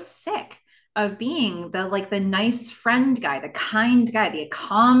so sick of being the nice friend guy, the kind guy, the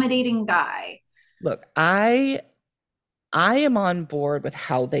accommodating guy. Look, I am on board with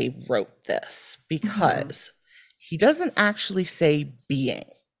how they wrote this Mm-hmm. because he doesn't actually say being.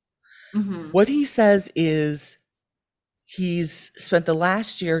 Mm-hmm. What he says is he's spent the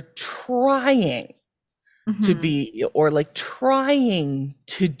last year trying to Mm-hmm. be or like trying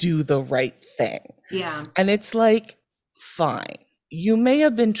to do the right thing. Yeah. And it's like, fine, you may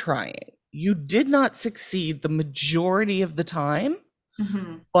have been trying. You did not succeed the majority of the time,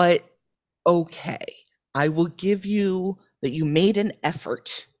 Mm-hmm. but okay. I will give you that you made an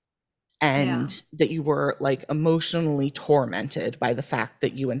effort Yeah. and that you were like emotionally tormented by the fact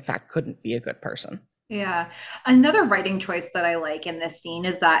that you, in fact, couldn't be a good person. Yeah. Another writing choice that I like in this scene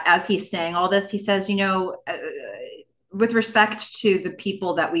is that as he's saying all this, he says, with respect to the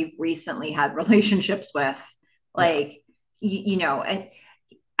people that we've recently had relationships with, Yeah. like, and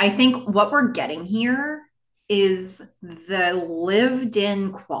I think what we're getting here is the lived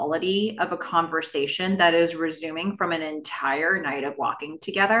in quality of a conversation that is resuming from an entire night of walking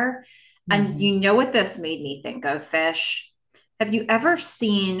together. And Hmm. you know what this made me think of, Fish? Have you ever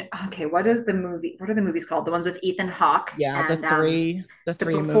seen, okay, what is the movie? What are the movies called? The ones with Ethan Hawke Yeah, and the the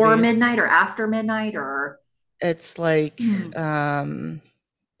three Before movies. Midnight or After Midnight or, It's like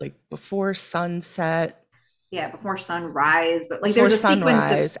before sunset, yeah, Before Sunrise. But like before there's a sequence of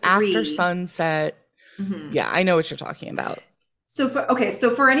sunrise, after three. sunset. Mhm. Yeah, I know what you're talking about. So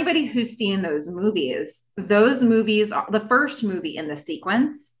for anybody who's seen those movies are the first movie in the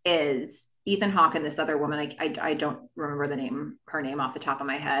sequence is Ethan Hawke and this other woman. I don't remember her name off the top of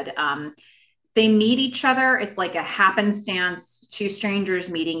my head. They meet each other. It's like a happenstance, two strangers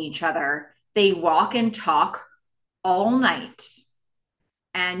meeting each other. They walk and talk all night.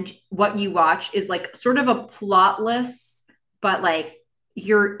 And what you watch is like sort of a plotless, but like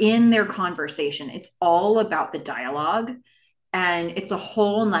you're in their conversation. It's all about the dialogue and it's a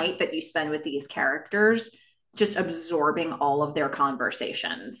whole night that you spend with these characters just absorbing all of their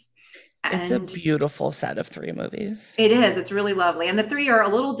conversations. It's a And beautiful set of three movies. it's really lovely, and the three are a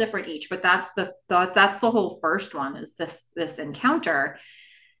little different each, but that's the whole first one is this encounter.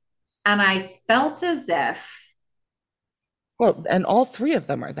 And I felt as if Well, and all three of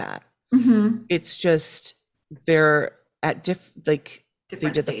them are that. mhm, It's just they're at like they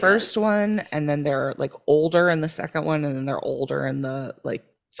different did the first stages. one and then they're like older in the second one and then they're older in the like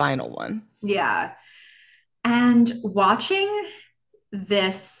final one. Yeah. And watching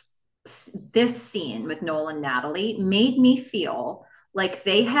this this scene with Noel and Natalie made me feel like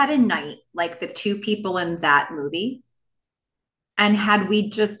they had a night like the two people in that movie. And had we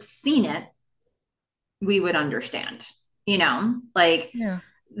just seen it, we would understand, like Yeah.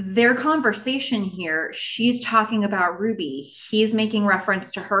 their conversation here. She's talking about Ruby. He's making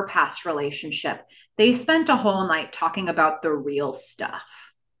reference to her past relationship. They spent a whole night talking about the real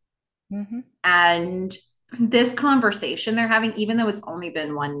stuff. Hmm. And this conversation they're having, even though it's only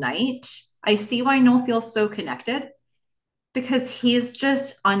been one night, I see why Noel feels so connected because he's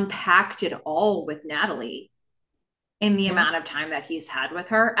just unpacked it all with Natalie in the Yeah. amount of time that he's had with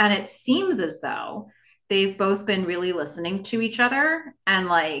her. And it seems as though they've both been really listening to each other and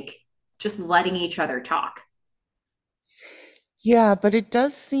like just letting each other talk. Yeah, but it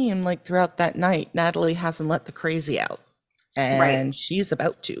does seem like throughout that night, Natalie hasn't let the crazy out, Right. and she's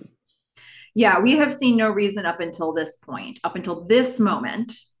about to. Yeah, we have seen no reason up until this point, up until this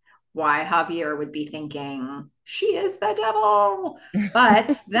moment, why Javier would be thinking, she is the devil.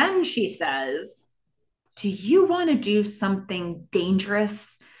 But then she says, do you want to do something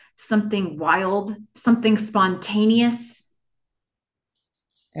dangerous, something wild, something spontaneous?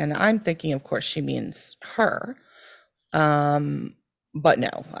 And I'm thinking, of course, she means her. Um, but no,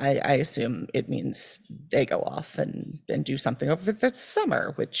 I assume it means they go off and do something over the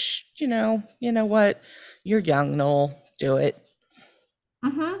summer, which, you know what? You're young, Noel. Do it.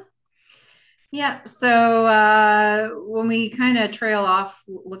 Mm-hmm. Yeah. So when we kind of trail off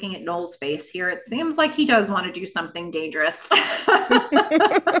looking at Noel's face here, it seems like he does want to do something dangerous.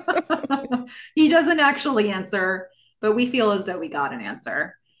 He doesn't actually answer, but we feel as though we got an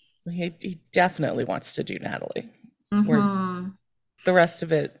answer. He definitely wants to do Natalie. Where Mm-hmm. the rest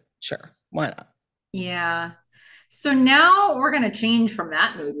of it, sure, why not? Yeah. So now we're going to change from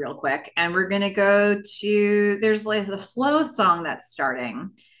that mood real quick and we're going to go to there's like a slow song that's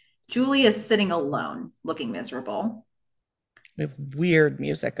starting Julie is sitting alone, looking miserable. We have weird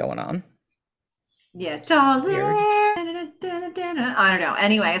music going on. Yeah, darling. Weird. I don't know.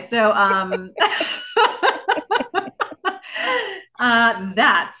 Anyway, so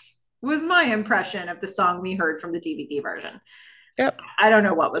that was my impression of the song we heard from the DVD version. Yep. I don't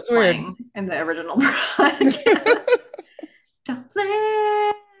know what was It's weird. playing in the original broadcast.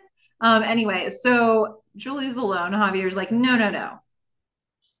 Darling. Anyway, so Julie's alone. Javier's like, no, no, no.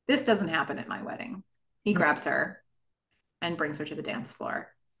 This doesn't happen at my wedding. He grabs her and brings her to the dance floor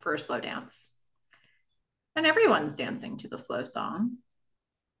for a slow dance. And everyone's dancing to the slow song.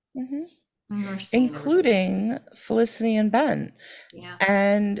 Hmm. And they're singing everybody. Including Felicity and Ben. Yeah.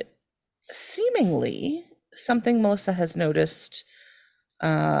 And seemingly, something Melissa has noticed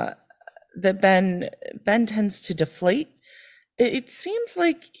uh, that Ben tends to deflate. It seems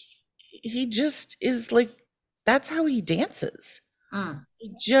like he just is like that's how he dances. Mm.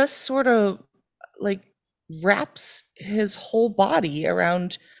 He just sort of like wraps his whole body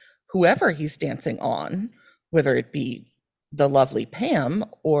around whoever he's dancing on, whether it be the lovely Pam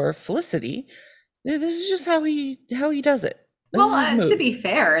or Felicity. This is just how he does it. This Well, is his to be move.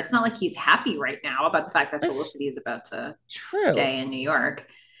 fair, it's not like he's happy right now about the fact that That's Felicity is about to true. stay in New York.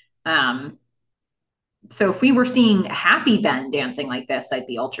 Um, so if we were seeing happy Ben dancing like this, I'd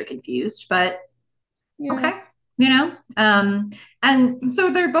be ultra confused. But Yeah. okay, you know. And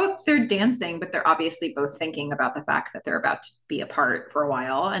so they're dancing, but they're obviously both thinking about the fact that they're about to be apart for a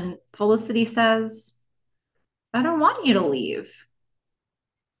while. And Felicity says, "I don't want you to leave."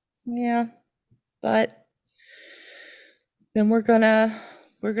 Yeah. But then we're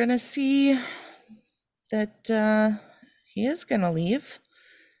gonna see that he is gonna leave.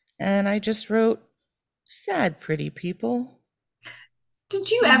 And I just wrote sad pretty people. Did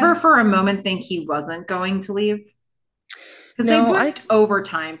you ever, Mm. for a moment, think he wasn't going to leave? Because they No, I worked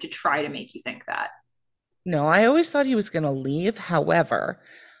overtime to try to make you think that. no, I always thought he was gonna leave. However,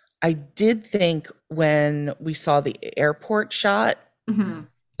 I did think when we saw the airport shot Mm-hmm.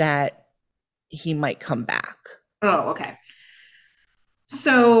 that he might come back. Oh, okay.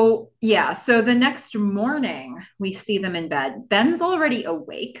 So, yeah. So the next morning, we see them in bed. Ben's already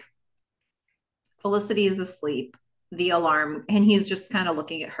awake. Felicity is asleep. The alarm, and he's just kind of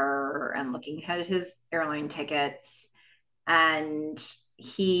looking at her and looking at his airline tickets. And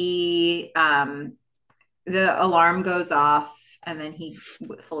the alarm goes off, and then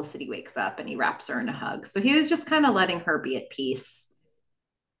Felicity wakes up and he wraps her in a hug. So he was just kind of letting her be at peace.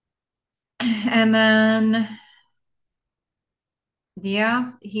 And then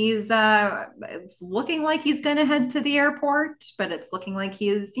yeah, it's looking like he's gonna head to the airport, but it's looking like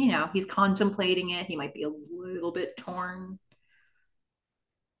he's contemplating it. He might be a little bit torn.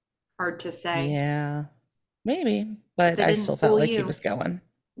 Hard to say. Yeah, maybe, But but they I didn't still felt fool like he you. was going.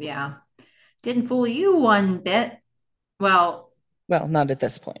 Yeah. Didn't fool you one bit. Well, Well, not at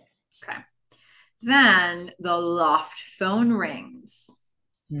this point. okay. Then the loft phone rings.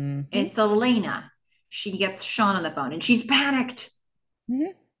 Hmm. It's Elena. She gets Sean on the phone and she's panicked. Hmm.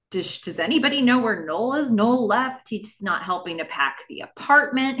 Does anybody know where Noel is? Noel left. He's not helping to pack the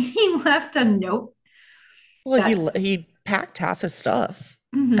apartment. He left a note Well, he that's, he packed half his stuff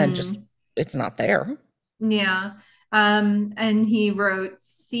and just mm-hmm, it's not there. yeah. And he wrote,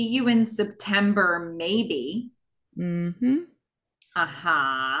 "See you in September, maybe." Hmm.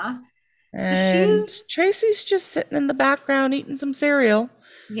 Uh-huh. So And she's, Tracy's just sitting in the background eating some cereal,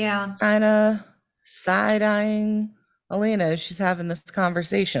 yeah, kind of side-eyeing Elena as she's having this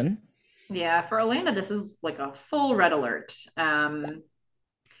conversation. yeah. For Elena, this is like a full red alert. And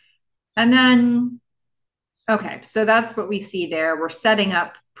then okay, so that's what we see there. We're setting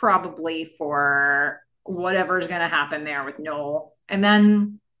up probably for whatever's going to happen there with Noel. And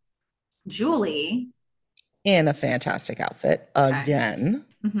then Julie, In a fantastic outfit okay, again.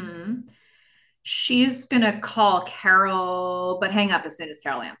 mm-hmm, she's going to call Carol, but hang up as soon as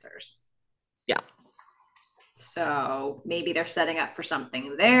Carol answers. Yeah. So maybe they're setting up for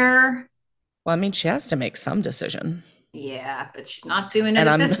something there. Well, I mean, she has to make some decision. Yeah, but she's not doing it And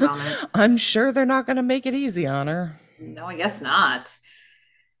at I'm this moment. I'm sure they're not going to make it easy on her. No, I guess not.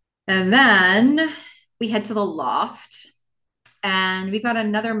 And then we head to the loft and we've got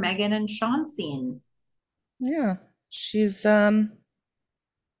another Megan and Sean scene. Yeah. She's that's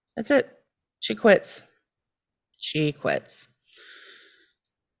it. She quits. She quits.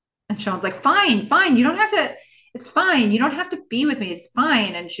 And Sean's like, fine, fine. You don't have to, it's fine. You don't have to be with me. It's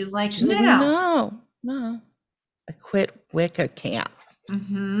fine. And she's like, She's like, no, no. "No. No. I quit Wicca camp."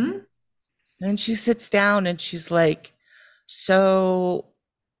 Mm-hmm. And she sits down and she's like, "So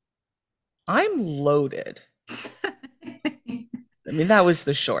I'm loaded." I mean, that was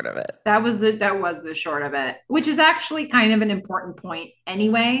the short of it. That was the short of it, which is actually kind of an important point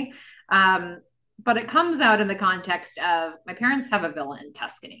anyway. Um, but it comes out in the context of my parents have a villa in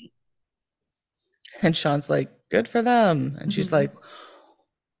Tuscany. And Sean's like, good for them. And she's like,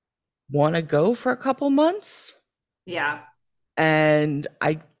 Mm-hmm. want to go for a couple months? Yeah. And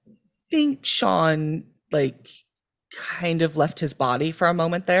I think Sean, like, kind of left his body for a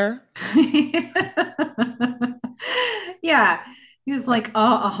moment there. Yeah. He was like,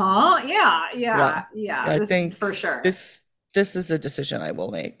 uh-huh. Yeah, Yeah. yeah, yeah. I This think for sure. this this is a decision I will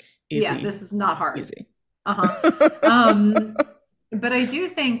make. Yeah, Easy, this is not hard. easy. Uh-huh. Um, but I do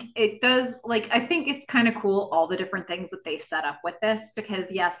think it does, like, I think it's kind of cool all the different things that they set up with this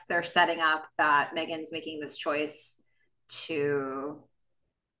because yes, they're setting up that Megan's making this choice to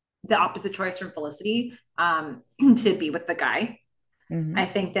the opposite choice from Felicity, to be with the guy. Hmm. I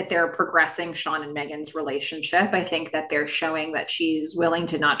think that they're progressing Sean and Megan's relationship. I think that they're showing that she's willing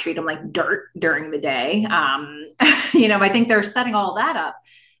to not treat him like dirt during the day. I think they're setting all that up.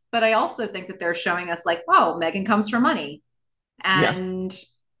 But I also think that they're showing us, like, oh, Megan comes for money. Yeah. And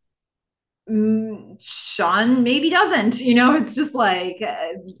Sean maybe doesn't. It's just like,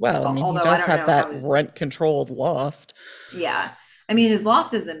 Well, I mean, he although I does don't have know that how his, rent controlled loft. yeah. I mean, his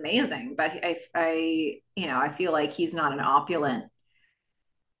loft is amazing, but I feel like he's not an opulent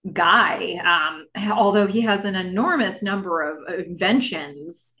guy, although he has an enormous number of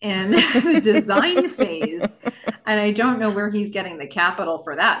inventions in the design phase. And I don't know where he's getting the capital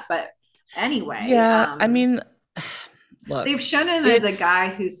for that. But anyway, Yeah, I mean, look, they've shown him as a it's guy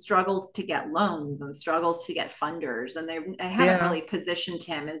who struggles to get loans and struggles to get funders. And they haven't yeah, really positioned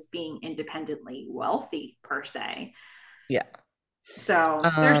him as being independently wealthy per se. yeah. So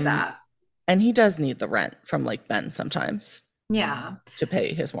there's Um, that. and he does need the rent from like Ben sometimes Yeah. to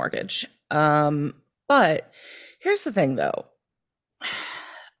pay his mortgage. But here's the thing though.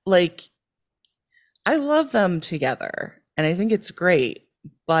 Like, I love them together and I think it's great,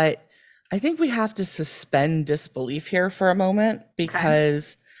 but I think we have to suspend disbelief here for a moment Okay.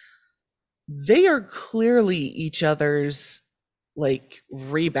 because they are clearly each other's like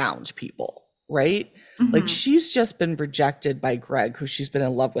rebound people, right? Like Mm-hmm. she's just been rejected by Greg, who she's been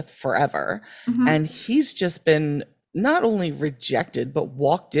in love with forever. Mm-hmm. And he's just been not only rejected, but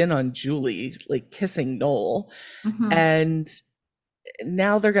walked in on Julie, like kissing Noel. Mm-hmm. And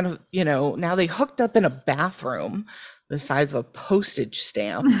now they're going to, now they hooked up in a bathroom the size of a postage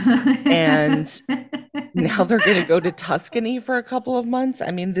stamp. And now they're going to go to Tuscany for a couple of months.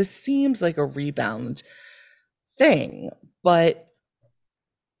 I mean, this seems like a rebound thing, but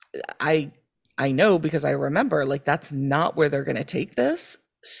I I know because I remember like that's not where they're going to take this.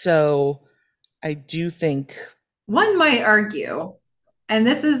 So I do think One might argue, and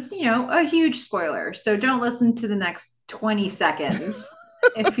this is, a huge spoiler, so don't listen to the next 20 seconds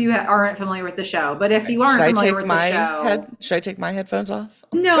if you aren't familiar with the show. But if you aren't familiar with the show, should I take my headphones off?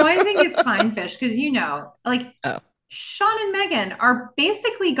 no, I think it's fine, Fish, because like, Oh. Sean and Megan are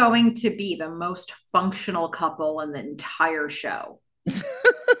basically going to be the most functional couple in the entire show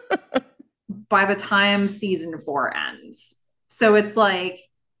by the time season 4 ends. So it's like,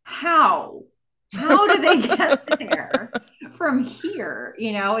 how? How do they get there from here?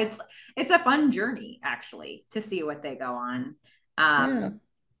 It's a fun journey actually to see what they go on. Yeah. I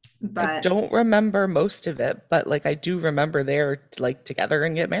But don't remember most of it, but like I do remember they're like together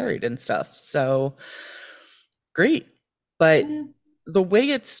and get married and stuff. So great. But eh, the way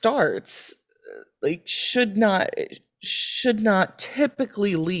it starts like should not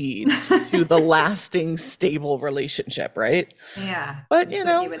typically lead to the lasting stable relationship, right? yeah, But that's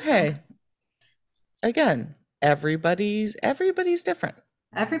what you would think. hey, again, everybody's different.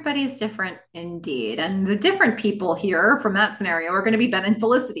 Everybody's different indeed. And the different people here from that scenario are going to be Ben and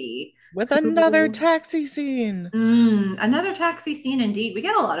Felicity, With another who, taxi scene. another taxi scene indeed. We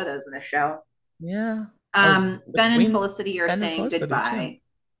get a lot of those in this show. Yeah. Oh, Ben and between Felicity are Ben and saying Felicity too. goodbye.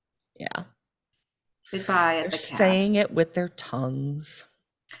 Yeah. Goodbye They're at the cab. saying it with their tongues.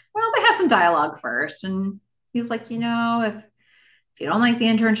 Well, they have some dialogue first, and he's like, if you don't like the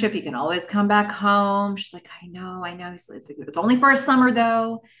internship, you can always come back home. She's like, I know. It's only for a summer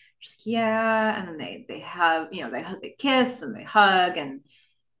though. She's like, yeah. And then they have, they kiss and they hug, and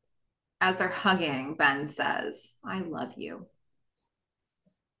as they're hugging, Ben says, I love you.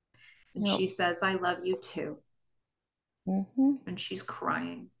 And Yep. she says, I love you too. Hmm. And she's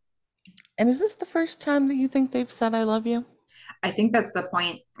crying. And is this the first time that you think they've said I love you? I think that's the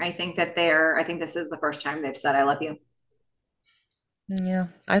point. I think this is the first time they've said, I love you. Yeah,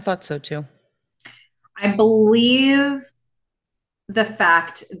 I thought so too. I believe the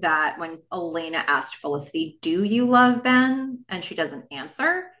fact that when Elena asked Felicity, "Do you love Ben?" and she doesn't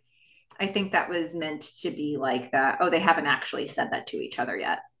answer, I think that was meant to be like that. Oh, they haven't actually said that to each other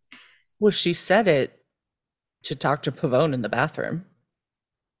yet. Well, she said it to Dr. Pavone in the bathroom.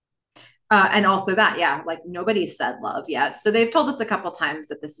 And also that, yeah, like nobody said love yet. So they've told us a couple times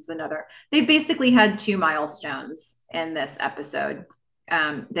that this is another. They basically had two milestones in this episode.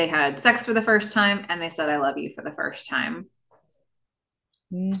 They had sex for the first time, and they said "I love you" for the first time.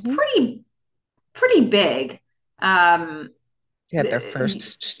 It's Hmm. pretty big. Um, They had their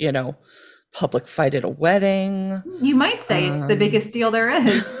first, public fight at a wedding. you might say it's the Um, biggest deal there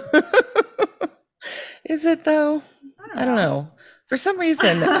is. is it though? I don't I don't know. know. For some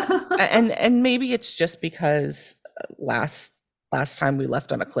reason, and maybe it's just because last time we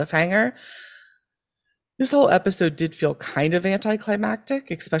left on a cliffhanger. This whole episode did feel kind of anticlimactic,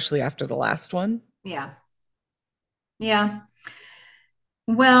 especially after the last one. Yeah. Yeah.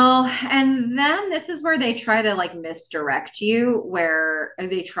 Well, and then this is where they try to like misdirect you, where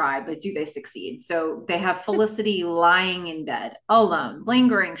they try, but do they succeed? So they have Felicity lying in bed alone,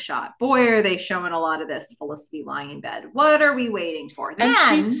 lingering shot. Boy, are they showing a lot of this Felicity lying in bed. What are we waiting for? And she's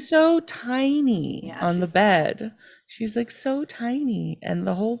Then, so tiny yeah, on the she's tiny. bed. She's like so tiny, and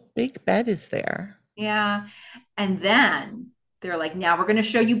the whole big bed is there. Yeah. And then they're like, now we're going to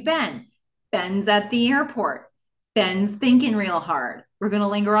show you Ben. Ben's at the airport. Ben's thinking real hard. We're going to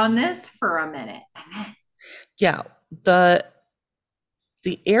linger on this for a minute. And then, Yeah,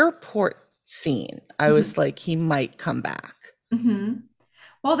 the airport scene, I mm-hmm, was like, he might come back. mm-hmm.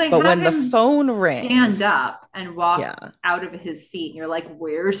 Well, they But have when the him phone stand rings, up and walk yeah, out of his seat, and you're like,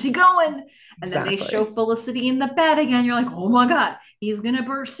 where's he going? And then they show exactly. Felicity in the bed again. You're like, oh my God, he's going to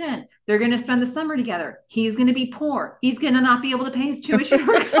burst in. They're going to spend the summer together. He's going to be poor. He's going to not be able to pay his tuition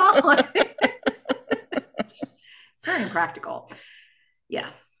for college. It's very impractical. Yeah.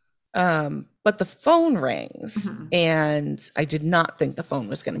 But the phone rings, Mm-hmm. and I did not think the phone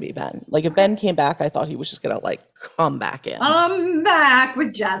was going to be Ben. Like if Okay. Ben came back, I thought he was just going to like come back in. I'm back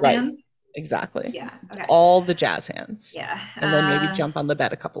with jazz Right. hands. Exactly. Yeah. Okay. All the jazz hands. Yeah. And then maybe jump on the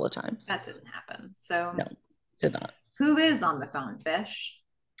bed a couple of times. That didn't happen. So No, did not. who is on the phone, Fish?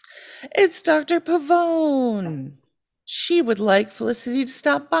 It's Dr. Pavone. She would like Felicity to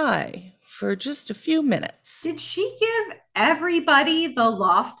stop by for just a few minutes. Did she give everybody the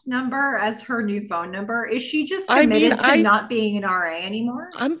loft number as her new phone number? Is she just I mean, committed to not being an RA anymore?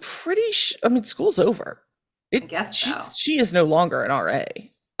 I'm pretty sure. I mean, school's over. I guess so. She is no longer an RA.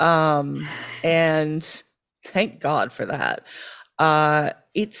 And thank God for that.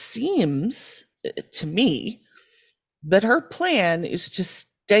 It seems to me that her plan is to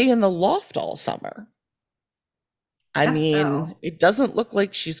stay in the loft all summer. I Guess mean, so. it doesn't look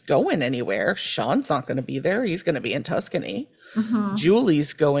like she's going anywhere. Sean's not going to be there. He's going to be in Tuscany. Mm-hmm.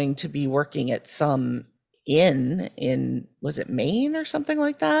 Julie's going to be working at some inn in, was it Maine or something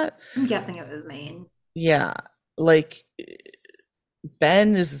like that? I'm guessing it was Maine. Yeah. Like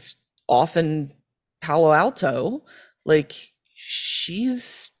Ben is often Palo Alto. Like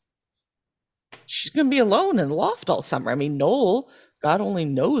she's going to be alone in the loft all summer. I mean, Noel, God only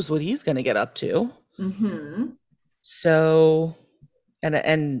knows what he's going to get up to. Mm-hmm. So,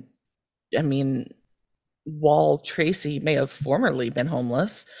 and I mean, while Tracy may have formerly been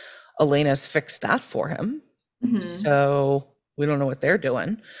homeless, Elena's fixed that for him. Mm-hmm. So we don't know what they're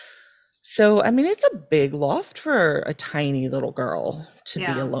doing. So, I mean, it's a big loft for a tiny little girl to be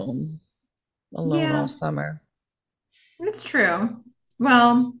Yeah. alone all Yeah, summer. it's true.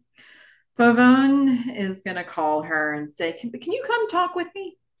 Well, Pavone is going to call her and say, can you come talk with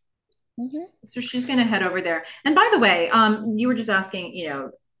me? Hmm. So she's going to head over there. And by the way, you were just asking,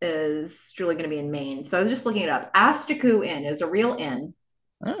 is Julie going to be in Maine? So I was just looking it up. Astaku Inn is a real inn.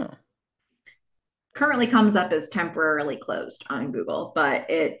 Oh, Currently comes up as temporarily closed on Google, but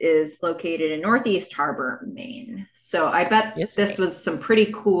it is located in Northeast Harbor, Maine. So I bet yes, this ma'am. was some pretty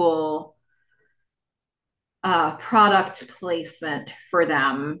cool product placement for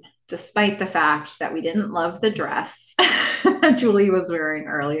them, despite the fact that we didn't love the dress Julie was wearing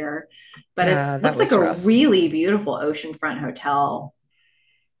earlier. But Yeah, it that looks like was a rough. really beautiful oceanfront hotel.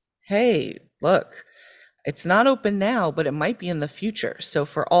 Hey, look, it's not open now, but it might be in the future. So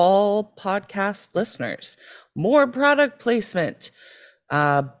for all podcast listeners, more product placement,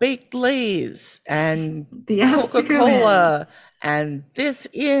 baked lays and The Astico Inn. Coca-Cola and this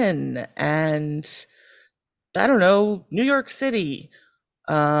inn and I don't know, New York City,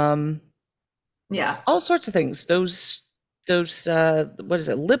 um, Yeah. all sorts of things. Those what is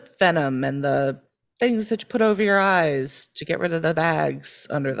it, lip venom and the things that you put over your eyes to get rid of the bags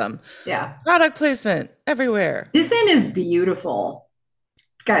under them. Yeah. Product placement everywhere. This inn is beautiful.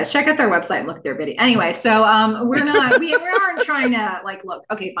 Guys, check out their website and look at their video. Anyway, so we aren't trying to like look.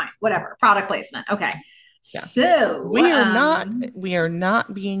 Okay, fine, whatever. Product placement. Okay. Yeah. So We are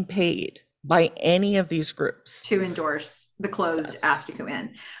not being paid by any of these groups. to endorse the closed Yes. Astico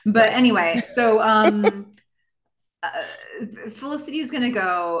Inn. But Right. anyway, so Felicity is going to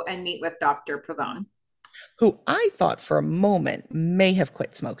go and meet with Dr. Pavone. Who I thought for a moment may have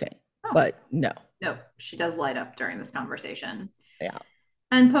quit smoking, Oh, but no. no, she does light up during this conversation. Yeah.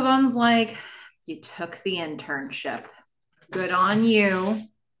 And Pavone's like, you took the internship. Good on you.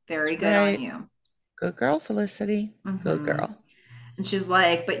 Very good on Right. you. Good girl, Felicity. Good Mm-hmm. girl. And she's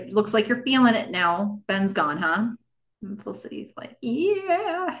like, but looks like you're feeling it now. Ben's gone, huh? And Felicity's like,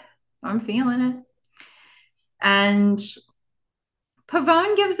 yeah, I'm feeling it. And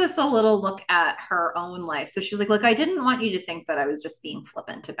Pavone gives us a little look at her own life. So she's like, look, I didn't want you to think that I was just being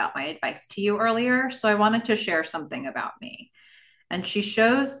flippant about my advice to you earlier. So I wanted to share something about me. And she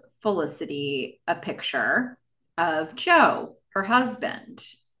shows Felicity a picture of Joe, her husband.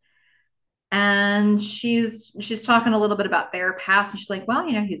 And she's talking a little bit about their past. And she's like, well,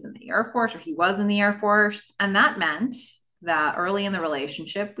 he's in the Air Force, or he was in the Air Force. And that meant that early in the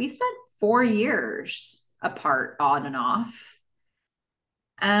relationship, we spent 4 years apart on and off.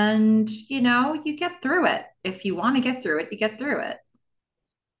 And you get through it. If you want to get through it, you get through it.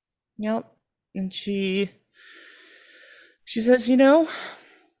 Yep. And she says,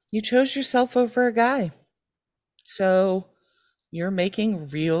 you chose yourself over a guy. So you're making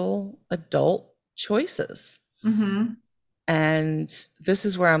real adult choices. Mm-hmm. And this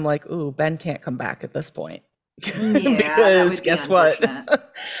is where I'm like, ooh, Ben can't come back at this point. Yeah, that Because would be guess what? unfortunate.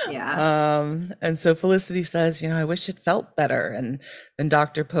 Yeah. And so Felicity says, I wish it felt better. And then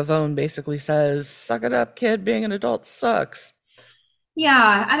Dr. Pavone basically says, suck it up, kid. Being an adult sucks.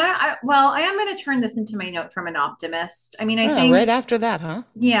 Yeah. And well, I am going to turn this into my note from an optimist. I mean, I Oh, right think, after that, huh?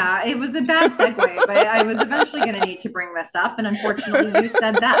 yeah, it was a bad segue, but I was eventually going to need to bring this up. And unfortunately, you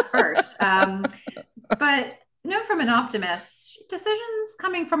said that first. But from an optimist, decisions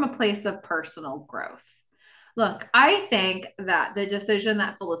coming from a place of personal growth. Look, I think that the decision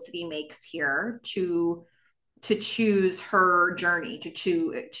that Felicity makes here to choose her journey,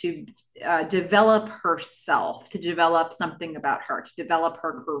 to develop herself, to develop something about her, to develop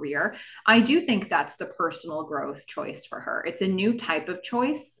her career, I do think that's the personal growth choice for her. It's a new type of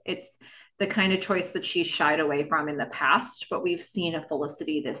choice. It's the kind of choice that she's shied away from in the past, but we've seen a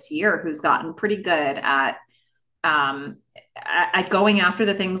Felicity this year who's gotten pretty good um, at going after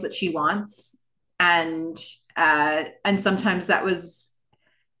the things that she wants, and sometimes that was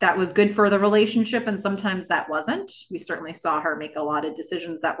good for the relationship, and sometimes that wasn't. We certainly saw her make a lot of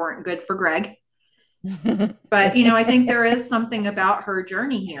decisions that weren't good for Greg. But I think there is something about her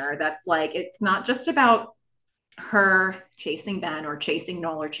journey here that's like, it's not just about her chasing Ben or chasing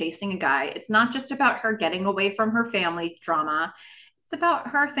Noel or chasing a guy. It's not just about her getting away from her family drama. It's about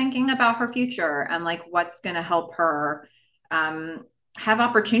her thinking about her future and like what's going to help her um, have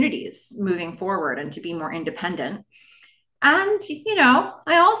opportunities moving forward and to be more independent. And,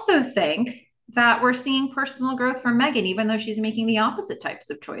 I also think that we're seeing personal growth from Megan, even though she's making the opposite types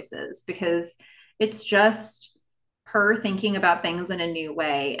of choices, because it's just her thinking about things in a new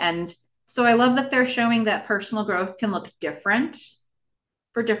way. And so I love that they're showing that personal growth can look different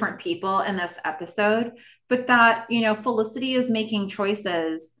for different people in this episode, but that, Felicity is making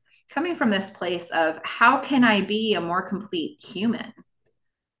choices coming from this place of how can I be a more complete human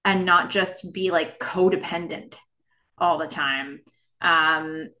and not just be like codependent all the time.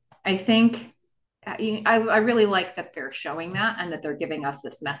 Um, I think I really like that they're showing that and that they're giving us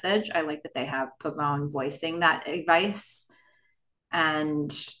this message. I like that they have Pavone voicing that advice,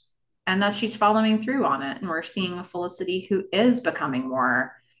 and that she's following through on it. And we're seeing a Felicity who is becoming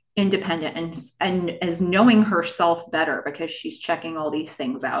more independent and is knowing herself better because she's checking all these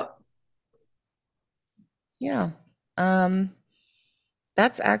things out. Yeah. Um,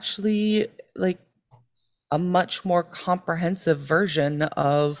 that's actually like a much more comprehensive version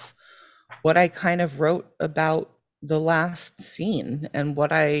of what I kind of wrote about the last scene and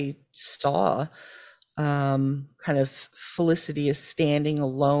what I saw. Kind of Felicity is standing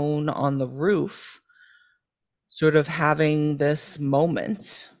alone on the roof, sort of having this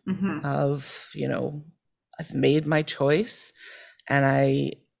moment Mm-hmm. of, I've made my choice. And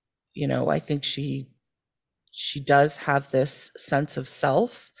I think she does have this sense of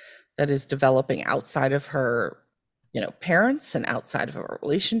self that is developing outside of her parents and outside of her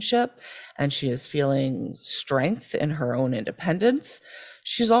relationship, and she is feeling strength in her own independence.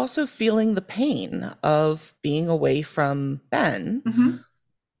 she's also feeling the pain of being away from Ben. Mm-hmm.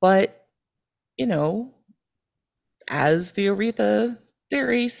 But, you know, as the Aretha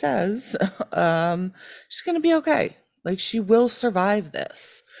theory says, she's going to be okay. Like, she will survive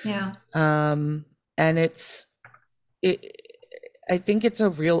this. Yeah. Um, and it, I think it's a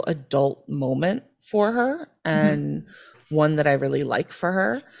real adult moment for her Mm-hmm. and one that I really like for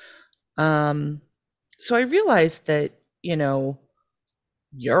her. Um, so I realized that, you know,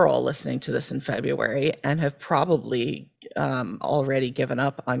 you're all listening to this in February and have probably already given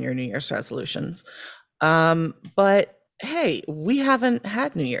up on your New Year's resolutions. But hey, we haven't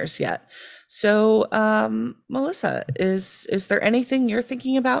had New Year's yet. So, Melissa, is there anything you're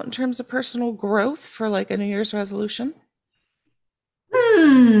thinking about in terms of personal growth for like a New Year's resolution?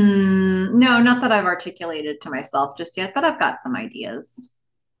 No, not that I've articulated to myself just yet, but I've got some ideas.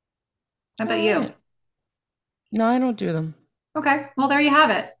 How All about you? right. No, I don't do them. Okay, well, there you have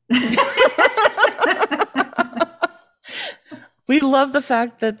it. We love the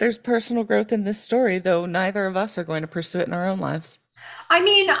fact that there's personal growth in this story, though neither of us are going to pursue it in our own lives. I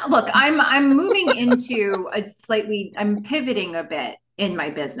mean, look, I'm moving into a slightly, I'm pivoting a bit in my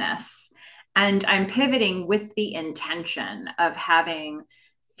business, and I'm pivoting with the intention of having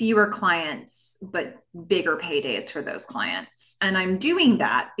fewer clients but bigger paydays for those clients. And I'm doing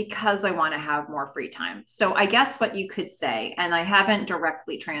that because I want to have more free time. So I guess what you could say, and I haven't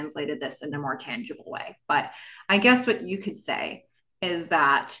directly translated this in a more tangible way, but I guess what you could say is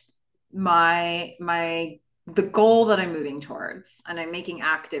that my the goal that I'm moving towards, and I'm making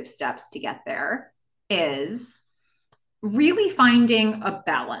active steps to get there, is really finding a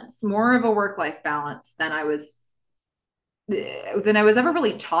balance, more of a work life balance than I was ever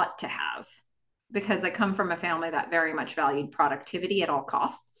really taught to have, because I come from a family that very much valued productivity at all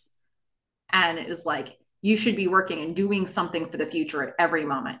costs, and it was like you should be working and doing something for the future at every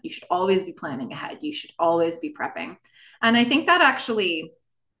moment. You should always be planning ahead. You should always be prepping. And I think that actually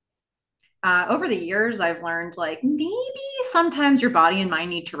over the years, I've learned like maybe sometimes your body and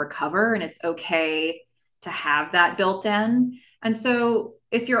mind need to recover, and it's okay to have that built in. And so,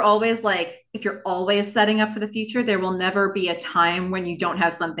 if you're always setting up for the future, there will never be a time when you don't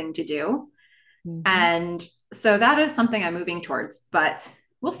have something to do. Hmm. And so, that is something I'm moving towards, but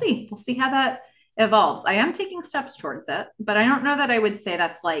we'll see. We'll see how that evolves. I am taking steps towards it, but I don't know that I would say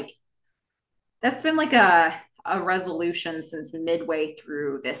that's been like a resolution since midway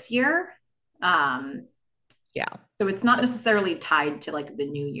through this year. Um, Yeah. so it's not necessarily tied to like the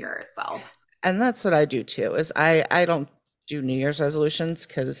new year itself. And that's what I do too, is I don't do New Year's resolutions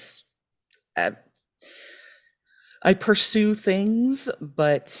because I pursue things,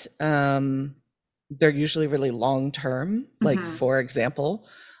 but they're usually really long term. Like, Mm-hmm. for example,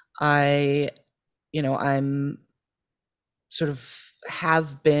 I, I'm sort of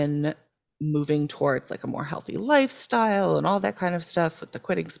have been moving towards like a more healthy lifestyle and all that kind of stuff with the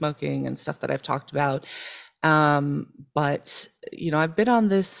quitting smoking and stuff that I've talked about. But, I've been on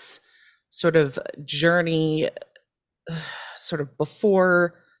this sort of journey sort of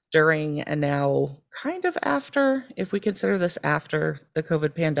before, during, and now kind of after, if we consider this after the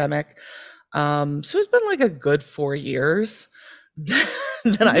COVID pandemic. So it's been like a good 4 years that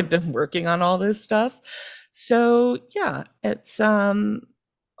I've Mm-hmm. been working on all this stuff. So yeah, it's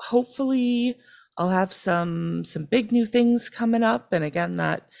hopefully I'll have some big new things coming up. And again,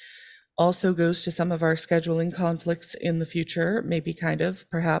 that also goes to some of our scheduling conflicts in the future. Maybe kind of,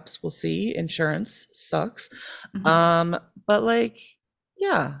 perhaps we'll see. Insurance sucks. Mm-hmm. Um, but like,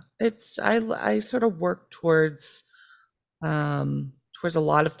 yeah, I sort of work towards a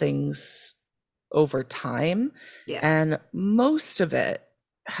lot of things over time, Yeah. and most of it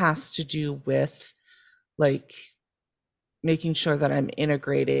has to do with like making sure that I'm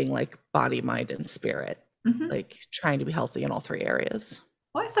integrating like body, mind, and spirit, Mm-hmm. like trying to be healthy in all three areas.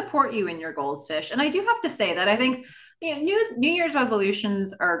 Well, I support you in your goals, Fish. And I do have to say that I think New Year's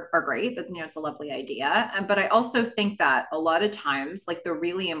resolutions are great. That it's a lovely idea. But I also think that a lot of times, like the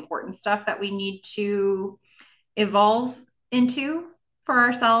really important stuff that we need to evolve into for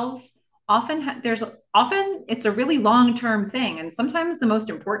ourselves, often it's a really long-term thing. And sometimes the most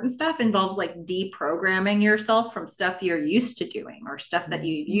important stuff involves like deprogramming yourself from stuff you're used to doing or stuff that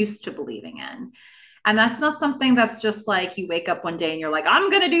you Mhm. used to believing in. And that's not something that's just like you wake up one day and you're like,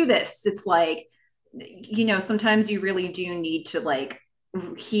 I'm going to do this. It's like, sometimes you really do need to like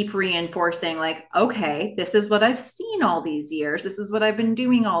keep reinforcing, like, okay, this is what I've seen all these years. This is what I've been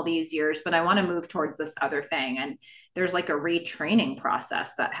doing all these years, but I want to move towards this other thing. And there's like a retraining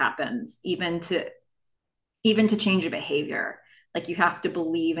process that happens even to change a behavior. Like you have to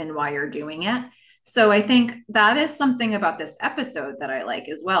believe in why you're doing it. So I think that is something about this episode that I like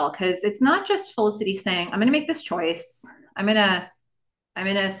as well, because it's not just Felicity saying, I'm going to make this choice. I'm going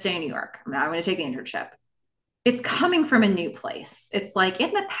to stay in New York. I'm going to take the internship. It's coming from a new place. It's like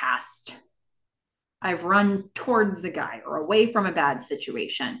in the past, I've run towards a guy or away from a bad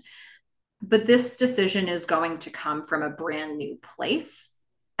situation. But this decision is going to come from a brand new place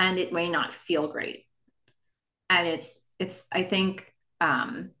and it may not feel great. And I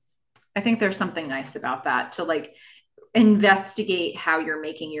think there's something nice about that to like investigate how you're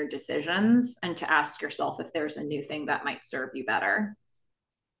making your decisions and to ask yourself if there's a new thing that might serve you better.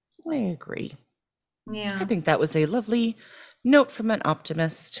 I agree. I Yeah. think that was a lovely note from an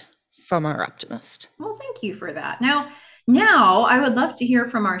optimist, from our optimist. Well, thank you for that. Now I would love to hear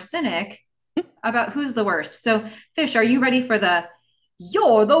from our cynic about who's the worst. So, Fish, are you ready for the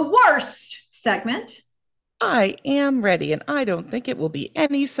 "You're the worst" segment? I am ready, and I don't think it will be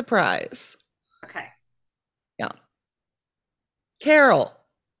any surprise. Okay. Yeah. Carol,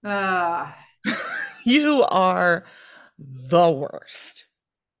 Uh, you are the worst.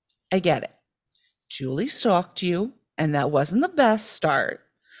 I get it. Julie stalked you, and that wasn't the best start,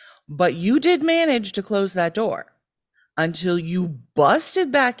 but you did manage to close that door until you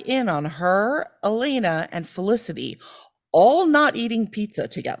busted back in on her, Elena, and Felicity all not eating pizza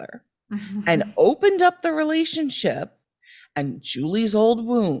together and opened up the relationship and Julie's old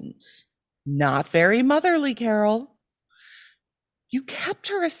wounds. Not very motherly, Carol. You kept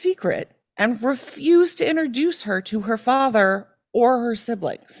her a secret and refused to introduce her to her father or her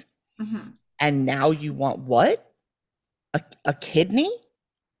siblings. And now you want what? A kidney?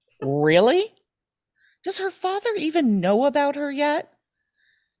 Really? Does her father even know about her yet?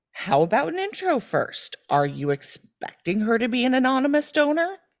 How about an intro first? Are you expecting her to be an anonymous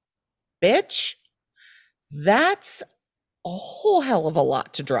donor? Bitch, that's a whole hell of a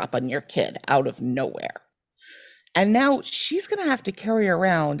lot to drop on your kid out of nowhere. And now she's going to have to carry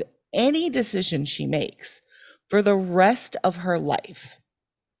around any decision she makes for the rest of her life.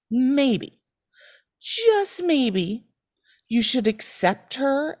 Maybe, just maybe, you should accept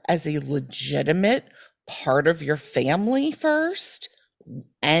her as a legitimate part of your family first,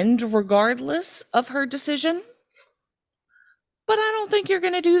 and regardless of her decision. But I don't think you're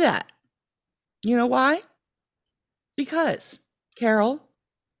going to do that. You know why? Because, Carol,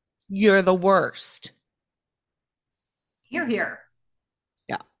 you're the worst. Here, here.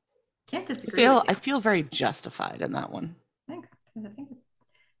 Yeah. Can't I disagree with feel you. I feel very justified in that one. I think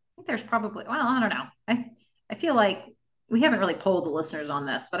there's probably, well, I don't know. I feel like we haven't really polled the listeners on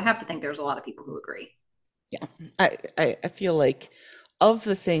this, but I have to think there's a lot of people who agree. Yeah. I feel like of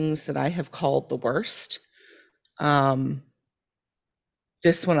the things that I have called the worst, um,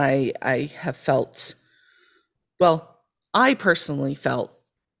 this one I have felt, well, I personally felt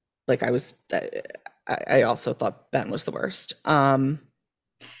like I also thought Ben was the worst. I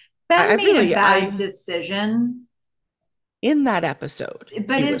Ben made a really, bad decision, in that episode,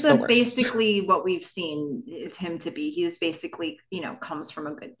 but he was the isn't worst. basically what we've seen him to be. He's basically, comes from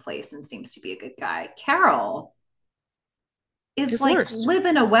a good place and seems to be a good guy. Carol is He's the like worst.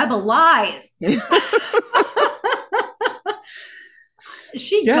 living a web of lies.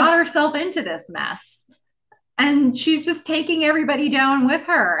 She Yeah. got herself into this mess and she's just taking everybody down with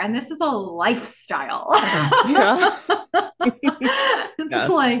her. And this is a lifestyle. Yeah. it's Yes.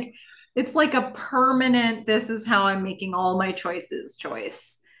 like it's like a permanent, this is how I'm making all my choices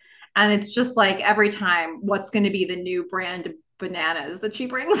choice. And it's just like every time, what's going to be the new brand of bananas that she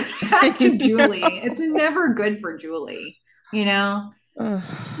brings back to Julie? It's never good for Julie, you know?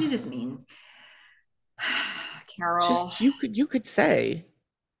 She's just mean. Carol, Just you could say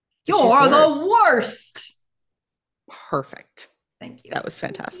that she's the you're the worst. worst. Perfect. Thank you. That was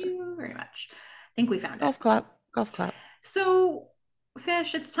Thank fantastic. you very much. I think we found it. Golf clap. Golf clap. So,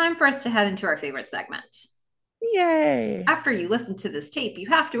 Fish, it's time for us to head into our favorite segment. Yay. After you listen to this tape, you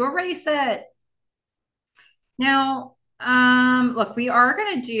have to erase it. Now, look, we are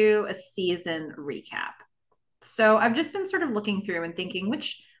going to do a season recap. So I've just been sort of looking through and thinking, what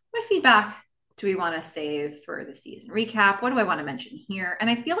feedback do we want to save for the season recap? What do I want to mention here? And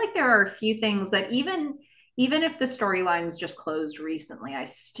I feel like there are a few things that even if the storylines just closed recently, I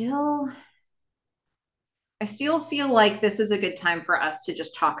still feel like this is a good time for us to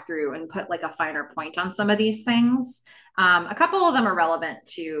just talk through and put like a finer point on some of these things. A couple of them are relevant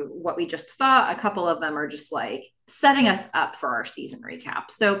to what we just saw. A couple of them are just like setting us up for our season recap.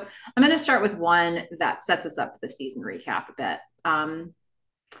 So I'm going to start with one that sets us up for the season recap a bit.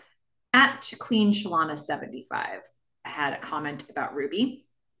 At Queen Shalana 75 had a comment about Ruby.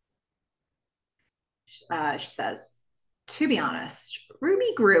 She says, to be honest,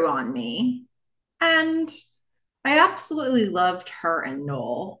 Ruby grew on me And I absolutely loved her and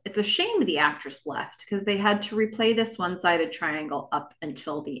Noel. It's a shame the actress left because they had to replay this one sided triangle up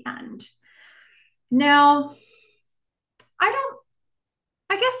until the end. Now, I don't,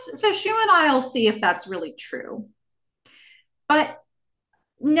 I guess, Fish, you and I will see if that's really true. But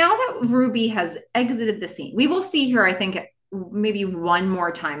now that Ruby has exited the scene, we will see her, I think, maybe one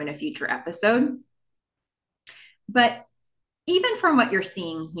more time in a future episode. But even from what you're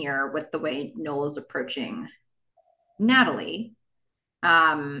seeing here with the way Noel is approaching Natalie,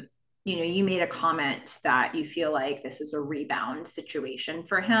 um, you made a comment that you feel like this is a rebound situation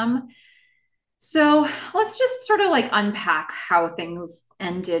for him. So let's just sort of like unpack how things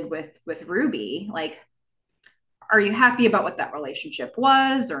ended with Ruby. Like, are you happy about what that relationship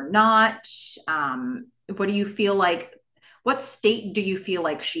was or not? What do you feel like? What state do you feel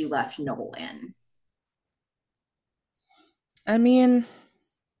like she left Noel in? I mean,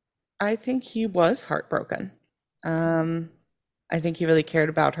 I think he was heartbroken. Um, I think he really cared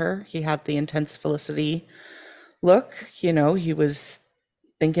about her. He had the intense Felicity look. He was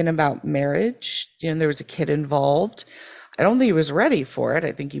thinking about marriage. There was a kid involved. I don't think he was ready for it.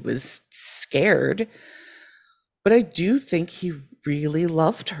 I think he was scared, but I do think he really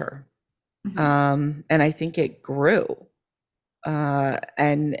loved her. Mm-hmm. And I think it grew.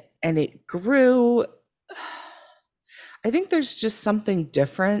 And it grew. I think there's just something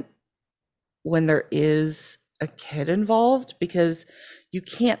different when there is a kid involved because you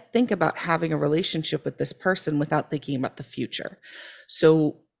can't think about having a relationship with this person without thinking about the future.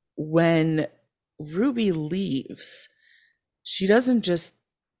 So when Ruby leaves, she doesn't just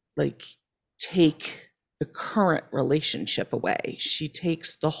like take the current relationship away. She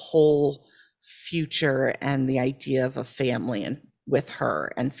takes the whole future and the idea of a family and with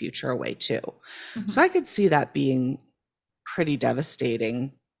her and future away too. So Mm-hmm. I could see that being pretty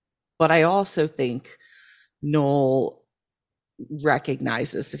devastating, but I also think Noel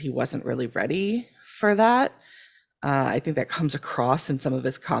recognizes that he wasn't really ready for that. I think that comes across in some of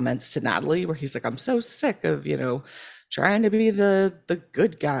his comments to Natalie, where he's like, "I'm so sick of trying to be the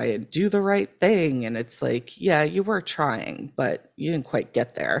good guy and do the right thing." And it's like, yeah, you were trying, but you didn't quite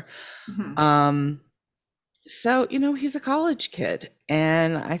get there. Mm-hmm. Um, so he's a college kid,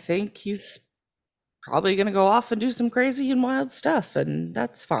 and I think he's probably going to go off and do some crazy and wild stuff, and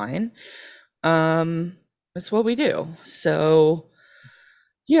that's fine. Um, it's what we do. So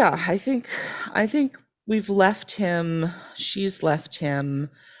yeah, I think we've left him. She's left him.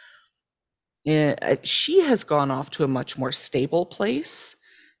 She has gone off to a much more stable place,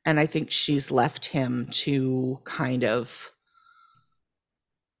 and I think she's left him to kind of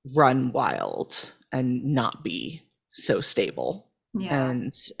run wild and not be so stable. Yeah.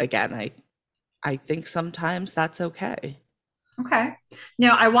 And again, I think sometimes that's okay. Okay.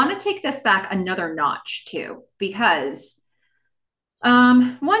 Now I want to take this back another notch too, because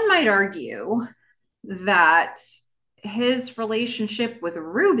one might argue that his relationship with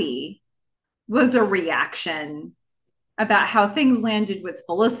Ruby was a reaction about how things landed with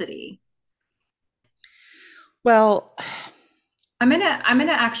Felicity. Well, I'm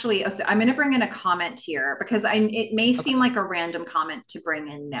gonna actually I'm gonna bring in a comment here because it may okay. seem like a random comment to bring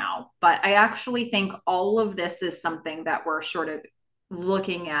in now, but I actually think all of this is something that we're sort of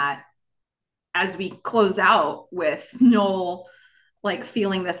looking at as we close out with Noel like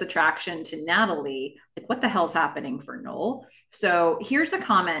feeling this attraction to Natalie. Like, what the hell's happening for Noel? So here's a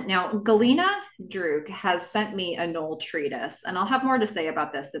comment. Now, Galena Druk has sent me a Noel treatise, and I'll have more to say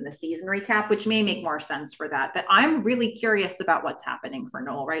about this in the season recap, which may make more sense for that. But I'm really curious about what's happening for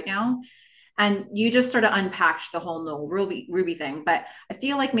Noel right now. And you just sort of unpacked the whole Noel Ruby thing, but I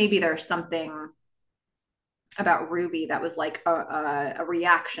feel like maybe there's something about Ruby that was like a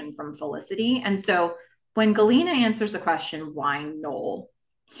reaction from Felicity. And so when Galena answers the question, why Noel?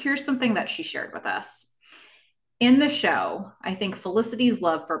 Here's something that she shared with us. In the show, I think Felicity's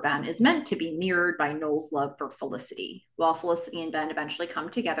love for Ben is meant to be mirrored by Noel's love for Felicity. While Felicity and Ben eventually come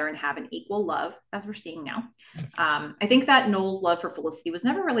together and have an equal love, as we're seeing now, I think that Noel's love for Felicity was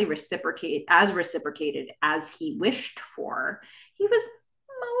never really reciprocated as he wished for. He was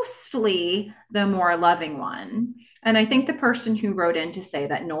mostly the more loving one. And I think the person who wrote in to say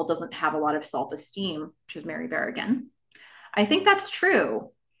that Noel doesn't have a lot of self esteem, which is Mary Berrigan, I think that's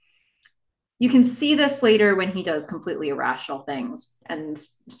true. You can see this later when he does completely irrational things and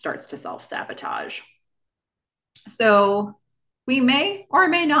starts to self sabotage. So we may or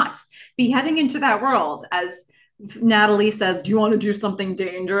may not be heading into that world. As Natalie says, do you want to do something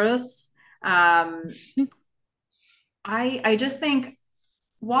dangerous? Um, I just think,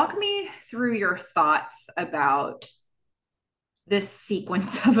 walk me through your thoughts about this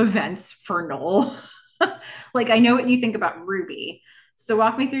sequence of events for Noel. Like, I know what you think about Ruby. So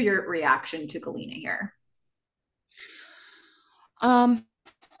walk me through your reaction to Galena here. Um,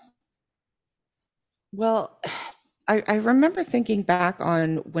 well, I remember thinking back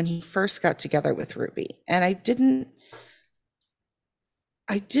on when he first got together with Ruby, and I didn't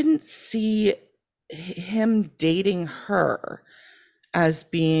see him dating her as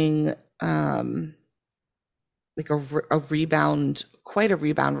being like a rebound, quite a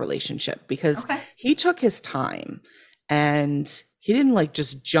rebound relationship, because Okay. he took his time and he didn't like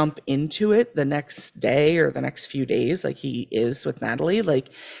just jump into it the next day or the next few days like he is with Natalie. Like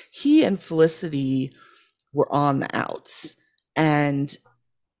he and Felicity were on the outs, and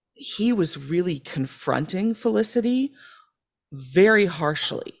he was really confronting Felicity very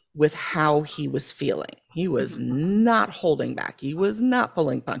harshly with how he was feeling. He was Mm-hmm. not holding back. He was not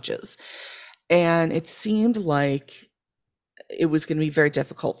pulling punches. And it seemed like it was going to be very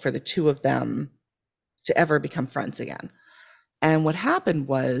difficult for the two of them to ever become friends again. And what happened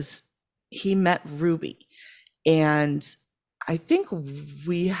was he met Ruby, and I think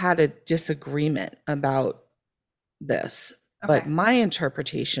we had a disagreement about this, but Okay. my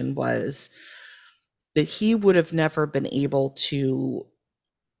interpretation was that he would have never been able to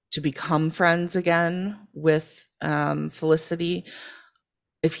become friends again with Felicity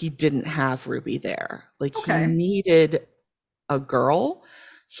if he didn't have Ruby there. Like he Okay. needed a girl.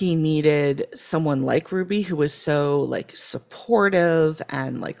 He needed someone like Ruby who was so like supportive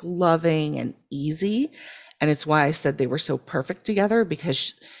and like loving and easy. And it's why I said they were so perfect together,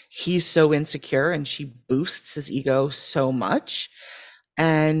 because he's so insecure and she boosts his ego so much.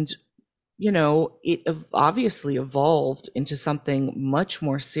 And it obviously evolved into something much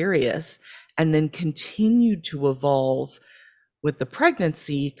more serious and then continued to evolve with the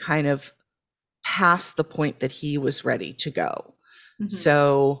pregnancy kind of past the point that he was ready to go. Mm-hmm.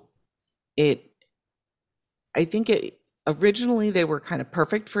 So it, I think it originally they were kind of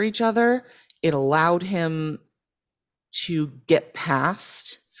perfect for each other. It allowed him to get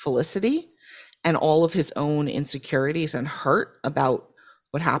past Felicity and all of his own insecurities and hurt about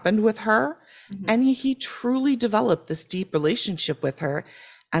what happened with her. Mm-hmm. And he truly developed this deep relationship with her.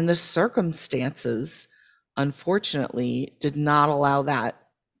 And the circumstances, unfortunately, did not allow that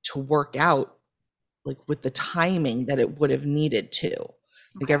to work out like with the timing that it would have needed to.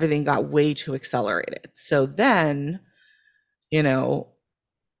 Like Okay. everything got way too accelerated. So then, you know,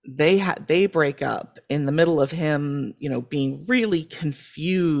 they break up in the middle of him, being really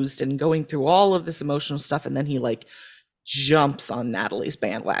confused and going through all of this emotional stuff, and then he like jumps on Natalie's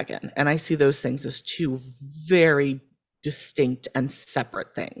bandwagon. And I see those things as two very distinct and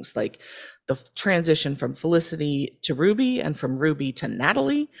separate things. Like the transition from Felicity to Ruby and from Ruby to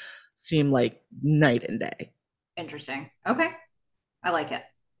Natalie seem like night and day. Interesting. Okay. I like it.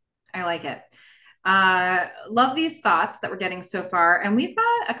 I like it. Love these thoughts that we're getting so far. And we've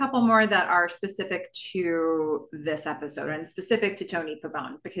got a couple more that are specific to this episode and specific to Tony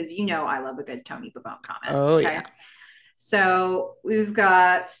Pavone, because I love a good Tony Pavone comment. Oh yeah. Okay. So we've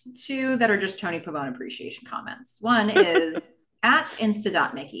got two that are just Tony Pavone appreciation comments. One is at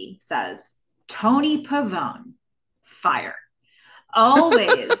Insta.Mickey says, Tony Pavone, fire.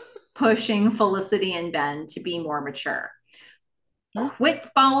 Always pushing Felicity and Ben to be more mature. Quit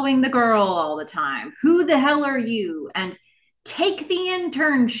following the girl all the time. Who the hell are you? And take the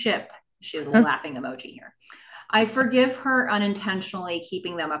internship. She has a laughing emoji here. I forgive her unintentionally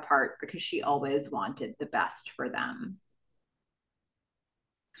keeping them apart because she always wanted the best for them.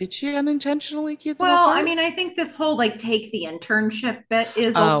 Did she unintentionally keep them Well, I apart? mean, I think this whole like take the internship bit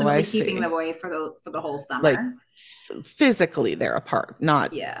is Oh, I ultimately keeping see. them away for the whole Like summer. physically they're apart,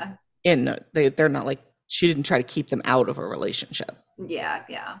 not Yeah. they're not like she didn't try to keep them out of a relationship. Yeah,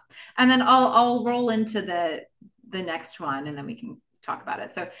 yeah. And then I'll roll into the next one and then we can talk about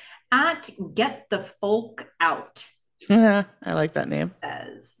it. So at Get the Folk Out I like that name.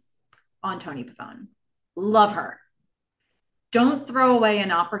 says on Tony Pavone, love her. Don't throw away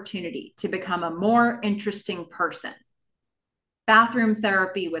an opportunity to become a more interesting person. Bathroom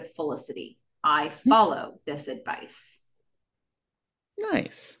therapy with Felicity. I follow this advice.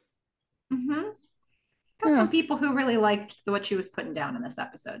 Nice. Mm-hmm. Got Yeah, some people who really liked what she was putting down in this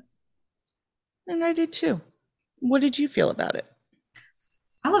episode. and I did too. What did you feel about it?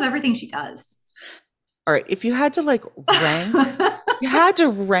 I love everything she does. All right, if you had to like rank, you had to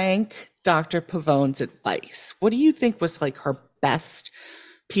rank Dr. Pavone's advice. What do you think was like her best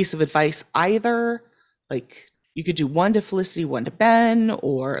piece of advice? Either like you could do one to Felicity, one to Ben,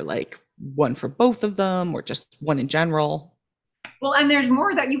 or like one for both of them, or just one in general. Well, and there's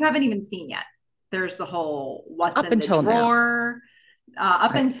more that you haven't even seen yet. There's the whole what's Up in the until now. drawer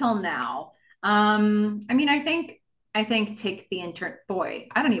up Right. until now. I mean, I think take the intern. Boy,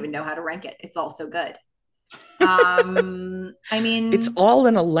 I don't even know how to rank it. It's all so good. I It's mean, all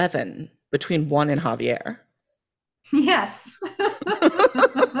an 11 between Juan and Javier. yes,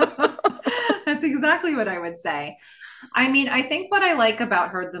 that's exactly what I would say. I mean, I think what I like about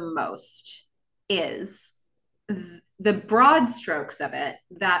her the most is the broad strokes of it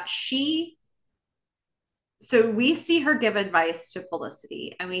that so we see her give advice to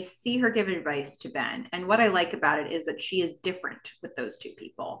Felicity and we see her give advice to Ben. And what I like about it is that she is different with those two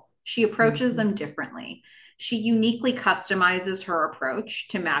people. She approaches Mm-hmm. them differently. She uniquely customizes her approach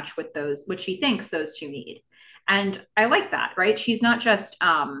to match with those, what she thinks those two need. And I like that, right? She's not just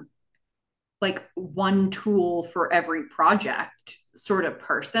like one tool for every project sort of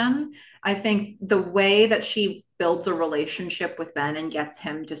person. I think the way that she builds a relationship with Ben and gets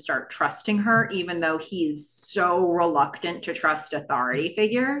him to start trusting her, even though he's so reluctant to trust authority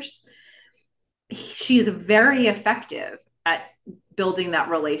figures, she's very effective at building that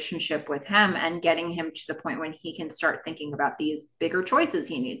relationship with him and getting him to the point when he can start thinking about these bigger choices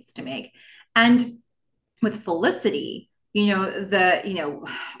he needs to make. And with Felicity,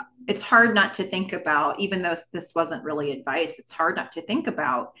 it's hard not to think about, even though this wasn't really advice, it's hard not to think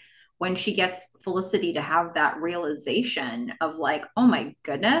about when she gets Felicity to have that realization of like, oh my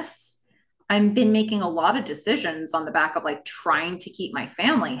goodness, I've been making a lot of decisions on the back of like trying to keep my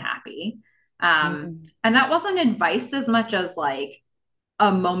family happy. Mm-hmm. And that wasn't advice as much as like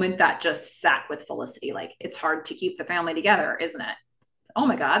a moment that just sat with Felicity. Like, it's hard to keep the family together, isn't it? Oh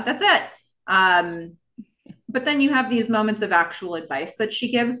my God, that's it. But then you have these moments of actual advice that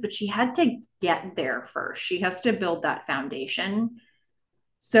she gives, but she had to get there first. She has to build that foundation.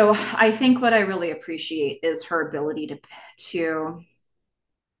 So I think what I really appreciate is her ability to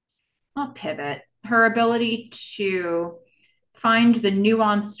not pivot, her ability to find the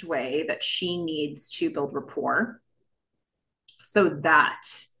nuanced way that she needs to build rapport so that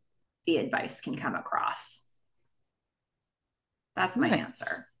the advice can come across. That's my Nice.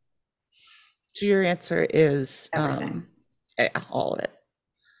 answer. So your answer is Everything. yeah, all of it.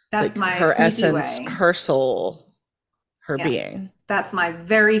 That's Like my her sneaky essence, way. her soul, her Yeah. being. That's my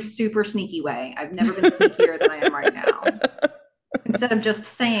very super sneaky way. I've never been sneakier than I am right now. Instead of just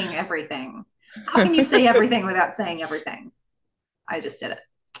saying everything. How can you say everything without saying everything? I just did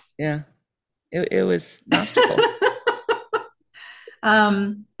Yeah, it was masterful.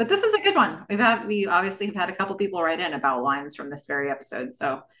 it. But this is a good one. We obviously have had a couple people write in about lines from this very episode.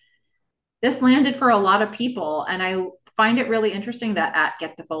 So this landed for a lot of people. And I find it really interesting that at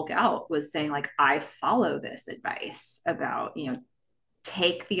Get the Folk Out was saying, like, I follow this advice about,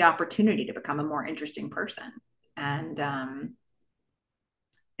 take the opportunity to become a more interesting person. And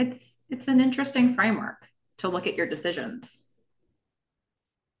it's an interesting framework to look at your decisions.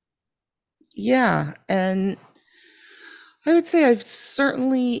 Yeah, and I would say I've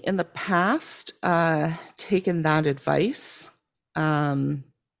certainly in the past taken that advice. Um,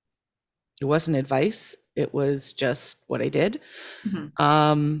 it wasn't advice, it was just what I did. Mm-hmm.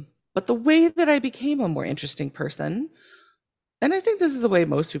 But the way that I became a more interesting person, and I think this is the way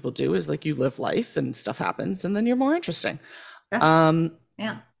most people do, is like you live life and stuff happens and then you're more interesting. That's, Um,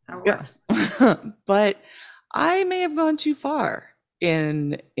 yeah, how it yeah. works. But I may have gone too far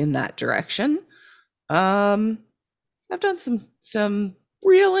in that direction. Um, I've done some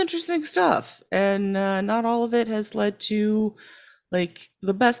real interesting stuff, and not all of it has led to like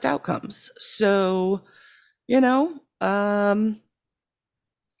the best outcomes. So, you know,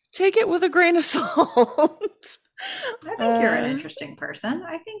 take it with a grain of salt. I think you're an uh, interesting person.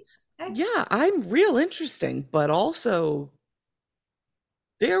 I, yeah, I'm real interesting, but also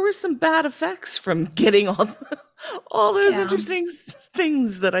there were some bad effects from getting all those yeah, interesting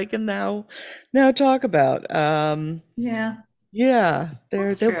things that I can now talk about. yeah, Yeah,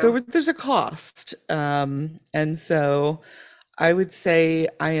 that's true. there's a cost, and so I would say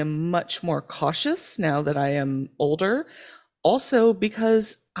I am much more cautious now that I am older. Also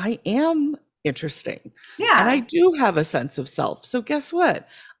because I am interesting, and I Yeah. do have a sense of self. So guess what?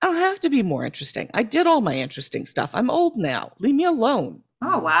 I don't have to be more interesting. I did all my interesting stuff. I'm old now. Leave me alone.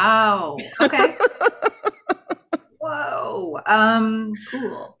 Oh, wow. Okay. Whoa.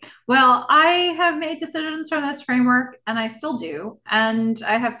 Cool. Well, I have made decisions from this framework and I still do. And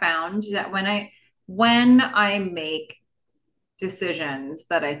I have found that when I make decisions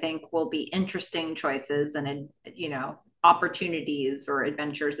that I think will be interesting choices and opportunities or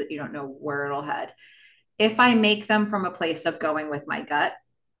adventures that you don't know where it'll head. If I make them from a place of going with my gut,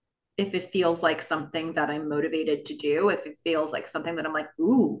 if it feels like something that I'm motivated to do, if it feels like something that I'm like,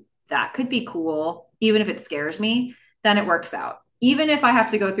 ooh, that could be cool, even if it scares me, then it works out. Even if I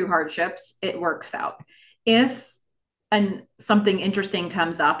have to go through hardships, it works out. If something interesting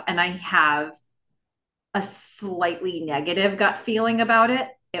comes up and I have a slightly negative gut feeling about it,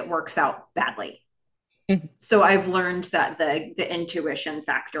 it works out badly. So I've learned that the intuition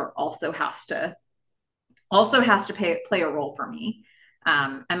factor play a role for me.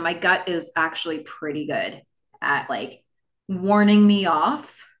 And my gut is actually pretty good at like warning me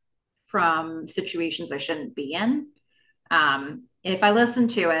off from situations I shouldn't be in. If I listen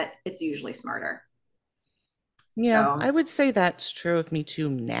to it, it's usually smarter. Yeah, So, I would say that's true of me too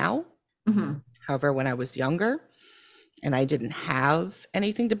now. mhm, However, when I was younger and I didn't have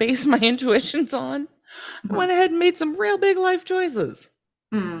anything to base my intuitions on, I mhm. went ahead and made some real big life choices.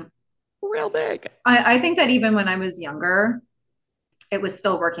 Mm. Real big. I think that even when I was younger, it was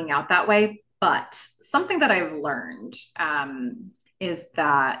still working out that way. But something that I've learned is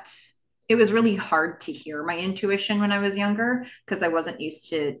that it was really hard to hear my intuition when I was younger because I wasn't used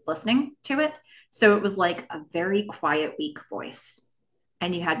to listening to it. So it was like a very quiet, weak voice,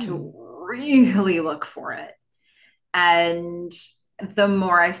 and you had Hmm. to really look for it. And the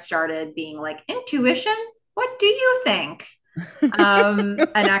more I started being like, intuition, what do you think?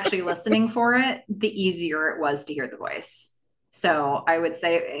 And actually listening for it, the easier it was to hear the voice. So I would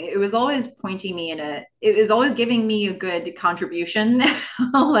say it was always pointing me it was always giving me a good contribution.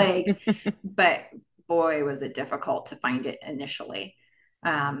 Like, but boy, was it difficult to find it initially.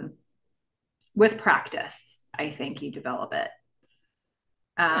 Um, with practice, I think you develop it.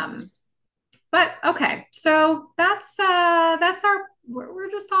 Um, Yes. but okay, so that's our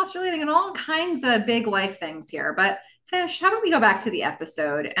we're just postulating on all kinds of big life things here. But Fish, how about we go back to the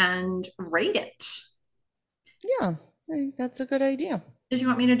episode and rate it? Yeah, I think that's a good idea. Did you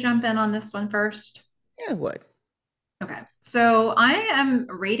want me to jump in on this one first? Yeah, I would. Okay, so I am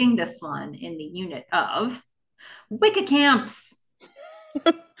rating this one in the unit of Wicca camps.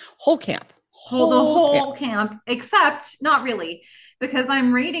 Whole camp. The Whole whole camp. camp, except not really, because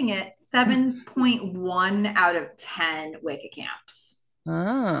I'm rating it 7.1 out of 10 Wicca camps.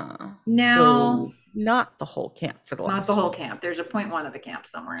 Ah, Now, so not the whole camp for the not the last whole one. camp. There's a point one of the camp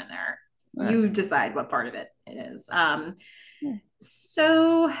somewhere in there. All You decide what part of it is. right.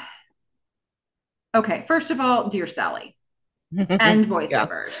 So, okay, first of all, Dear Sally and Yeah,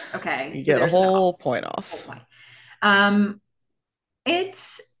 voiceovers. Okay, you so get a there's a whole point whole off. point. Um, it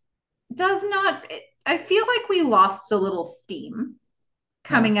does not, I feel like we lost a little steam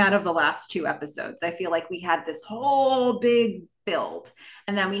Huh. coming out of the last two episodes. I feel like we had this whole big build,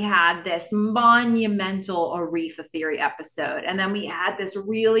 and then we had this monumental Aretha Theory episode, and then we had this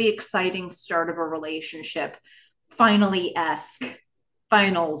really exciting start of a relationship, finally esque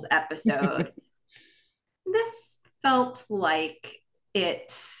finals episode. This felt like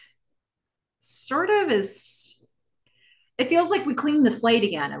it sort of is. It feels like we cleaned the slate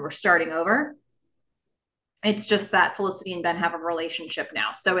again and we're starting over. It's just that Felicity and Ben have a relationship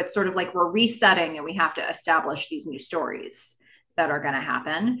now. So it's sort of like we're resetting and we have to establish these new stories that are going to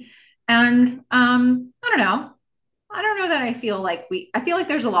happen. And I don't know. I don't know that I feel like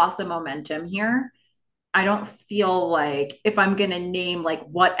there's a loss of momentum here. I don't feel like if I'm going to name like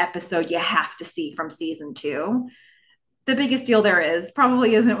what episode you have to see from season two, the biggest deal there is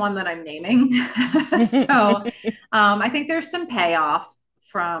probably isn't one that I'm naming. So I think there's some payoff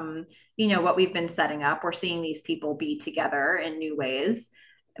from what we've been setting up. We're seeing these people be together in new ways,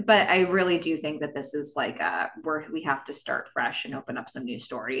 but I really do think that this is like where we have to start fresh and open up some new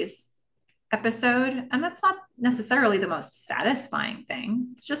stories episode. And that's not necessarily the most satisfying thing.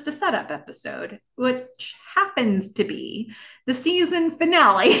 It's just a setup episode, which happens to be the season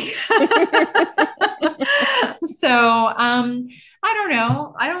finale. So I don't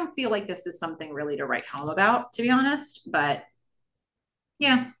know. I don't feel like this is something really to write home about, to be honest. But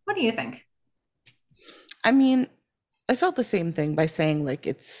yeah, what do you think? I mean, I felt the same thing by saying like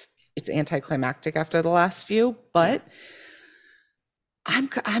it's anticlimactic after the last few, Yeah. but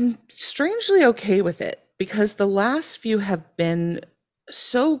I'm strangely okay with it because the last few have been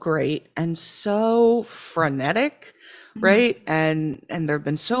so great and so frenetic, Mhm. right? And there've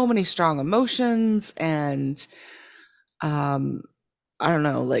been so many strong emotions and um I don't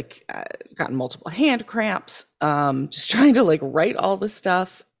know, like gotten multiple hand cramps, just trying to like write all this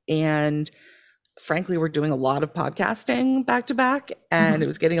stuff. And frankly, we're doing a lot of podcasting back to back, and it Mhm.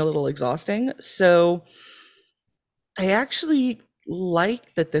 was getting a little exhausting. So I actually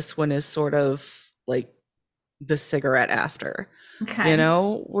like that this one is sort of like the cigarette after. You Okay.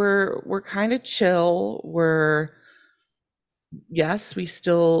 know, we're kind of chill. We're yes, we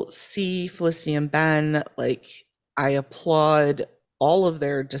still see Felicity and Ben. Like I applaud all of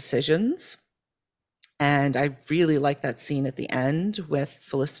their decisions. And I really like that scene at the end with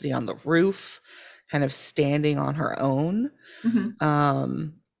Felicity on the roof, kind of standing on her own. Mm-hmm.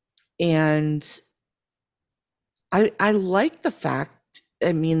 Um, and I like the fact,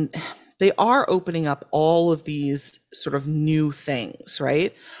 I mean, they are opening up all of these sort of new things,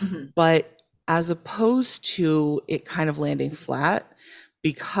 right? Mm-hmm. But as opposed to it kind of landing flat,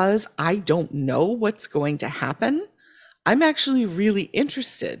 because I don't know what's going to happen, I'm actually really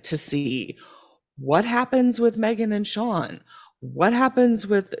interested to see what happens with Megan and Sean, what happens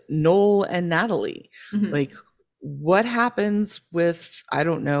with Noel and Natalie, Mm-hmm. like what happens with, I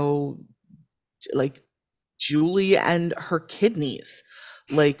don't know, like Julie and her kidneys.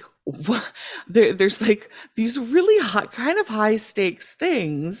 Like what, there's like these really high, kind of high stakes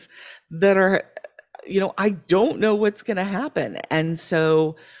things that are, I don't know what's going to happen. And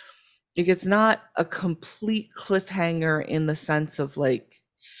so like, it's not a complete cliffhanger in the sense of like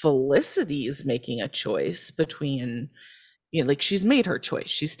Felicity is making a choice between, like she's made her choice.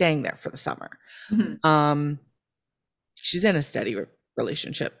 She's staying there for the summer. Mm-hmm. Um, she's in a steady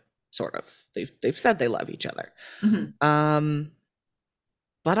relationship, sort of. They've said they love each other. Mm-hmm. Um,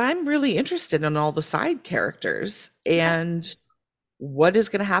 but I'm really interested in all the side characters Okay. and what is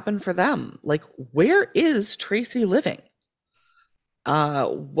going to happen for them. Like, where is Tracy living?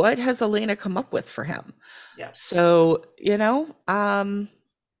 What has Elena come up with for him? Yeah. So,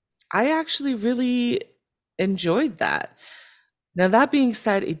 I actually really enjoyed that. Now, that being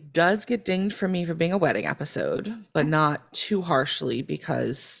said, it does get dinged for me for being a wedding episode, but Okay. not too harshly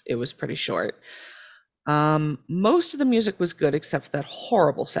because it was pretty short. Most of the music was good except for that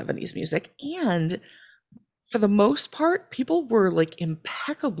horrible 70s music. And for the most part, people were like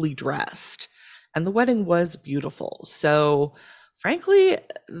impeccably dressed, and the wedding was beautiful. So, frankly,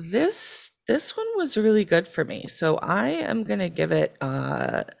 this one was really good for me. So I'm gonna give it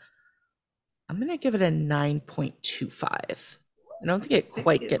a 9.25. I don't think it Thank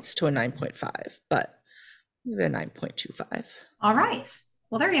quite you. gets to a 9.5, but give it a 9.25. All right.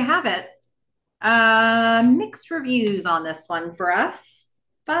 Well, there you have it. Mixed reviews on this one for us,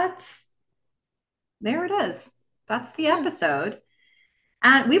 but there it is. That's the Yeah. episode.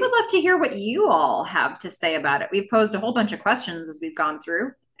 And we would love to hear what you all have to say about it. We've posed a whole bunch of questions as we've gone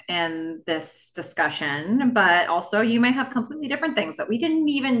through in this discussion, but also you may have completely different things that we didn't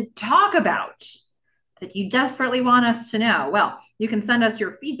even talk about that you desperately want us to know. Well, you can send us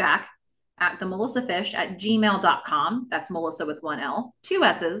your feedback at themelissafish@gmail.com. That's Melissa with one L, two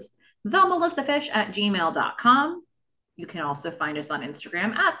S's, themelissafish@gmail.com. You can also find us on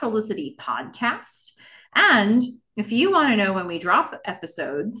Instagram at Felicity Podcast. And if you want to know when we drop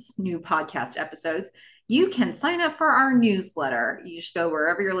episodes, new podcast episodes, you can sign up for our newsletter. You just go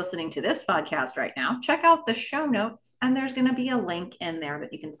wherever you're listening to this podcast right now, check out the show notes, and there's going to be a link in there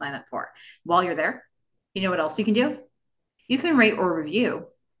that you can sign up for. While you're there, you know what else you can do? You can rate or review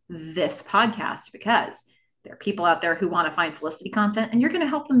this podcast because there are people out there who want to find Felicity content, and you're going to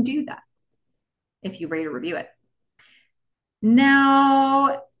help them do that if you rate or review it.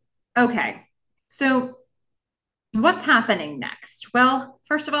 Now, okay, so what's happening next? Well,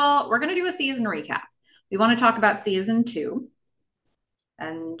 first of all, we're going to do a season recap. We want to talk about season two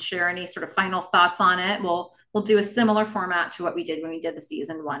and share any sort of final thoughts on it. We'll do a similar format to what we did when we did the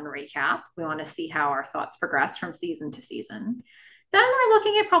season one recap. We want to see how our thoughts progress from season to season. Then we're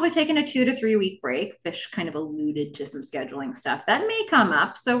looking at probably taking a 2 to 3 week break. Fish kind of alluded to some scheduling stuff that may come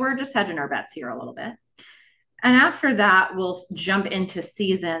up, so we're just hedging our bets here a little bit. And after that, we'll jump into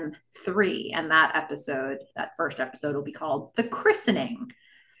season three. And that first episode will be called The Christening.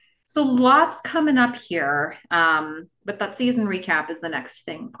 So lots coming up here. But that season recap is the next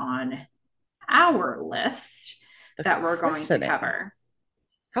thing on our list The that we're going to christening. cover.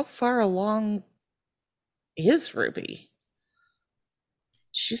 How far along is Ruby?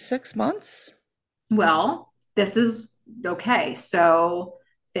 She's 6 months? Well, this is okay. So,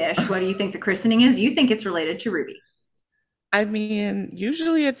 Fish, what do you think the christening is? You think it's related to Ruby. I mean,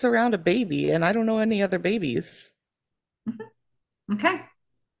 usually it's around a baby, and I don't know any other babies. Mm-hmm. Okay.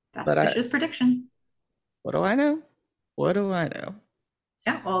 That's But Fish's prediction. what do I know? What do I know?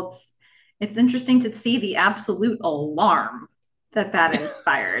 Yeah, well, it's interesting to see the absolute alarm that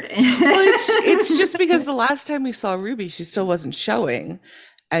inspired. Well, it's just because the last time we saw Ruby, she still wasn't showing,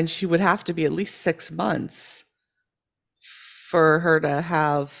 and she would have to be at least 6 months for her to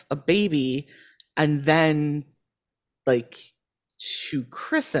have a baby, and then like to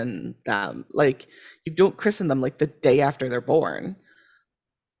christen them. Like you don't christen them like the day after they're born.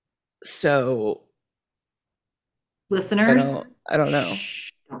 So I Listeners, don't I don't know.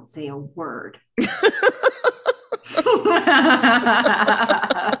 shh, don't say a word.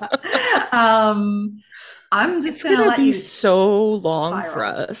 um, I'm just It's gonna gonna let be you so long for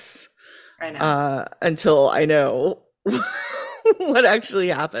spiral. us I know. until I know what actually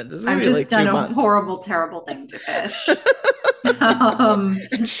happens. It's gonna I've be just like done two a months, horrible, terrible thing to fish. Um,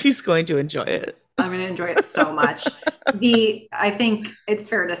 and she's going to enjoy it. I'm going to enjoy it so much. I think it's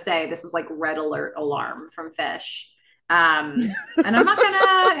fair to say this is like red alert alarm from fish. And I'm not going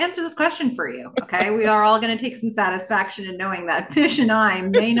to answer this question for you. Okay. We are all going to take some satisfaction in knowing that Fish and I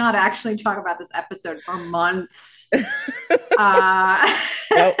may not actually talk about this episode for months. Uh,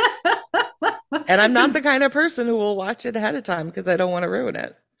 Yep. And I'm not because the kind of person who will watch it ahead of time because I don't want to ruin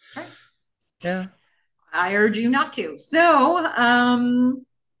it. that's right. Yeah. I urge you not to. So,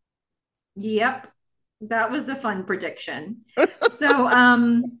 yep, that was a fun prediction. So,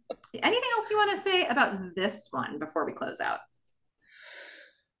 anything else you want to say about this one before we close out?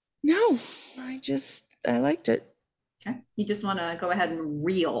 No, I liked it Okay. You just want to go ahead and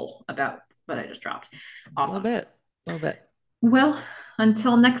reel about what I just dropped. a little Awesome. bit, a little bit. Well,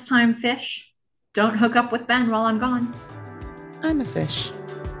 until next time, fish, don't hook up with Ben while I'm gone. I'm a fish.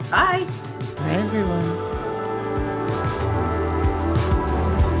 Bye. Bye, everyone.